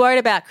day. If you're worried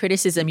about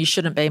criticism, you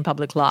shouldn't be in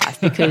public life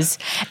because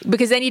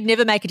then you'd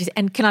never make a decision.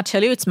 And can I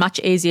tell you, it's much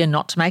easier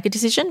not to make a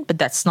decision, but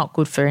that's not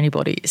good for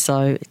anybody.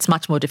 So it's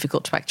much more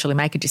difficult to actually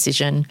make a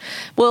decision.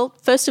 Well,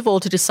 first of all,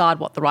 to decide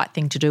what the right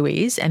thing to do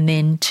is, and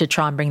then to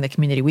try and bring the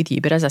community with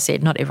you. But as I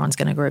said, not everyone's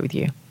going to agree with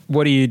you.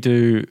 What do you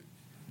do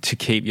to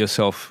keep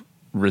yourself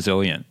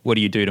resilient? What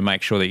do you do to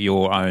make sure that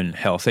your own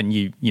health, and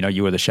you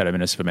were the Shadow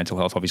Minister for Mental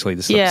Health, obviously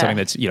this is something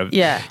that's,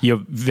 you're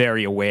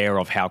very aware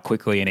of how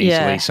quickly and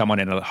easily someone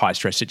in a high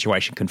stress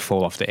situation can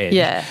fall off the edge.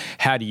 Yeah.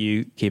 How do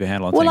you keep a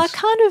handle on things?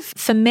 Well,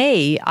 for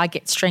me, I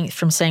get strength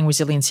from seeing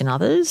resilience in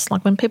others.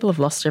 Like when people have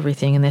lost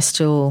everything and they're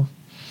still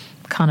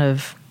kind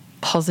of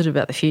positive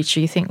about the future,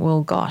 you think,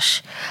 well,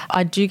 gosh,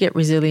 I do get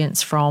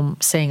resilience from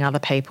seeing other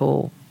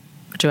people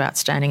do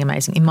outstanding,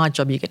 amazing. In my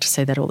job, you get to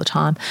see that all the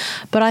time.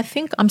 But I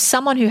think I'm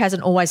someone who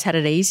hasn't always had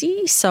it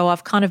easy, so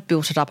I've kind of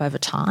built it up over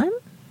time.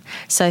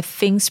 So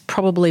things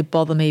probably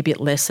bother me a bit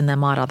less than they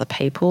might other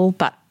people.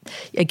 But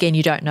again,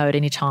 you don't know at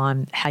any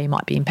time how you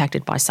might be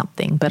impacted by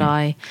something. But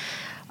I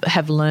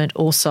have learned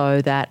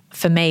also that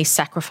for me,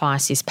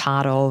 sacrifice is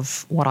part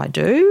of what I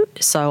do.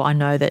 So I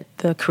know that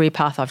the career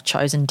path I've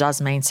chosen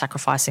does mean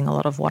sacrificing a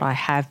lot of what I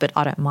have, but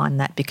I don't mind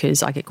that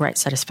because I get great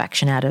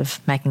satisfaction out of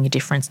making a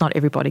difference. Not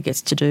everybody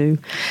gets to do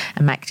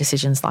and make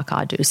decisions like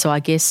I do. So I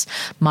guess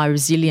my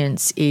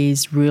resilience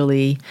is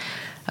really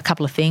a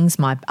couple of things,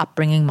 my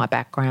upbringing, my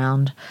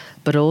background,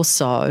 but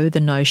also the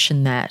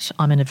notion that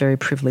I'm in a very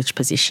privileged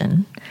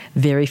position.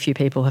 Very few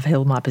people have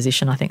held my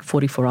position, I think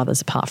 44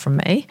 others apart from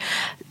me.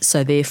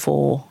 So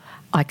therefore,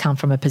 I come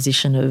from a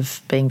position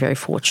of being very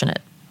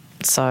fortunate.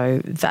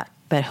 So that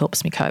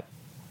helps me cope.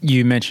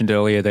 You mentioned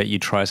earlier that you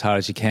try as hard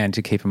as you can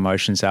to keep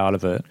emotions out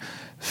of it.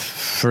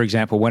 For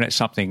example, when it's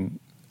something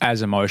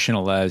as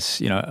emotional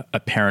as, a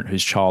parent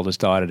whose child has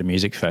died at a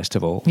music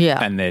festival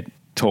and they're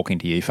talking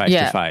to you face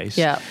to face.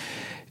 Yeah.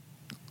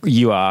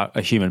 You are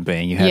a human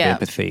being. You have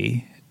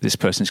empathy. This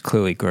person's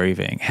clearly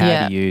grieving.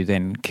 How do you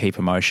then keep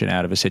emotion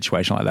out of a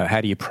situation like that?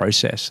 How do you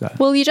process that?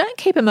 Well, you don't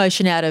keep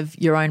emotion out of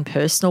your own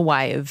personal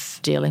way of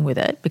dealing with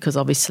it, because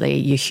obviously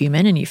you're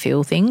human and you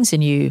feel things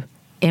and you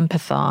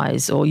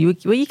empathise, or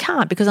you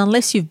can't, because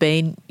unless you've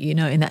been,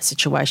 in that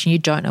situation, you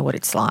don't know what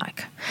it's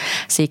like.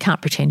 So you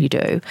can't pretend you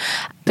do.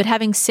 But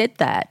having said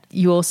that,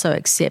 you also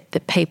accept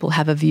that people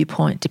have a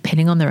viewpoint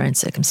depending on their own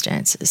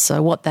circumstances.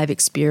 So what they've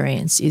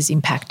experienced is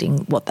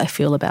impacting what they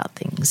feel about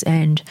things.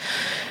 And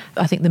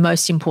I think the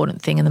most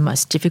important thing and the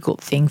most difficult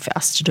thing for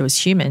us to do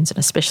as humans, and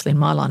especially in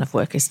my line of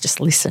work, is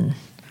just listen.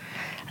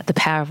 The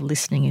power of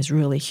listening is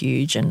really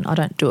huge, and I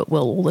don't do it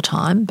well all the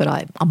time, but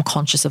I'm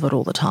conscious of it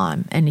all the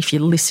time. And if you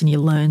listen, you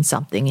learn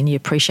something and you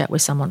appreciate where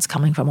someone's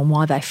coming from and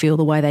why they feel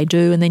the way they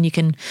do, and then you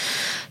can,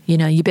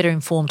 you're better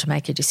informed to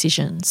make your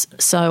decisions.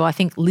 So I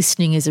think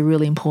listening is a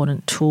really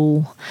important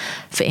tool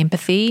for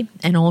empathy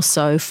and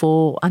also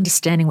for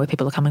understanding where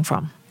people are coming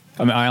from.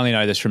 I mean, I only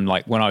know this from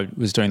when I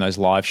was doing those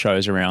live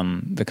shows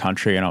around the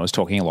country, and I was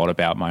talking a lot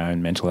about my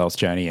own mental health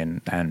journey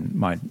and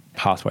my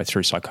pathway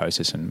through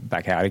psychosis and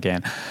back out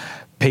again.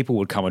 People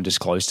would come and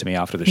disclose to me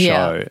after the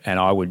show, and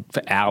I would,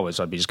 for hours,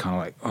 I'd be just kind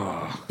of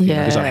like,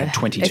 because I had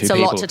 22 people. It's a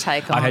lot to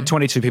take on. I had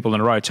 22 people in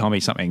a row tell me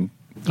something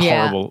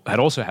horrible had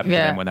also happened to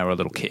them when they were a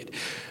little kid.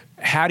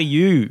 How do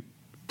you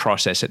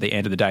process at the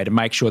end of the day to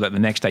make sure that the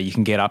next day you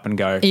can get up and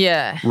go,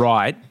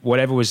 right,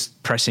 whatever was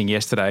pressing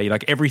yesterday,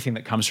 like everything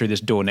that comes through this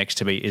door next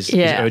to me is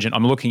urgent.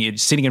 I'm looking at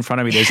sitting in front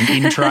of me, there's an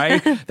in tray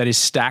that is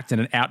stacked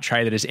and an out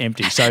tray that is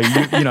empty. So,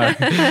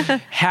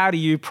 how do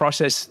you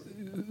process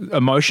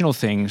emotional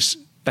things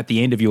at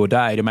the end of your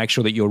day to make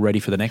sure that you're ready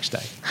for the next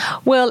day?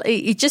 Well,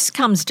 it just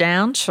comes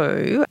down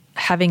to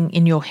having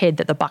in your head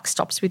that the buck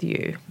stops with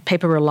you.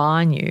 People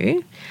rely on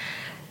you.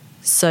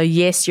 So,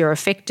 yes, you're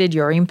affected,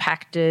 you're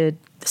impacted.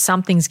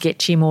 Some things get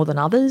to you more than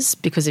others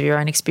because of your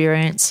own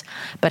experience,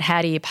 but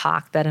how do you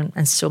park that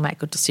and still make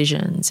good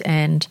decisions?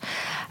 And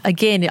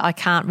again,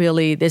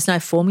 there's no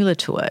formula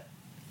to it.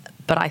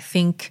 But I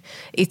think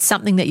it's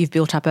something that you've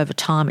built up over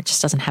time. It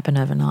just doesn't happen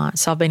overnight.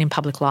 So I've been in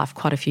public life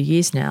quite a few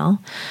years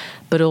now,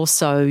 but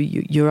also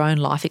your own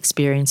life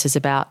experience is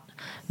about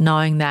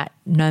knowing that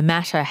no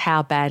matter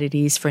how bad it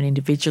is for an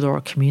individual or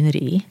a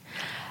community,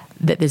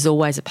 that there's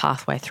always a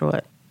pathway through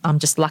it. I'm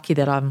just lucky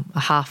that I'm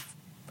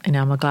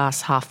I'm a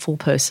glass half full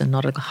person,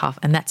 not a half,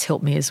 and that's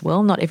helped me as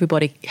well. Not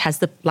everybody has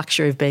the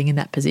luxury of being in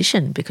that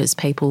position because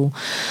people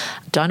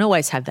don't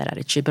always have that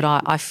attitude. But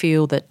I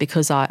feel that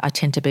because I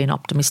tend to be an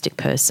optimistic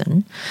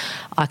person,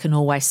 I can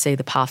always see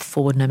the path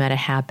forward no matter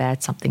how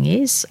bad something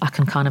is. I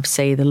can kind of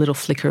see the little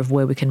flicker of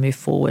where we can move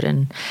forward,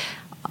 and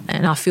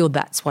I feel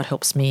that's what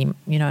helps me,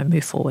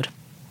 move forward.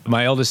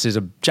 My eldest is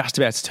just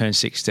about to turn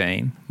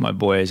 16. My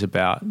boy is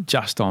about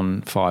just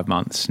on 5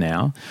 months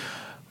now.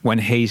 When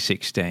he's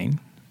 16,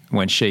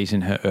 when she's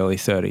in her early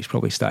 30s,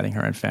 probably starting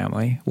her own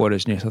family, what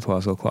does New South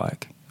Wales look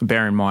like?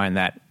 Bear in mind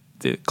that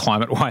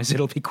climate-wise,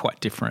 it'll be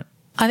quite different.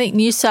 I think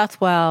New South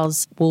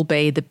Wales will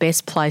be the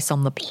best place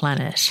on the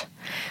planet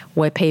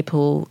where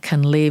people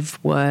can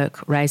live,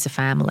 work, raise a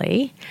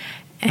family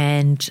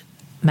and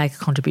make a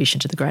contribution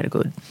to the greater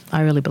good.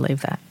 I really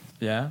believe that.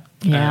 Yeah?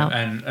 Yeah.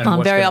 And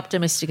I'm very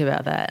optimistic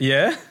about that.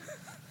 Yeah?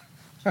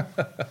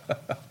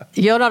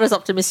 You're not as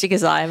optimistic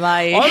as I am,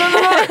 are you?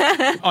 Oh,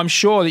 no. I'm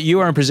sure that you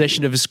are in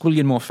possession of a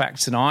squillion more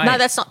facts than I am. No,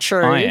 that's not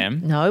true. I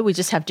am. No, we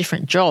just have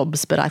different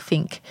jobs, but I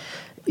think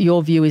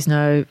your view is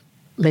no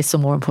less or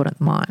more important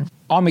than mine.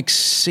 I'm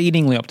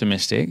exceedingly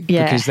optimistic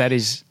because that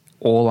is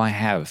all I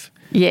have.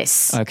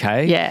 Yes.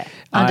 Okay. Yeah.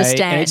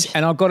 Understand.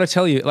 And I've got to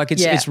tell you,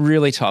 it's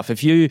really tough.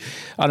 If you,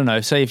 I don't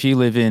know, say if you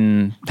live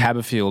in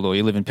Haberfield or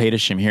you live in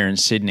Petersham here in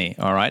Sydney,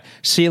 all right,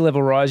 sea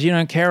level rise you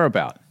don't care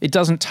about. It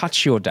doesn't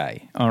touch your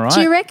day, all right?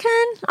 Do you reckon?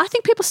 I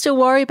think people still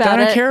worry about it.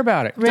 They don't care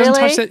about it. Really? It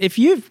doesn't touch that. If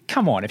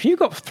you've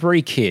got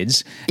 3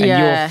 kids and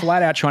you're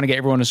flat out trying to get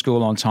everyone to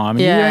school on time, and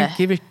you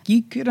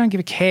don't give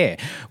a care.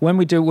 When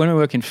we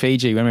work in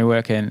Fiji, when we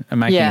work in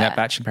making that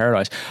batch in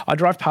paradise, I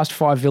drive past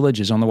 5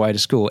 villages on the way to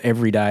school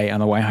every day,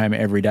 on the way home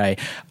every day.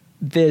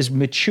 There's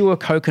mature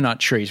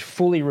coconut trees,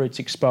 fully roots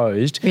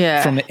exposed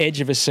from the edge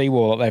of a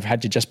seawall that they've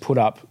had to just put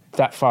up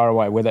that far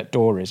away where that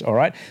door is, all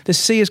right? The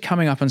sea is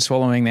coming up and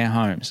swallowing their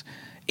homes.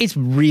 They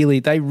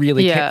really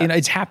care.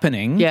 It's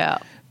happening. Yeah.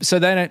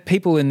 So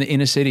people in the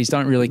inner cities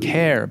don't really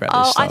care about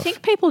this stuff. I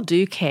think people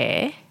do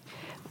care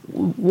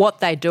What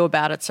they do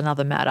about it's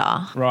another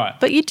matter. Right.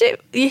 But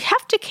you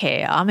have to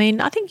care. I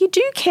mean, I think you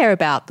do care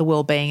about the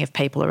well-being of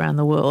people around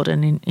the world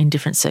and in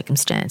different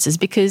circumstances,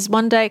 because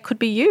one day it could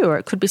be you or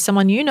it could be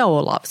someone you know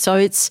or love. So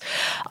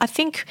I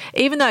think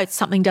even though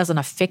something doesn't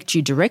affect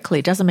you directly,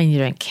 it doesn't mean you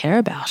don't care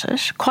about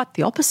it. Quite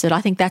the opposite.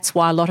 I think that's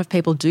why a lot of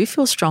people do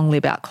feel strongly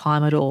about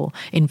climate or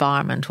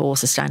environment or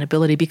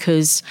sustainability,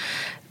 because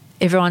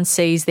everyone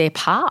sees their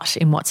part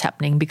in what's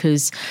happening,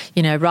 because,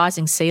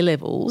 rising sea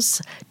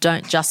levels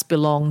don't just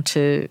belong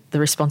to the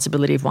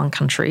responsibility of one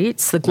country.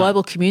 It's the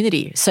global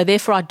community. So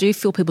therefore, I do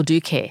feel people do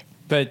care.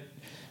 But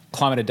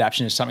climate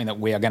adaptation is something that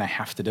we are going to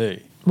have to do.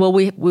 Well,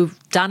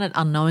 we've done it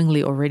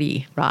unknowingly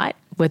already, right?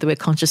 Whether we're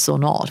conscious or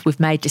not. We've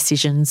made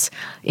decisions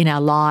in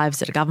our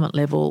lives at a government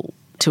level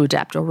to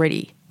adapt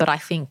already. But I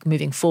think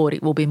moving forward,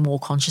 it will be more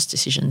conscious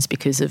decisions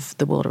because of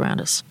the world around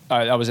us.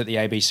 I was at the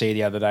ABC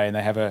the other day and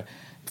they have a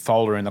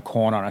folder in the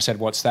corner, and I said,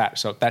 "What's that?"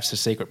 So that's the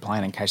secret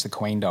plan in case the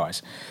Queen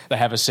dies. They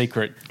have a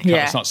secret.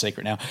 Yeah. It's not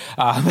secret now.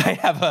 They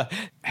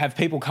have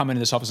people come into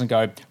this office and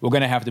go, "We're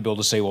going to have to build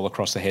a seawall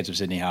across the heads of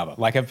Sydney Harbour."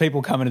 Like, have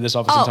people come into this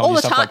office and told all you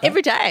the stuff time, like that?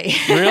 every day.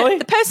 Really?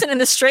 The person in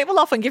the street will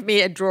often give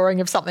me a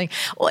drawing of something,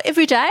 or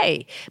every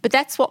day. But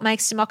that's what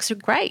makes democracy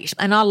great,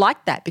 and I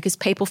like that, because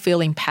people feel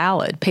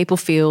empowered. People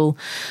feel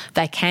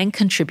they can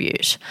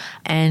contribute,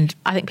 and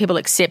I think people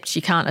accept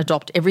you can't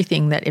adopt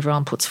everything that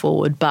everyone puts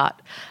forward,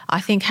 but I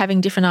think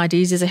having different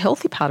ideas is a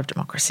healthy part of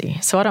democracy.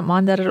 So I don't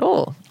mind that at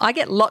all. I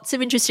get lots of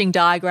interesting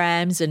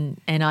diagrams and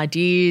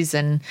ideas,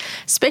 and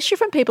especially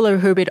from people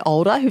who are a bit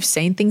older, who've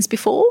seen things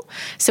before.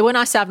 So when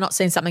I say I've not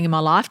seen something in my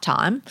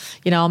lifetime,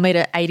 I'll meet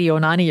an 80 or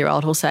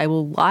 90-year-old who'll say,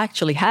 well, I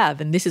actually have,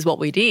 and this is what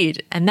we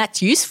did. And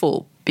that's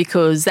useful,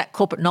 because that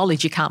corporate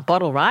knowledge you can't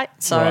bottle, right?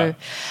 So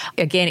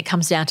Again, it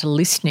comes down to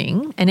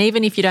listening. And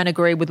even if you don't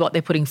agree with what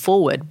they're putting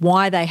forward,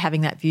 why are they having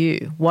that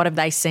view? What have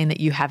they seen that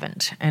you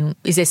haven't? And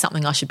is there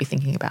something I should be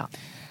thinking about?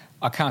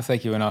 I can't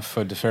thank you enough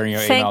for deferring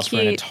your Thank emails for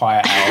you. an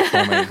entire hour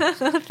for me.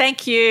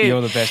 Thank you. You're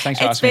the best. Thanks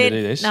for asking me to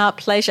do this. No,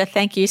 pleasure.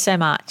 Thank you so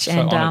much.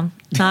 honoured.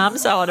 I'm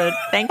so honoured.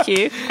 Thank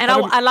you. And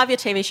I love your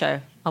TV show.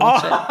 I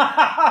watch it.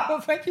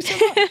 Thank you so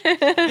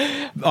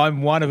much.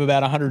 I'm one of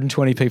about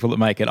 120 people that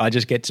make it. I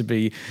just get to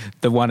be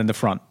the one in the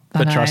front.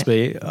 But trust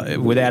me,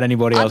 without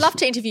anybody else. I'd love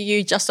to interview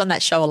you just on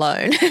that show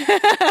alone.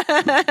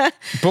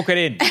 Book it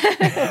in.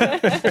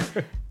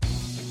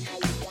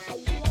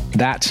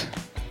 That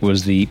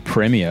was the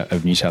Premier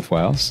of New South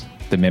Wales,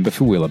 the member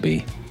for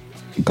Willoughby,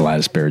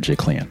 Gladys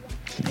Berejiklian.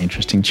 An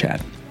interesting chat.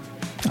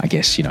 I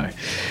guess,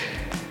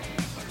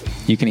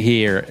 you can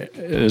hear,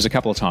 there's a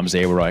couple of times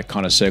there where I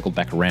kind of circled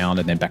back around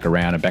and then back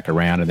around and back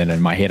around, and then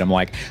in my head I'm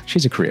like,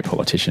 she's a career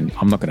politician.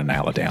 I'm not going to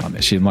nail her down on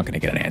this. I'm not going to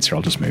get an answer.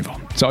 I'll just move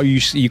on. So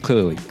you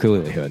clearly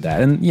heard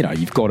that. And,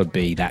 you've got to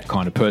be that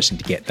kind of person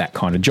to get that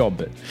kind of job.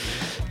 But,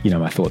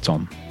 my thoughts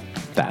on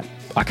that.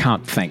 I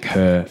can't thank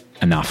her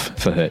enough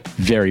for her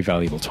very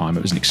valuable time.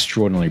 It was an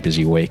extraordinarily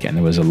busy week, and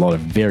there was a lot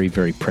of very,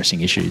 very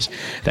pressing issues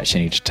that she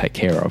needed to take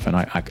care of. And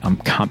I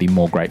can't be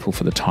more grateful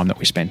for the time that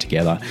we spent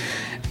together.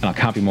 And I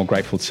can't be more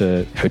grateful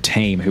to her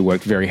team, who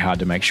worked very hard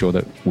to make sure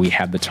that we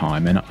had the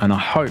time. And I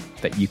hope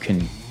that you can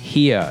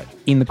hear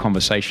in the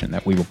conversation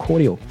that we were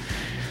cordial.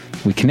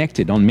 We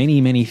connected on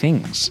many, many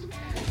things.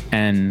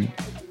 And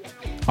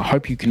I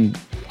hope you can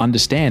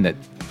understand that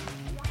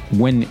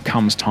when it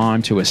comes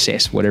time to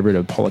assess whatever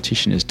a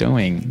politician is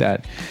doing,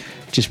 that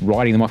just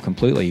writing them off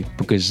completely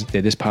because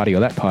they're this party or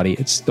that party,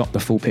 it's not the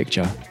full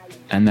picture.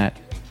 And that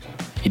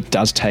it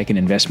does take an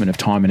investment of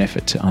time and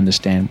effort to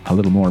understand a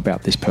little more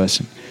about this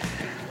person.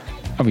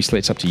 Obviously,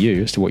 it's up to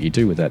you as to what you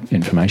do with that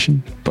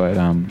information, but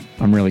I'm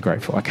really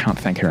grateful. I can't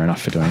thank her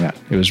enough for doing that.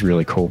 It was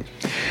really cool.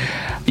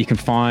 You can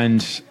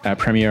find our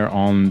Premier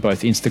on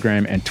both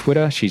Instagram and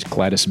Twitter. She's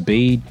Gladys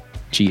B,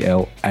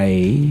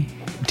 GLADYSB,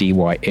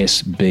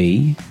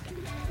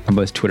 on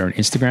both Twitter and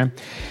Instagram.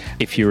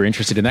 If you're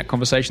interested in that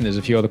conversation, there's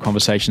a few other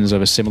conversations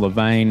of a similar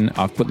vein.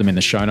 I've put them in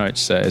the show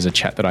notes. There's a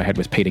chat that I had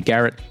with Peter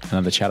Garrett,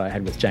 another chat I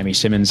had with Jamie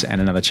Simmons,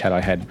 and another chat I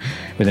had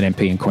with an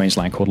MP in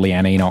Queensland called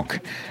Leanne Enoch.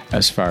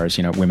 As far as,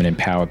 women in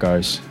power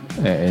goes,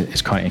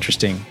 it's kind of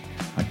interesting.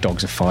 My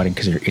dogs are fighting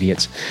because they're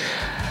idiots.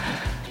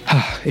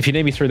 If you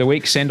need me through the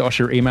week, send us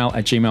your email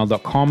at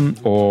gmail.com,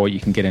 or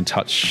you can get in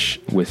touch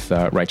with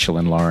Rachel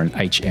and Lauren,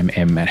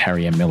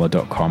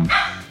 HMM@harrymmiller.com.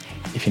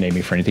 If you need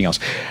me for anything else.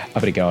 I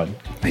better go.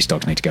 These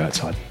dogs need to go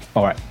outside.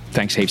 All right.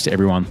 Thanks heaps to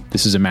everyone.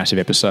 This is a massive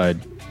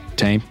episode.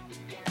 Team,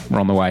 we're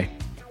on the way.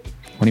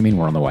 What do you mean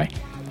we're on the way?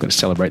 We've got to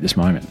celebrate this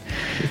moment.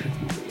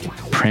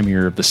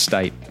 Premier of the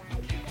state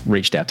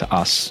reached out to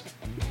us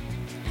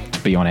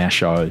to be on our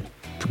show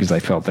because they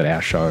felt that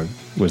our show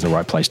was the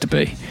right place to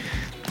be.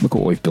 Look at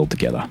what we've built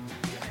together.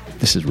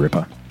 This is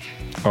Ripper.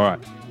 All right.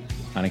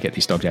 I'm going to get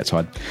these dogs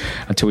outside.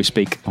 Until we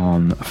speak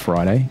on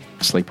Friday,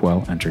 sleep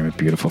well and dream of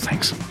beautiful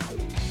things.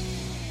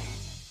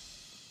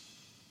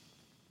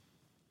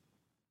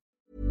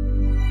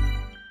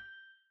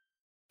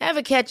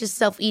 Ever catch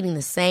yourself eating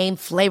the same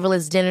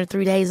flavorless dinner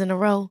 3 days in a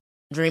row?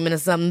 Dreaming of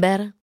something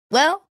better?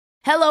 Well,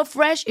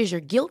 HelloFresh is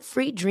your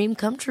guilt-free dream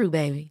come true,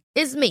 baby.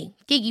 It's me,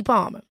 Keke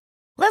Palmer.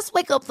 Let's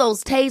wake up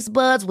those taste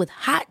buds with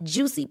hot,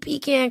 juicy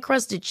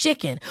pecan-crusted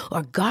chicken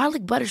or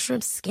garlic butter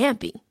shrimp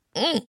scampi.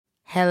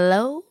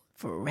 Hello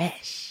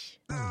Fresh.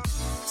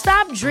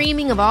 Stop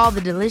dreaming of all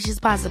the delicious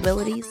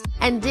possibilities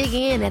and dig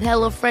in at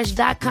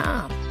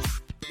HelloFresh.com.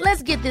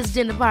 Let's get this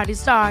dinner party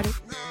started.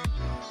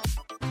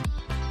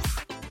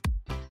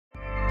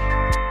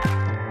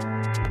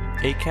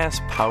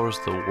 Acast powers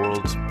the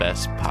world's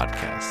best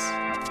podcasts.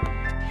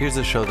 Here's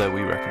a show that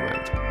we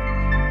recommend.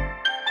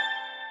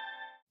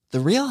 The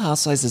Real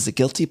Housewives is a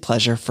guilty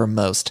pleasure for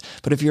most,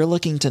 but if you're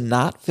looking to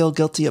not feel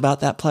guilty about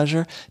that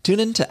pleasure, tune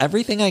in to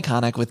Everything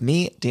Iconic with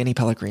me, Danny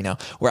Pellegrino,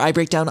 where I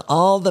break down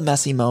all the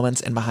messy moments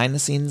and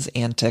behind-the-scenes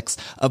antics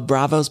of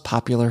Bravo's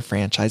popular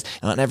franchise.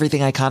 And on Everything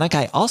Iconic,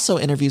 I also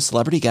interview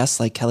celebrity guests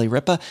like Kelly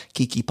Ripa,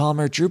 Keke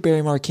Palmer, Drew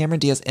Barrymore, Cameron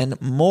Diaz, and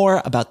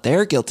more about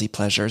their guilty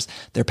pleasures,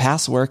 their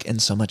past work,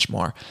 and so much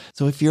more.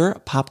 So if you're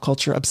pop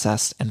culture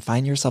obsessed and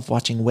find yourself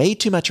watching way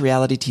too much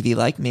reality TV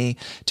like me,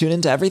 tune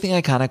in to Everything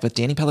Iconic with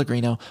Danny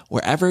Pellegrino,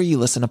 wherever you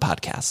listen to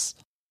podcasts.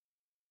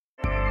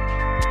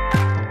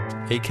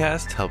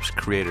 Acast helps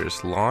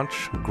creators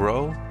launch,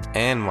 grow,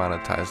 and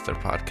monetize their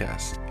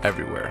podcasts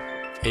everywhere.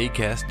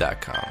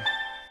 Acast.com.